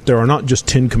fact that there are not just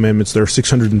 10 commandments, there are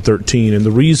 613. And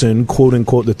the reason, quote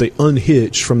unquote, that they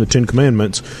unhitched from the 10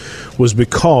 commandments was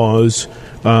because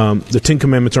the 10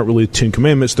 commandments aren't really the 10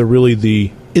 commandments, they're really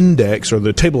the index, or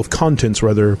the table of contents,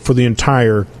 rather, for the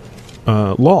entire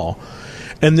law.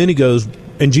 And then he goes,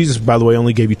 and Jesus, by the way,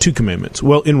 only gave you 2 commandments.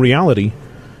 Well, in reality,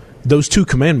 those 2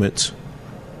 commandments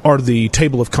are the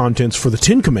table of contents for the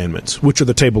 10 commandments, which are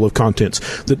the table of contents.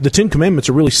 The 10 commandments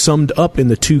are really summed up in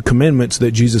the 2 commandments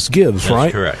that Jesus gives, That's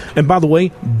right? Correct. And by the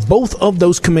way, both of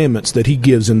those commandments that he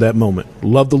gives in that moment,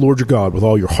 love the Lord your God with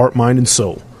all your heart, mind, and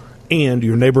soul, and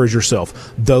your neighbor as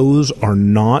yourself, those are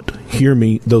not, hear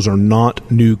me, those are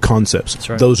not new concepts. That's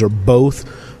right. Those are both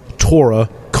Torah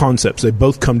concepts. They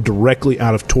both come directly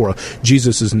out of Torah.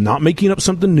 Jesus is not making up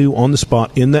something new on the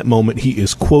spot in that moment. He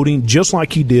is quoting, just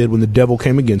like he did when the devil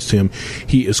came against him,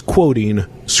 he is quoting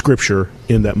Scripture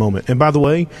in that moment. And by the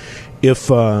way, if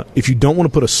you don't want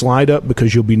to put a slide up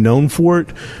because you'll be known for it,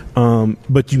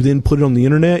 but you then put it on the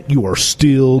internet, you are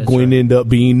still going to end up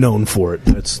being known for it.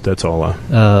 That's all.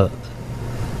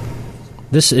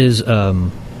 This is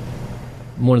one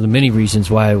of the many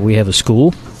reasons why we have a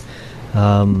school.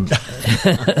 And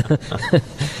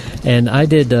I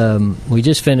did. We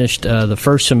just finished the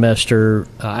first semester.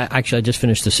 I just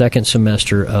finished the second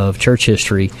semester of church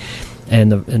history,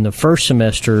 and in the first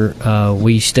semester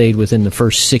we stayed within the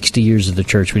first 60 years of the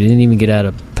church. We didn't even get out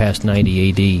of past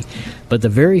 90 AD. But the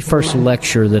very first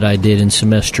lecture that I did in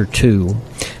semester 2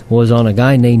 was on a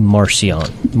guy named Marcion.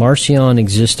 Marcion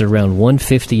existed around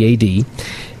 150 AD.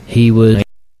 He was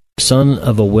son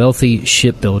of a wealthy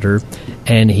shipbuilder,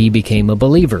 and he became a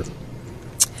believer.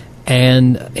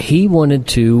 And he wanted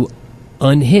to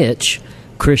unhitch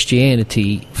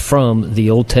Christianity from the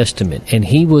Old Testament. And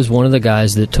he was one of the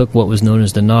guys that took what was known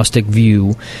as the Gnostic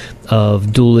view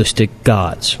of dualistic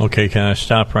gods. Okay, can I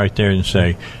stop right there and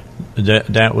say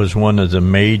that was one of the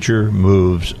major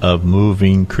moves of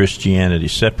moving Christianity,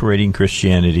 separating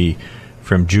Christianity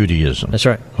from Judaism. That's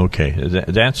right. Okay,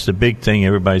 that's the big thing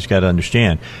everybody's got to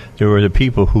understand. There were the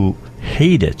people who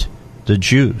hated the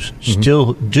Jews,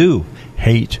 still do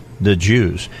hate the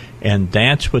Jews, and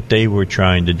that's what they were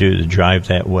trying to do, to drive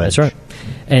that wedge. That's right.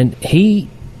 And he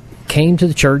came to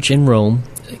the church in Rome,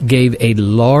 gave a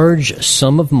large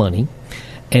sum of money,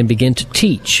 and began to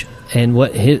teach. And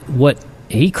what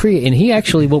he created, and he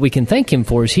actually, what we can thank him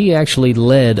for is he actually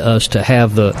led us to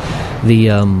have the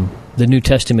New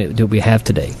Testament that we have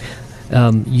today.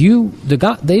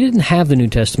 They didn't have the New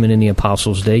Testament in the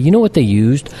Apostles' day. You know what they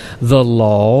used? The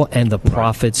law and the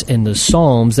prophets and the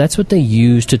Psalms. That's what they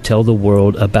used to tell the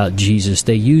world about Jesus.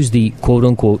 They used the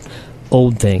quote-unquote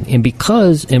old thing. And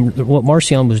what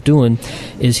Marcion was doing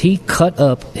is he cut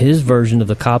up his version of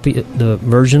the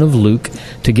version of Luke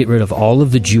to get rid of all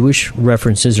of the Jewish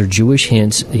references or Jewish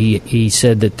hints. He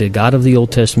said that the God of the Old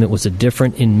Testament was a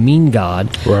different and mean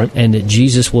God, right, and that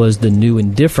Jesus was the new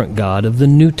and different God of the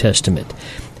New Testament.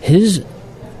 His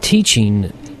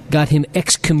teaching got him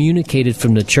excommunicated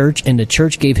from the church, and the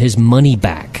church gave his money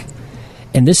back.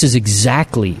 And this is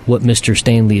exactly what Mr.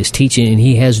 Stanley is teaching, and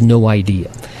he has no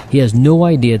idea. He has no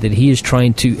idea that he is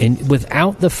trying to, and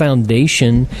without the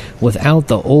foundation, without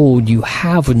the old, you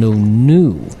have no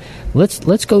new.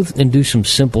 Let's go and do some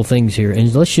simple things here,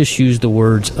 and let's just use the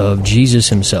words of Jesus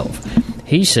himself.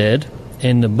 He said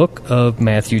in the book of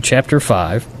Matthew, chapter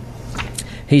 5,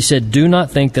 he said, "Do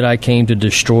not think that I came to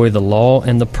destroy the law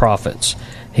and the prophets."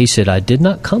 He said, "I did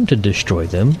not come to destroy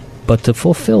them, but to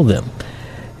fulfill them."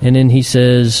 And then he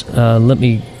says,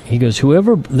 he goes,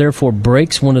 "Whoever therefore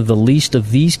breaks one of the least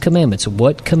of these commandments,"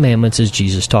 what commandments is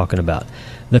Jesus talking about?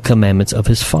 The commandments of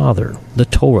his Father, the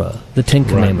Torah, the 10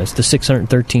 Commandments, the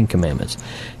 613 commandments.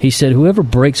 He said, "Whoever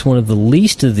breaks one of the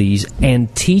least of these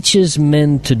and teaches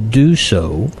men to do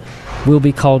so will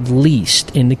be called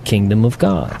least in the kingdom of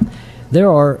God." There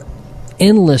are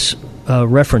endless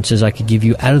references I could give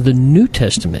you out of the New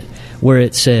Testament where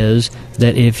it says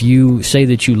that if you say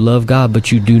that you love God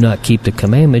but you do not keep the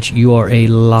commandments, you are a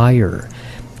liar.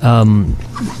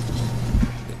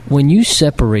 When you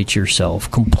separate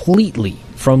yourself completely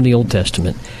from the Old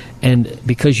Testament, and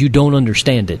because you don't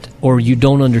understand it, or you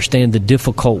don't understand the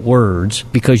difficult words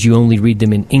because you only read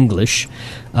them in English,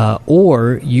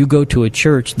 or you go to a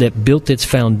church that built its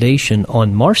foundation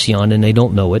on Marcion and they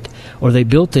don't know it, or they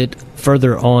built it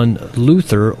further on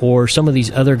Luther or some of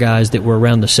these other guys that were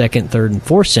around the 2nd, 3rd, and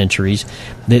 4th centuries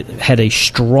that had a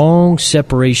strong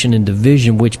separation and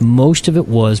division, which most of it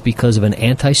was because of an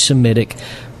anti-Semitic,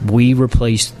 we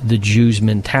replaced the Jews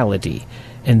mentality.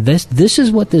 And this is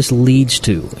what this leads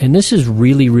to. And this is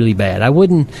really, really bad. I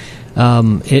wouldn't...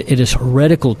 It is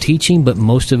heretical teaching, but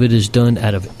most of it is done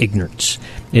out of ignorance.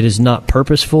 It is not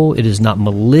purposeful. It is not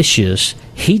malicious.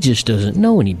 He just doesn't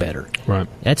know any better. Right.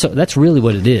 That's really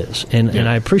what it is. And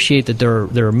I appreciate that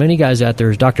there are many guys out there.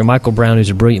 There's Dr. Michael Brown, who's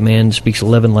a brilliant man, speaks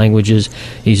 11 languages.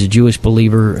 He's a Jewish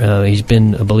believer. He's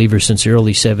been a believer since the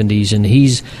early 70s, and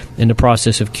he's in the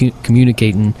process of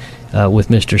communicating with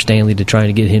Mr. Stanley to try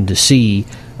to get him to see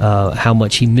how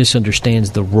much he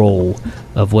misunderstands the role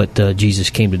of what Jesus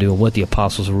came to do and what the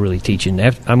apostles were really teaching.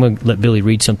 I'm going to let Billy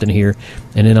read something here,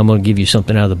 and then I'm going to give you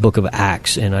something out of the book of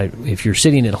Acts. And if you're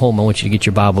sitting at home, I want you to get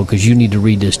your Bible because you need to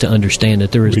read this to understand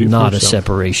that there is not a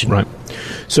separation. Right.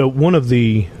 So one of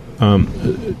the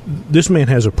this man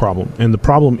has a problem, and the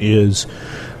problem is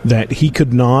that he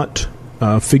could not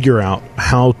figure out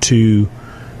how to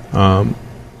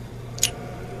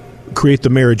create the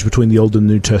marriage between the Old and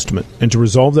the New Testament. And to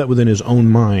resolve that within his own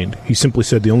mind, he simply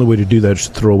said the only way to do that is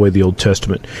to throw away the Old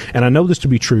Testament. And I know this to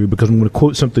be true because I'm going to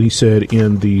quote something he said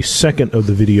in the second of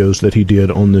the videos that he did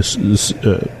on this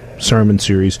sermon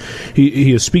series.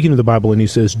 He is speaking of the Bible, and he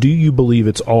says, "Do you believe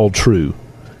it's all true?"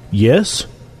 Yes.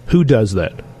 Who does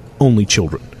that? Only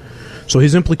children. So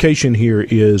his implication here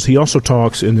is, he also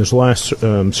talks in this last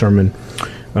sermon,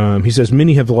 he says,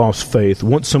 many have lost faith.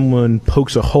 Once someone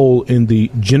pokes a hole in the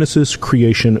Genesis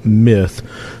creation myth,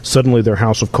 suddenly their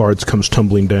house of cards comes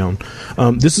tumbling down.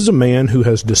 This is a man who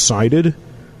has decided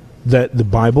that the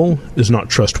Bible is not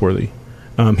trustworthy.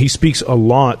 He speaks a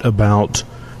lot about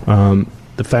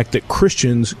the fact that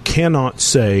Christians cannot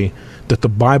say that the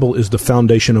Bible is the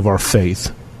foundation of our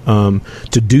faith.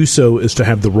 To do so is to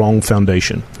have the wrong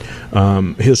foundation.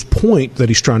 His point that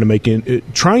he's trying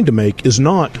to make is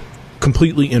not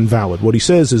completely invalid. What he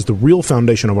says is the real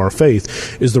foundation of our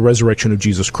faith is the resurrection of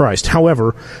Jesus Christ.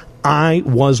 However, I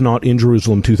was not in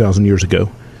Jerusalem 2,000 years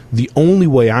ago. The only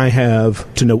way I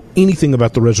have to know anything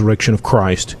about the resurrection of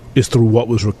Christ is through what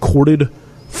was recorded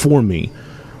for me,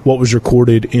 what was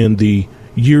recorded in the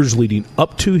years leading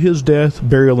up to his death,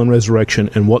 burial, and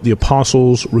resurrection, and what the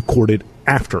apostles recorded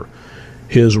after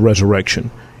his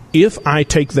resurrection. If I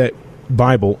take that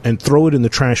Bible and throw it in the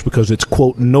trash because it's,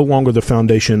 quote, no longer the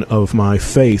foundation of my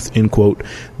faith, end quote,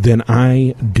 then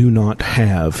I do not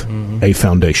have a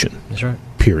foundation. That's right.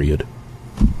 Period.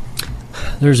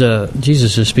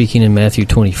 Jesus is speaking in Matthew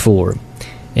 24,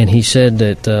 and he said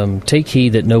that take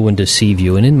heed that no one deceive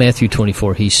you. And in Matthew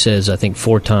 24, he says, I think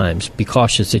 4 times, be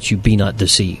cautious that you be not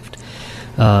deceived.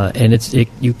 And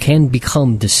you can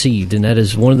become deceived, and that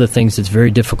is one of the things that's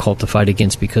very difficult to fight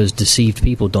against because deceived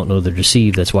people don't know they're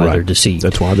deceived. That's why they're deceived.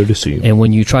 That's why they're deceived. And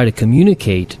when you try to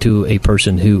communicate to a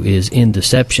person who is in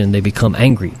deception, they become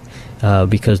angry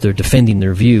because they're defending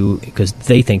their view because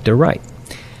they think they're right.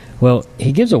 Well,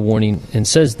 he gives a warning and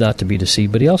says not to be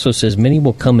deceived, but he also says, many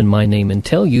will come in my name and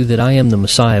tell you that I am the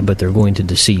Messiah, but they're going to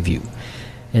deceive you.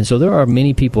 And so there are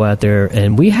many people out there,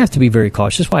 and we have to be very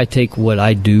cautious. That's why I take what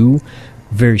I do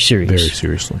very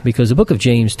seriously. Because the book of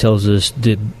James tells us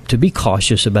to be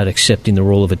cautious about accepting the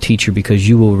role of a teacher because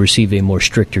you will receive a more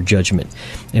stricter judgment.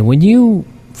 And when you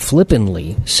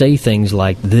flippantly say things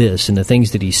like this and the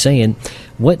things that he's saying,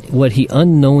 what he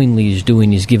unknowingly is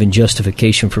doing is giving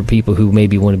justification for people who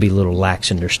maybe want to be a little lax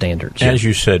in their standards. As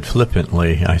you said,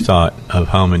 flippantly, I thought of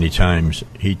how many times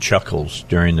he chuckles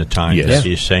during the time that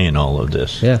he's saying all of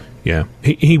this. Yeah. Yeah.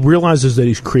 He realizes that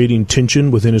he's creating tension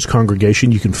within his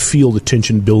congregation. You can feel the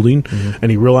tension building,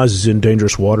 and he realizes he's in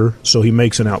dangerous water, so he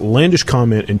makes an outlandish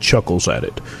comment and chuckles at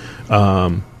it.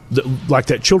 Like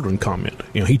that children comment.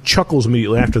 He chuckles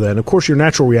immediately after that. And, of course, your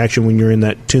natural reaction when you're in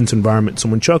that tense environment,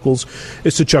 someone chuckles,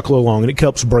 is to chuckle along, and it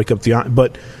helps break up the ice.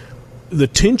 But the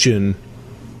tension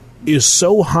is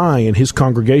so high in his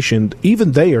congregation,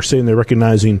 even they are sitting there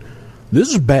recognizing this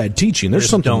is bad teaching. There's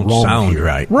something wrong here.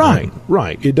 Sound right.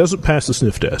 Right. It doesn't pass the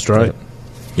sniff test, right?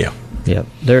 Yeah.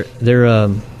 They're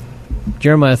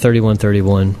Jeremiah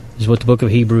 31:31 is what the book of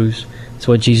Hebrews. It's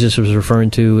what Jesus was referring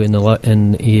to at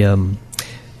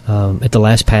the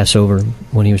last Passover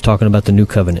when he was talking about the new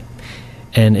covenant.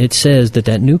 And it says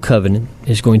that new covenant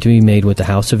is going to be made with the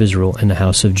house of Israel and the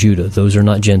house of Judah. Those are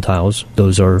not Gentiles.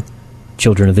 Those are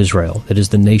children of Israel. That is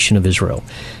the nation of Israel.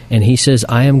 And he says,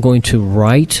 I am going to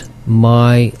write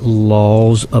my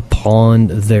laws upon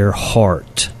their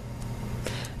heart.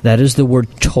 That is the word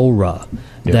Torah.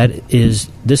 Yeah.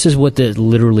 This is what that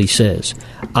literally says.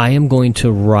 I am going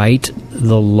to write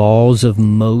the laws of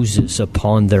Moses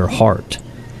upon their heart.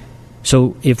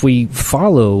 So if we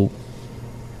follow,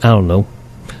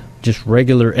 just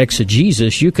regular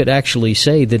exegesis, you could actually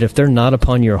say that if they're not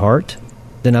upon your heart,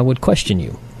 then I would question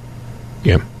you.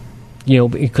 Yeah.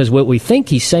 Because what we think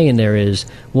he's saying there is,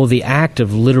 well, the act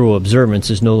of literal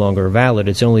observance is no longer valid.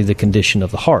 It's only the condition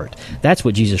of the heart. That's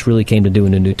what Jesus really came to do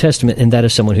in the New Testament, and that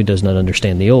is someone who does not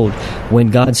understand the Old. When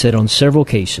God said on several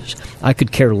cases, I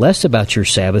could care less about your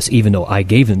Sabbaths, even though I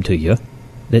gave them to you.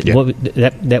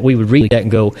 That we would read that and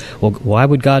go, well, why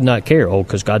would God not care? Oh,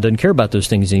 because God doesn't care about those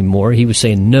things anymore. He was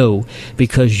saying no,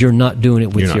 because you're not doing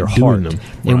it with your heart. Right.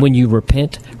 And when you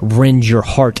repent, rend your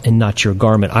heart and not your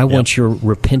garment. I want your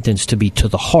repentance to be to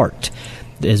the heart.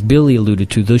 As Billy alluded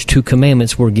to, those two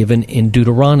commandments were given in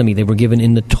Deuteronomy. They were given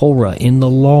in the Torah, in the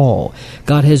law.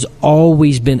 God has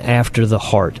always been after the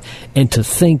heart. And to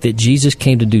think that Jesus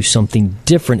came to do something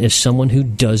different is someone who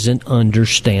doesn't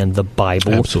understand the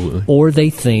Bible. Absolutely. Or they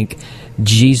think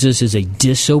Jesus is a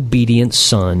disobedient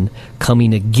son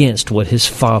coming against what his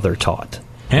father taught.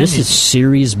 And this is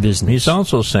serious business. He's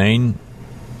also saying,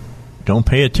 don't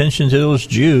pay attention to those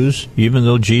Jews, even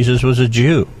though Jesus was a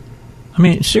Jew. I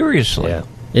mean, seriously. Yeah.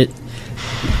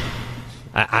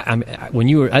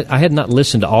 I had not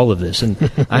listened to all of this, and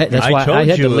that's why I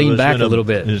had to lean back a little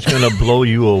bit. It's going to blow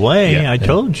you away. I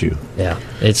told you. Yeah,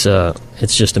 it's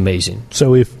just amazing.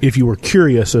 So if you were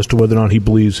curious as to whether or not he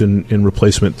believes in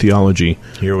replacement theology,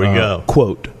 here we go.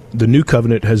 Quote, the new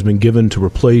covenant has been given to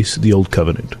replace the old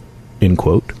covenant, end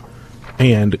quote.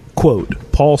 And,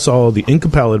 quote, Paul saw the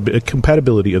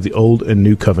incompatibility of the old and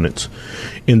new covenants.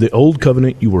 In the old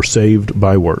covenant, you were saved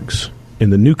by works. In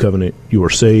the new covenant, you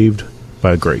were saved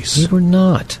by grace. We were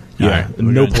not. Yeah,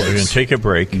 no place. We're going to take a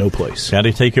break. No place. Got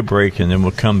to take a break, and then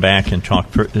we'll come back and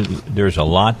talk. There's a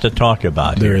lot to talk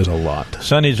about here. There is a lot.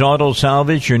 Sonny's Auto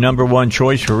Salvage, your number one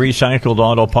choice for recycled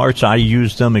auto parts. I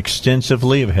use them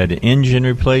extensively. I've had an engine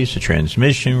replaced, a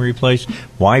transmission replaced,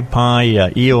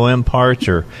 YPI, EOM parts,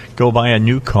 or go buy a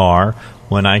new car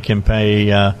when I can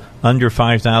pay under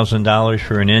 $5,000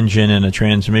 for an engine and a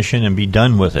transmission and be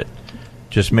done with it.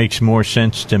 Just makes more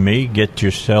sense to me. Get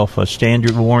yourself a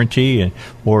standard warranty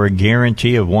or a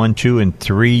guarantee of 1, 2, and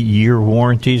 3 year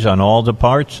warranties on all the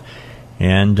parts,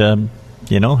 and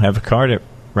have a car that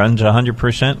runs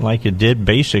 100% like it did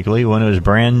basically when it was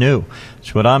brand new.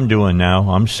 That's what I'm doing now.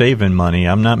 I'm saving money.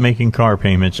 I'm not making car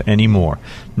payments anymore.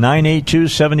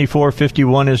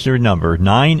 982-7451 is their number.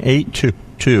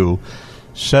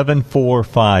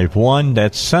 982-7451.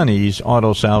 That's Sonny's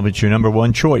Auto Salvage, your number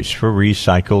one choice for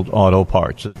recycled auto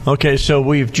parts. Okay, so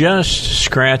we've just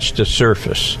scratched the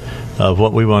surface of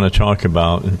what we want to talk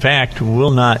about. In fact,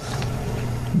 we'll not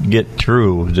get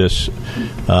through this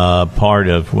part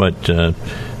of what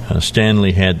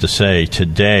Stanley had to say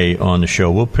today on the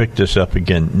show. We'll pick this up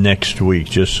again next week,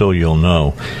 just so you'll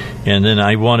know. And then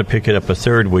I want to pick it up a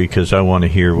third week because I want to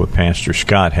hear what Pastor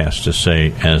Scott has to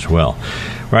say as well.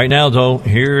 Right now, though,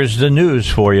 here's the news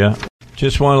for you.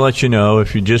 Just want to let you know,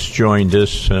 if you just joined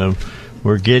us,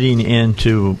 we're getting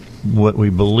into what we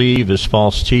believe is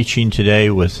false teaching today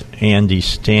with Andy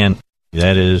Stanley.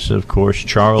 That is, of course,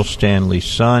 Charles Stanley's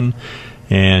son.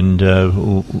 And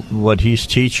what he's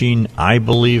teaching, I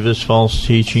believe, is false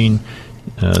teaching.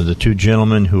 The two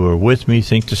gentlemen who are with me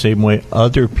think the same way.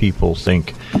 Other people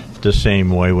think the same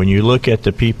way. When you look at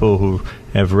the people who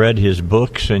have read his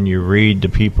books and you read the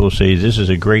people who say this is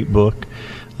a great book,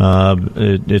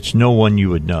 it's no one you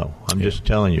would know. I'm just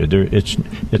telling you.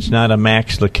 It's not a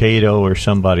Max Lucado or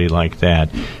somebody like that.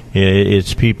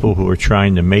 It's people who are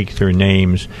trying to make their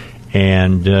names,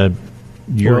 and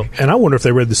and I wonder if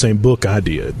they read the same book I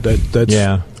did. That's,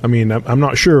 yeah. I mean, I'm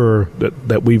not sure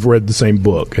that we've read the same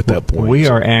book at that point. We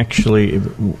are actually,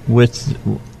 with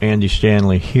Andy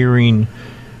Stanley, hearing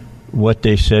what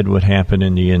they said would happen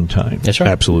in the end time. That's right.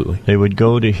 Absolutely. They would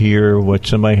go to hear what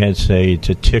somebody had to say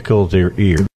to tickle their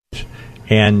ears.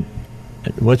 And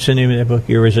what's the name of that book?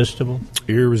 Irresistible?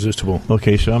 Irresistible.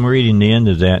 Okay, so I'm reading the end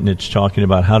of that, and it's talking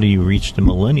about how do you reach the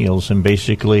millennials, and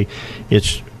basically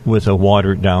it's with a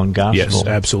watered-down gospel. Yes,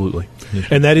 absolutely.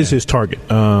 And that is his target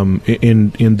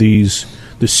in the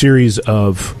series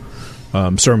of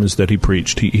sermons that he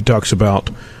preached. He talks about,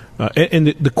 and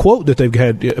the quote that they've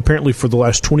had apparently for the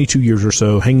last 22 years or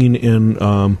so, hanging in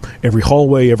every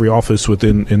hallway, every office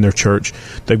in their church,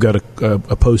 they've got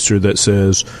a poster that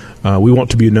says, we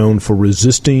want to be known for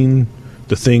resisting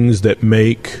the things that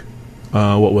make...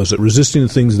 resisting the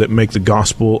things that make the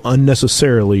gospel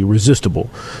unnecessarily resistible.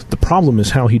 The problem is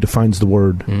how he defines the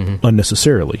word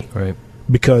unnecessarily. Right.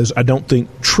 Because I don't think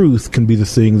truth can be the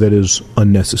thing that is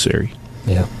unnecessary.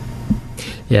 Yeah.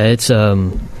 Yeah,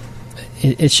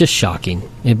 it's just shocking.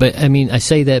 But I mean, I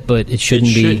say that, but it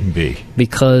shouldn't be.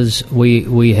 Because we've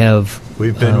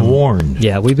been warned.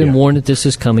 Yeah, we've been warned that this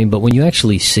is coming, but when you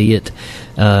actually see it,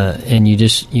 and you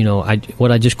just,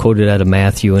 what I just quoted out of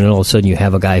Matthew, and all of a sudden you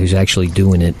have a guy who's actually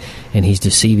doing it, and he's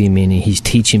deceiving me, and he's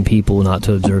teaching people not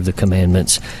to observe the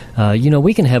commandments.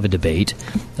 We can have a debate.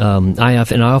 I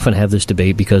often have this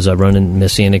debate because I run in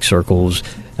Messianic circles,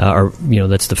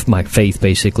 that's my faith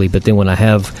basically. But then when I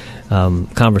have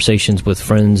conversations with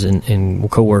friends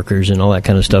and coworkers and all that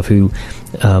kind of stuff who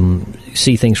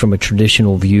see things from a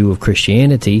traditional view of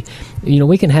Christianity,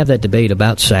 we can have that debate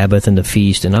about Sabbath and the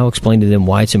feast, and I'll explain to them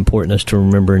why it's important us to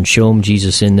remember and show them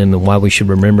Jesus in them, and why we should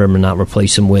remember them and not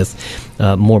replace them with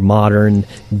more modern,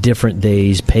 different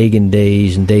days, pagan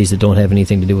days, and days that don't have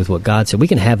anything to do with what God said. We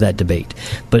can have that debate,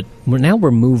 but now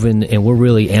we're moving and we're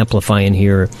really amplifying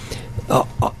here,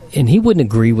 and he wouldn't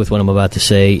agree with what I'm about to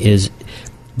say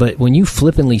but when you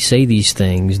flippantly say these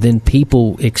things, then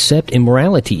people accept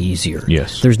immorality easier.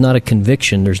 Yes. There's not a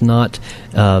conviction. There's not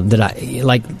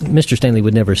like Mr. Stanley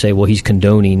would never say, well, he's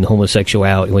condoning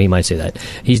homosexuality. Well, he might say that.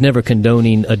 He's never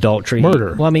condoning adultery.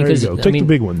 Murder. Well, I mean, there you go. Take the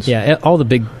big ones. Yeah, all the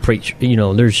big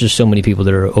there's just so many people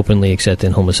that are openly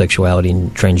accepting homosexuality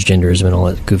and transgenderism and all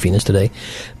that goofiness today.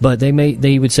 But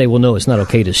they would say, well, no, it's not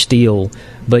okay to steal.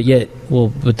 But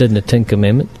doesn't the Ten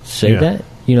Commandments say that?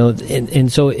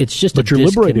 And so it's just but you're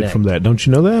liberated from that, don't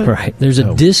you know that? Right. There's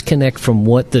a disconnect from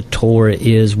what the Torah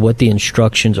is, what the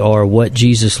instructions are, what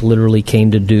Jesus literally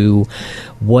came to do,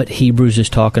 what Hebrews is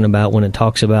talking about when it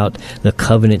talks about the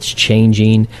covenants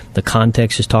changing. The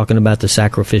context is talking about the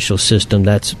sacrificial system.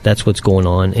 That's what's going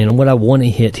on. And what I want to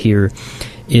hit here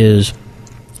is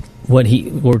what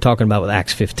we're talking about with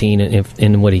Acts 15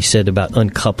 and what he said about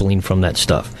uncoupling from that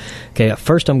stuff. Okay,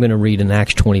 first I'm going to read in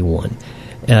Acts 21.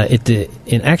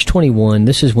 In Acts 21,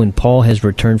 this is when Paul has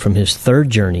returned from his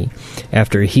third journey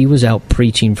after he was out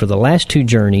preaching for the last two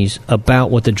journeys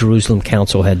about what the Jerusalem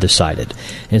Council had decided.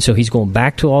 And so he's going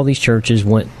back to all these churches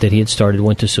that he had started,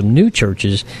 went to some new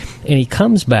churches, and he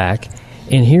comes back,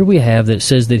 and here we have that it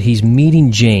says that he's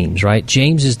meeting James, right?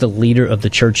 James is the leader of the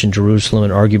church in Jerusalem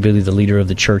and arguably the leader of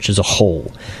the church as a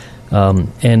whole.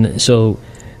 And so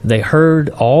they heard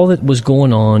all that was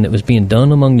going on, that was being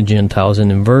done among the Gentiles,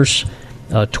 and in verse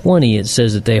 20, it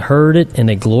says that they heard it and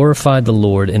they glorified the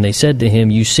Lord, and they said to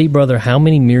him, "You see, brother, how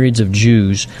many myriads of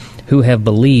Jews who have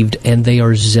believed, and they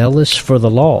are zealous for the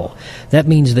law." That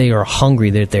means they are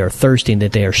hungry, that they are thirsty,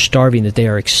 that they are starving, that they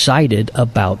are excited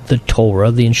about the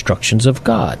Torah, the instructions of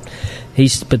God.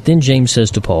 But then James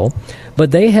says to Paul, "But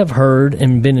they have heard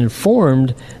and been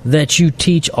informed that you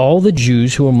teach all the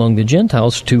Jews who are among the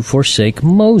Gentiles to forsake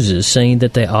Moses, saying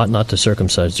that they ought not to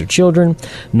circumcise their children,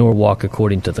 nor walk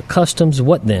according to the customs.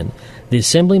 What then? The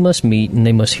assembly must meet, and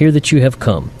they must hear that you have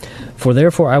come. For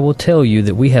therefore I will tell you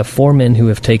that we have 4 men who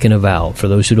have taken a vow." For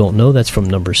those who don't know, that's from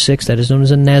number 6. That is known as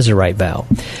a Nazirite vow.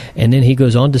 And then he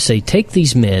goes on to say, "Take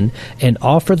these men and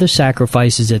offer the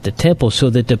sacrifices at the temple so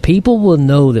that the people will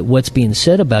know that what's being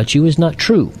said about you is not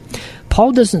true."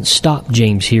 Paul doesn't stop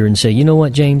James here and say, "You know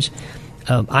what, James?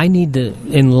 I need to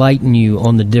enlighten you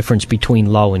on the difference between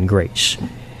law and grace.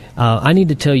 I need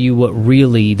to tell you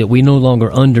that we no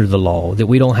longer under the law, that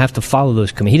we don't have to follow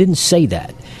those commands." He didn't say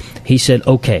that. He said,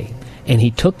 "Okay, And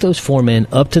he took those 4 men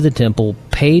up to the temple,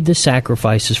 paid the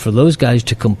sacrifices for those guys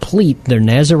to complete their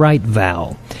Nazirite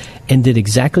vow, and did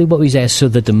exactly what was asked so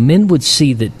that the men would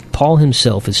see that Paul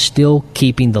himself is still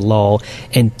keeping the law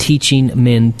and teaching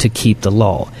men to keep the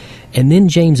law. And then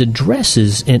James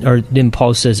addresses, then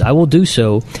Paul says, I will do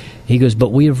so. He goes,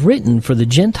 but we have written for the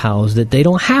Gentiles that they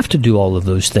don't have to do all of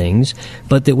those things,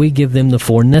 but that we give them the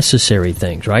 4 necessary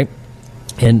things, right?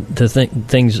 And the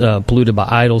things polluted by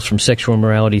idols, from sexual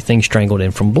immorality, things strangled,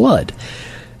 and from blood.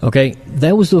 Okay,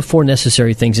 that was the 4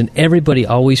 necessary things, and everybody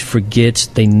always forgets.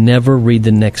 They never read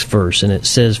the next verse, and it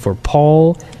says, for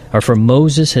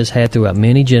Moses has had throughout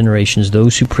many generations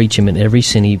those who preach him in every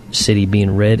city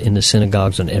being read in the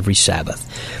synagogues on every Sabbath.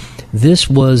 This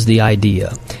was the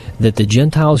idea, that the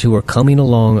Gentiles who are coming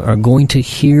along are going to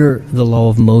hear the law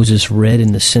of Moses read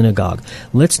in the synagogue.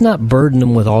 Let's not burden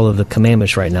them with all of the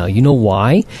commandments right now. You know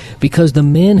why? Because the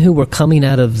men who were coming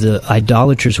out of the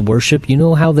idolaters' worship, you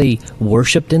know how they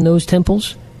worshipped in those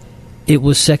temples? It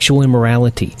was sexual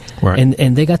immorality. Right.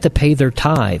 And they got to pay their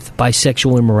tithe by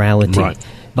sexual immorality. Right.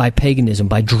 By paganism,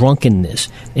 by drunkenness.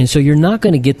 And so you're not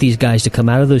going to get these guys to come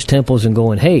out of those temples and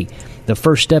going, hey, the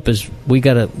first step is we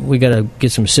gotta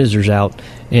get some scissors out,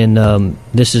 and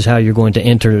this is how you're going to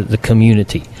enter the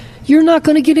community. You're not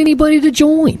going to get anybody to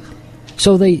join.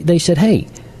 So they said, hey,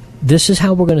 this is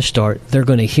how we're going to start. They're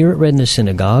going to hear it read in the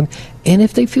synagogue, and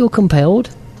if they feel compelled,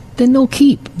 then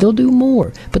they'll do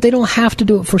more. But they don't have to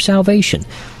do it for salvation.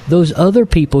 Those other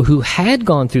people who had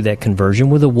gone through that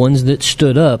conversion were the ones that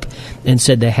stood up and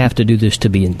said they have to do this to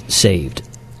be saved.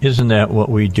 Isn't that what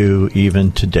we do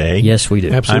even today? Yes, we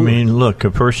do. Absolutely. I mean, look, a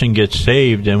person gets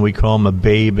saved and we call them a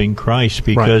babe in Christ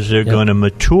because they're going to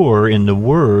mature in the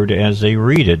Word as they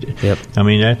read it. Yep. I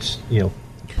mean, that's,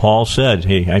 Paul said,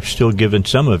 hey, I've still given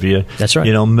some of you, that's right.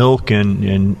 Milk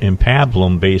and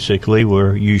pablum, basically,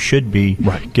 where you should be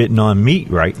getting on meat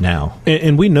right now.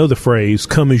 And we know the phrase,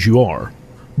 come as you are.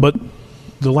 But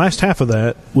the last half of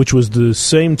that, which was the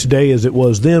same today as it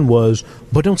was then, was,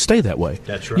 but don't stay that way.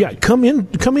 That's right. Yeah, come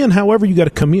in however you got to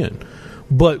come in.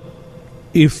 But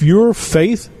if your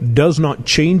faith does not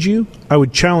change you, I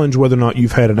would challenge whether or not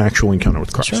you've had an actual encounter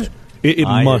with Christ. That's right. It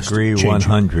I must agree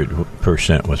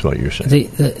 100% with what you're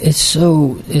saying.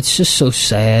 It's just so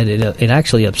sad. It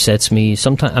actually upsets me.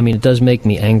 Sometimes, I mean, it does make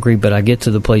me angry, but I get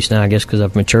to the place now, I guess, because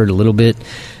I've matured a little bit.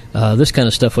 This kind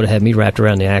of stuff would have had me wrapped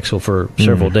around the axle for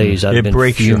several days. I've been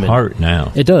breaks fuming. your heart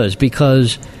now. It does,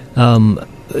 because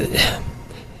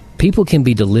people can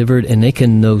be delivered and they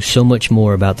can know so much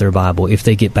more about their Bible if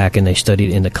they get back and they study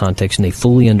it in the context and they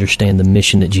fully understand the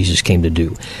mission that Jesus came to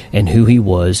do and who he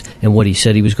was and what he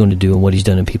said he was going to do and what he's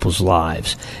done in people's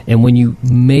lives. And when you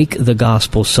make the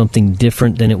gospel something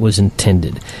different than it was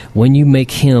intended, when you make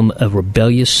him a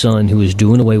rebellious son who is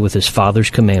doing away with his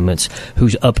father's commandments,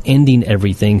 who's upending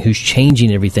everything, who's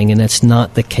changing everything, and that's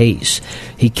not the case.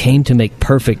 He came to make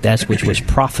perfect that which was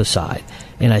prophesied.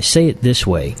 And I say it this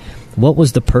way. What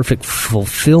was the perfect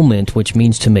fulfillment, which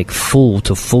means to make full,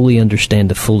 to fully understand,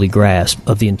 to fully grasp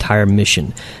of the entire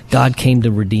mission? God came to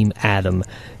redeem Adam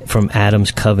from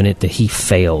Adam's covenant that he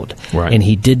failed. Right. And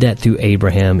he did that through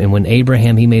Abraham. And when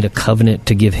Abraham, he made a covenant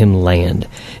to give him land.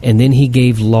 And then he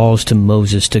gave laws to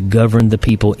Moses to govern the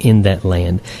people in that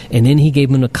land. And then he gave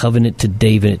him a covenant to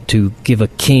David to give a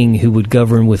king who would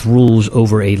govern with rules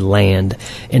over a land.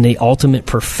 And the ultimate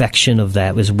perfection of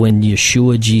that was when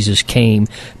Yeshua, Jesus, came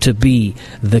to be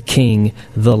the king,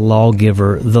 the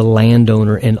lawgiver, the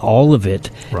landowner, and all of it,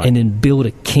 and then build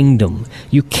a kingdom.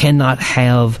 You cannot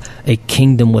have a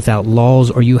kingdom without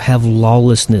laws, or you have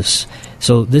lawlessness.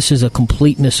 So this is a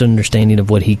complete misunderstanding of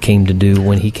what he came to do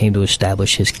when he came to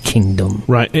establish his kingdom.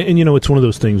 Right, and it's one of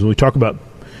those things when we talk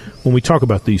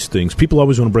about these things, people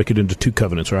always want to break it into two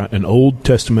covenants, right? An Old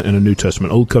Testament and a New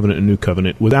Testament, Old Covenant and New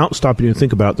Covenant, without stopping to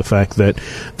think about the fact that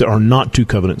there are not two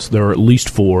covenants. There are at least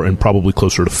 4 and probably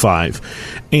closer to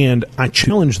 5. And I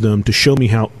challenge them to show me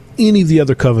how any of the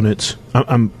other covenants,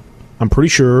 I'm pretty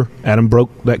sure Adam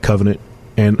broke that covenant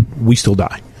and we still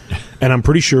die. And I'm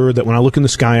pretty sure that when I look in the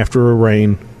sky after a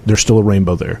rain, there's still a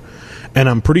rainbow there. And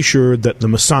I'm pretty sure that the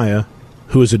Messiah,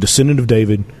 who is a descendant of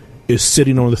David, is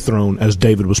sitting on the throne as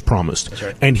David was promised. That's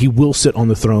right. And he will sit on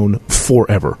the throne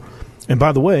forever. And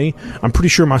by the way, I'm pretty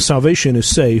sure my salvation is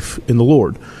safe in the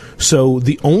Lord. So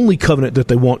the only covenant that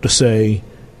they want to say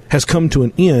has come to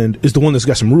an end is the one that's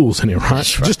got some rules in it, right?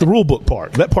 Just the rule book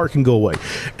part. That part can go away.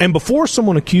 And before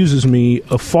someone accuses me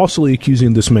of falsely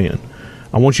accusing this man,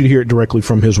 I want you to hear it directly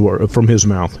from his word, from his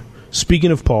mouth.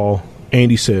 Speaking of Paul,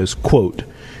 Andy says, quote,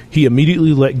 he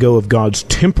immediately let go of God's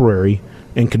temporary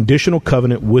and conditional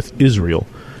covenant with Israel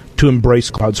to embrace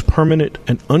God's permanent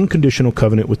and unconditional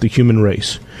covenant with the human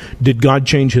race. Did God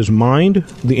change his mind?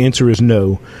 The answer is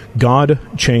no. God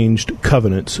changed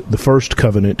covenants. The first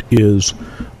covenant is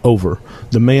over.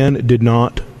 The man did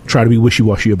not try to be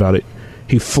wishy-washy about it.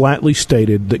 He flatly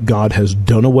stated that God has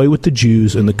done away with the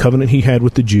Jews and the covenant he had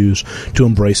with the Jews to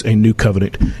embrace a new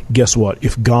covenant. Guess what?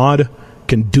 If God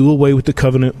can do away with the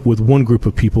covenant with one group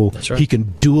of people, right, he can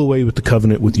do away with the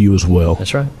covenant with you as well.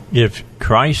 That's right. If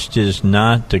Christ is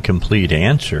not the complete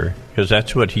answer, because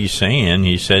that's what he's saying,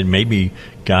 he said maybe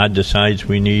God decides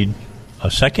we need a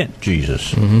second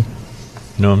Jesus. Mm-hmm.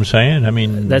 You know what I'm saying? I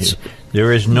mean,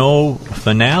 there is no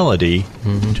finality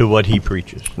to what he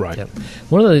preaches. Right. Yep.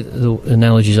 One of the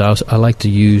analogies I like to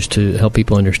use to help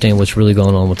people understand what's really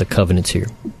going on with the covenants here.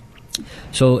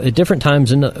 So at different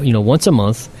times, once a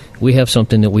month, we have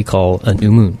something that we call a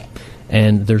new moon.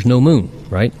 And there's no moon,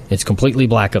 right? It's completely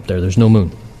black up there. There's no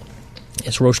moon.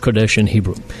 It's Rosh Chodesh in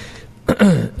Hebrew.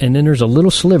 And then there's a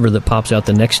little sliver that pops out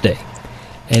the next day.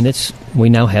 And we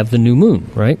now have the new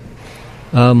moon, right?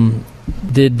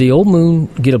 Did the old moon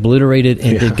get obliterated,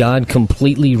 and did God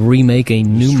completely remake a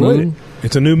new moon?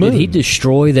 It's a new moon. Did he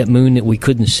destroy that moon that we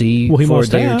couldn't see for a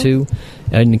day or two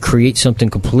and create something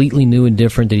completely new and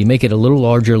different? Did he make it a little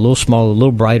larger, a little smaller, a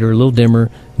little brighter, a little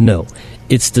dimmer? No.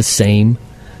 It's the same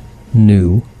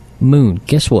new moon.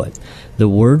 Guess what? The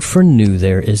word for new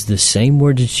there is the same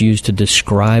word that's used to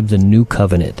describe the new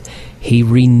covenant. He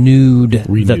renewed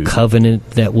the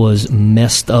covenant that was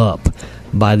messed up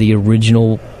by the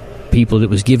original people that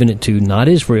was given it to, not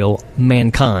Israel,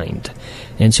 mankind.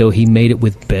 And so he made it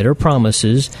with better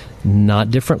promises,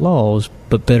 not different laws,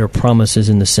 but better promises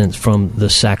in the sense from the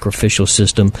sacrificial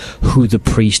system, who the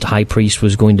high priest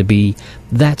was going to be.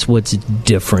 That's what's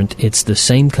different. It's the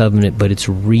same covenant, but it's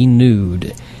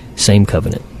renewed. Same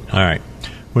covenant. All right.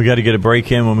 We got to get a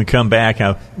break in. When we come back,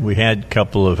 we had a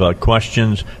couple of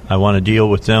questions. I want to deal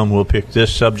with them. We'll pick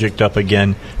this subject up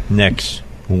again next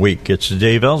week. It's the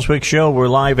Dave Elswick Show. We're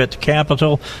live at the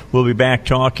Capitol. We'll be back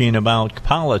talking about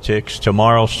politics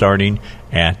tomorrow starting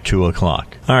at 2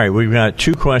 o'clock. All right, we've got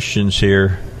two questions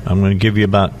here. I'm going to give you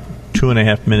about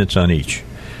 2.5 minutes on each.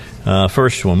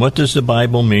 First one, what does the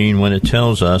Bible mean when it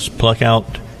tells us pluck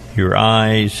out your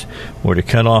eyes or to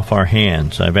cut off our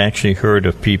hands? I've actually heard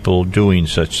of people doing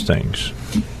such things.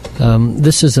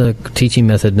 This is a teaching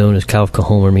method known as Kav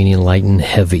Kahomer, meaning light and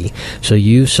heavy. So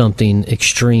use something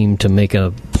extreme to make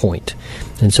a point.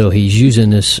 And so he's using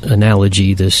this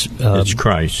analogy, it's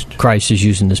Christ. Christ is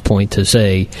using this point to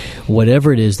say,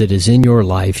 whatever it is that is in your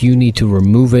life, you need to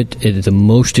remove it at the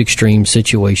most extreme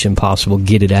situation possible.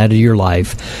 Get it out of your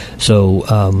life. So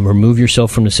remove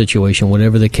yourself from the situation,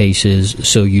 whatever the case is,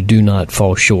 so you do not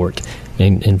fall short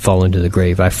and fall into the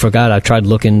grave. I forgot. I tried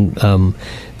looking,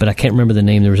 but I can't remember the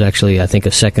name. There was actually, I think, a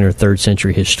 2nd or 3rd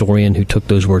century historian who took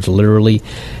those words literally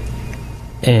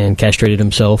and castrated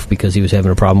himself because he was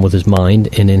having a problem with his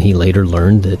mind, and then he later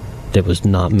learned that was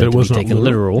not meant to be taken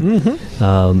literal.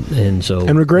 Mm-hmm.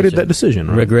 And regretted that decision.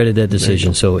 Right? Regretted that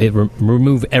decision. So it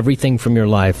remove everything from your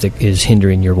life that is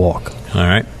hindering your walk. All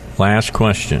right. Last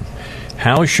question.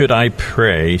 How should I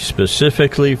pray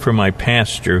specifically for my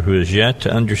pastor who is yet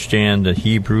to understand the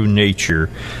Hebrew nature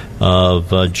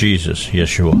of Jesus,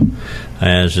 Yeshua,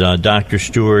 as Dr.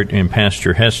 Stewart and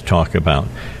Pastor Hess talk about?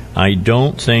 I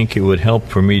don't think it would help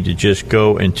for me to just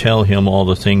go and tell him all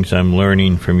the things I'm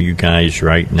learning from you guys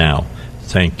right now.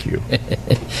 Thank you.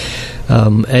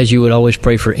 As you would always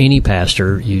pray for any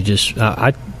pastor, you just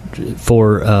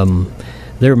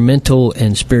their mental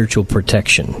and spiritual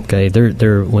protection. Okay,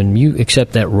 they're when you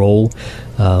accept that role,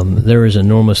 there is an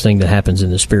enormous thing that happens in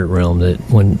the spirit realm that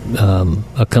when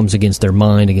comes against their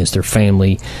mind, against their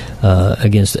family,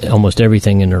 against almost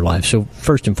everything in their life. So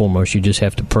first and foremost, you just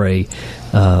have to pray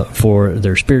for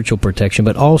their spiritual protection,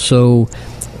 but also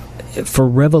for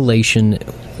revelation.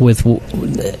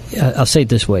 I'll say it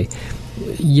this way.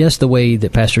 Yes, the way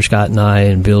that Pastor Scott and I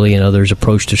and Billy and others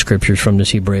approach the Scriptures from this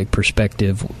Hebraic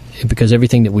perspective, because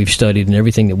everything that we've studied and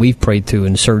everything that we've prayed through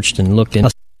and searched and looked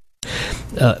into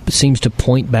seems to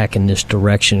point back in this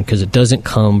direction, because it doesn't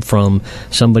come from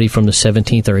somebody from the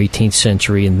 17th or 18th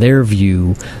century in their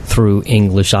view through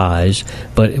English eyes,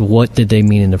 but what did they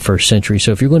mean in the first century?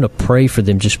 So if you're going to pray for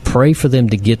them, just pray for them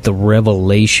to get the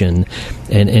revelation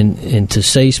and to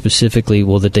say specifically,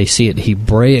 well, that they see it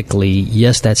Hebraically.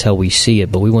 Yes, that's how we see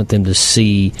it, but we want them to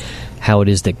see how it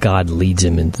is that God leads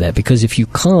them into that. Because if you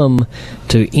come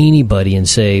to anybody and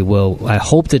say, well, I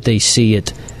hope that they see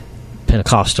it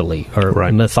Pentecostally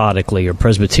or methodically or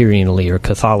Presbyterianly or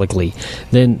Catholically,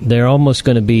 then they're almost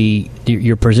going to be,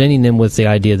 you're presenting them with the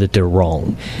idea that they're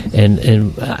wrong.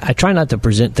 And I try not to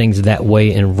present things that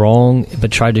way and wrong, but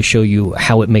try to show you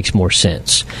how it makes more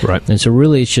sense. Right. And so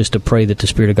really it's just to pray that the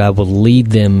Spirit of God will lead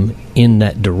them in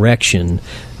that direction.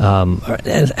 See, I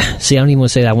don't even want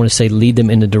to say that. I want to say lead them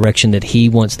in the direction that He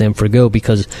wants them to go,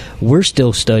 because we're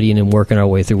still studying and working our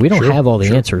way through. We don't have all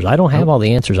the answers. I don't have all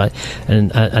the answers.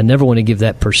 I never want to give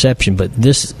that perception, but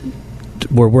this,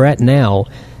 where we're at now,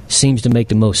 seems to make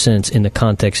the most sense in the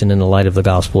context and in the light of the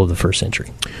gospel of the first century.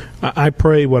 I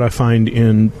pray what I find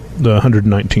in the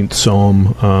 119th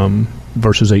Psalm,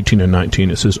 verses 18 and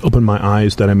 19. It says, "Open my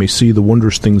eyes that I may see the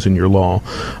wondrous things in your law.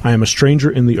 I am a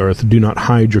stranger in the earth. Do not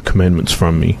hide your commandments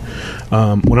from me."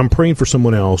 When I'm praying for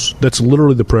someone else, that's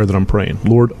literally the prayer that I'm praying.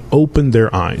 Lord, open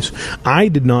their eyes. I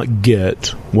did not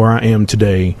get where I am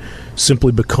today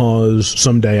simply because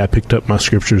someday I picked up my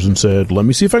scriptures and said, let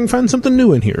me see if I can find something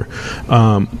new in here.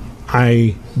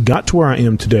 I got to where I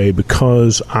am today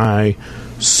because I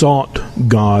sought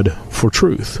God for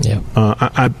truth. Yeah.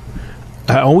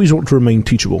 I always want to remain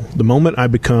teachable. The moment I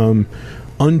become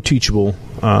unteachable,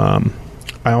 I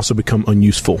also become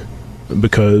unuseful,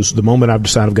 because the moment I've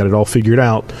decided I've got it all figured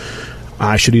out,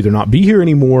 I should either not be here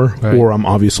anymore or I'm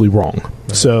obviously wrong.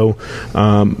 Right. So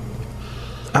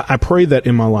I pray that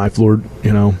in my life, Lord,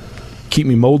 keep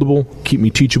me moldable, keep me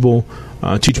teachable,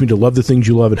 teach me to love the things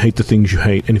you love and hate the things you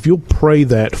hate. And if you'll pray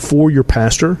that for your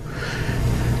pastor,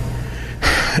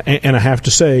 and I have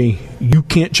to say, you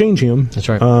can't change him. That's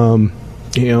right.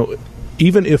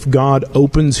 Even if God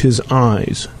opens his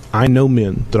eyes, I know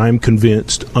men that I am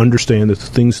convinced understand that the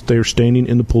things that they are standing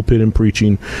in the pulpit and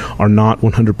preaching are not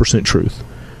 100% truth,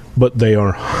 but they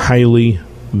are highly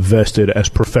vested as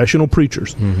professional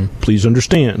preachers. Mm-hmm. Please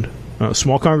understand,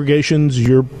 small congregations,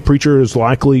 your preacher has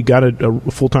likely got a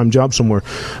full-time job somewhere.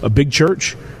 A big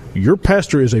church, your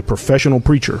pastor is a professional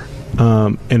preacher.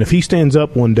 And if he stands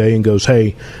up one day and goes,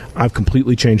 hey, I've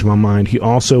completely changed my mind, he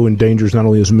also endangers not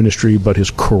only his ministry but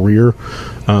his career.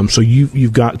 So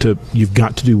you've got to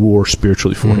do war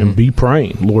spiritually for him. Be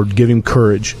praying, Lord, give him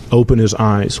courage, open his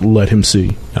eyes, let him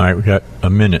see. All right, we got a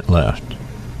minute left.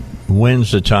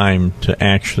 When's the time to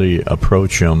actually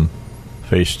approach him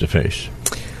face to face?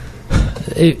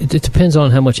 It depends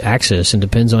on how much access, and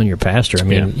depends on your pastor. I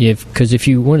mean, because if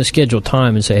you want to schedule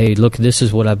time and say, hey, look, this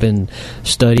is what I've been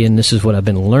studying, this is what I've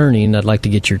been learning, I'd like to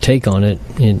get your take on it,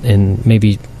 and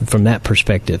maybe from that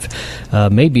perspective.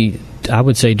 Maybe I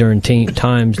would say during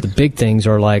times, the big things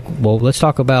are like, well, let's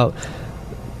talk about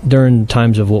during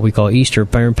times of what we call Easter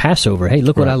and Passover. Hey,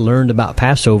 look what I learned about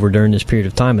Passover during this period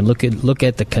of time, and look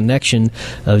at the connection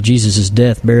of Jesus'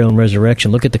 death, burial, and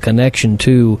resurrection. Look at the connection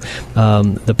to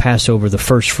the Passover, the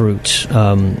first fruits,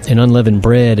 and unleavened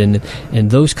bread, and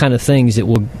those kind of things that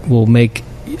will make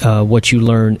what you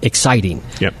learn exciting.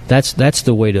 Yep. That's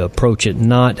the way to approach it.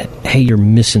 Not, hey, you're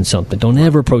missing something. Don't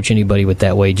ever approach anybody with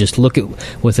that way. Just look at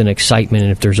with an excitement,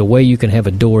 and if there's a way you can have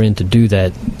a door in to do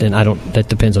that, then that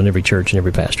depends on every church and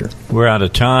every pastor. We're out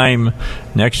of time.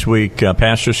 Next week,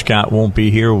 Pastor Scott won't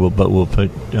be here, but we'll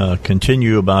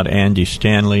continue about Andy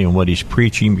Stanley and what he's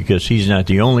preaching, because he's not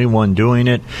the only one doing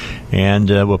it, and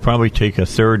we'll probably take a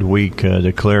third week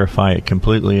to clarify it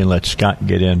completely and let Scott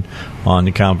get in on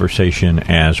the conversation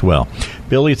as well.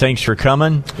 Billy, thanks for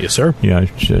coming. Yes, sir. Yeah,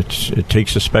 it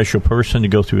takes a special person to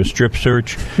go through a strip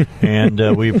search,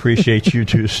 and we appreciate you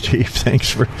too, Steve.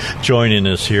 Thanks for joining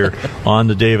us here on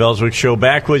the Dave Elswick Show.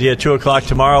 Back with you at 2 o'clock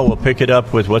tomorrow. We'll pick it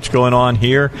up with what's going on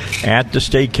here at the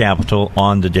state capitol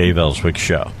on the Dave Elswick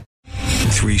Show.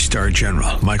 3-star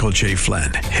General Michael J.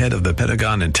 Flynn, head of the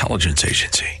Pentagon Intelligence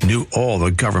Agency, knew all the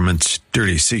government's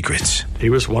dirty secrets. He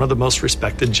was one of the most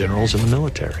respected generals in the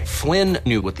military. Flynn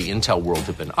knew what the intel world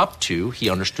had been up to. He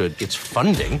understood its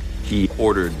funding. He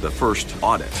ordered the first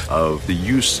audit of the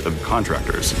use of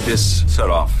contractors. This set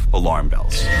off alarm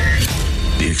bells.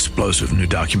 The explosive new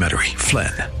documentary,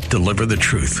 Flynn, Deliver the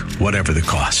Truth, Whatever the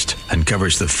Cost,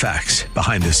 uncovers the facts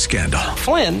behind this scandal.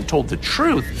 Flynn told the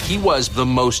truth. He was the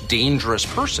most dangerous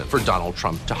person for Donald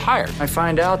Trump to hire. I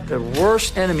find out the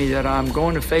worst enemy that I'm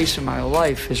going to face in my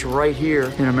life is right here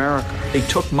in America. They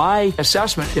took my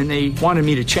assessment and they wanted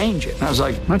me to change it. And I was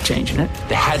like, I'm not changing it.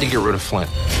 They had to get rid of Flynn.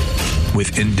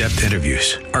 With in-depth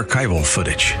interviews, archival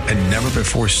footage, and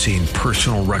never-before-seen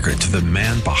personal records of the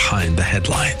man behind the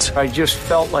headlines. I just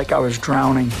felt like I was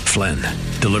drowning. Flynn,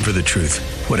 Deliver the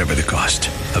Truth, Whatever the Cost.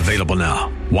 Available now.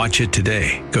 Watch it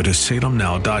today. Go to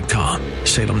salemnow.com.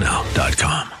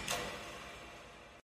 salemnow.com.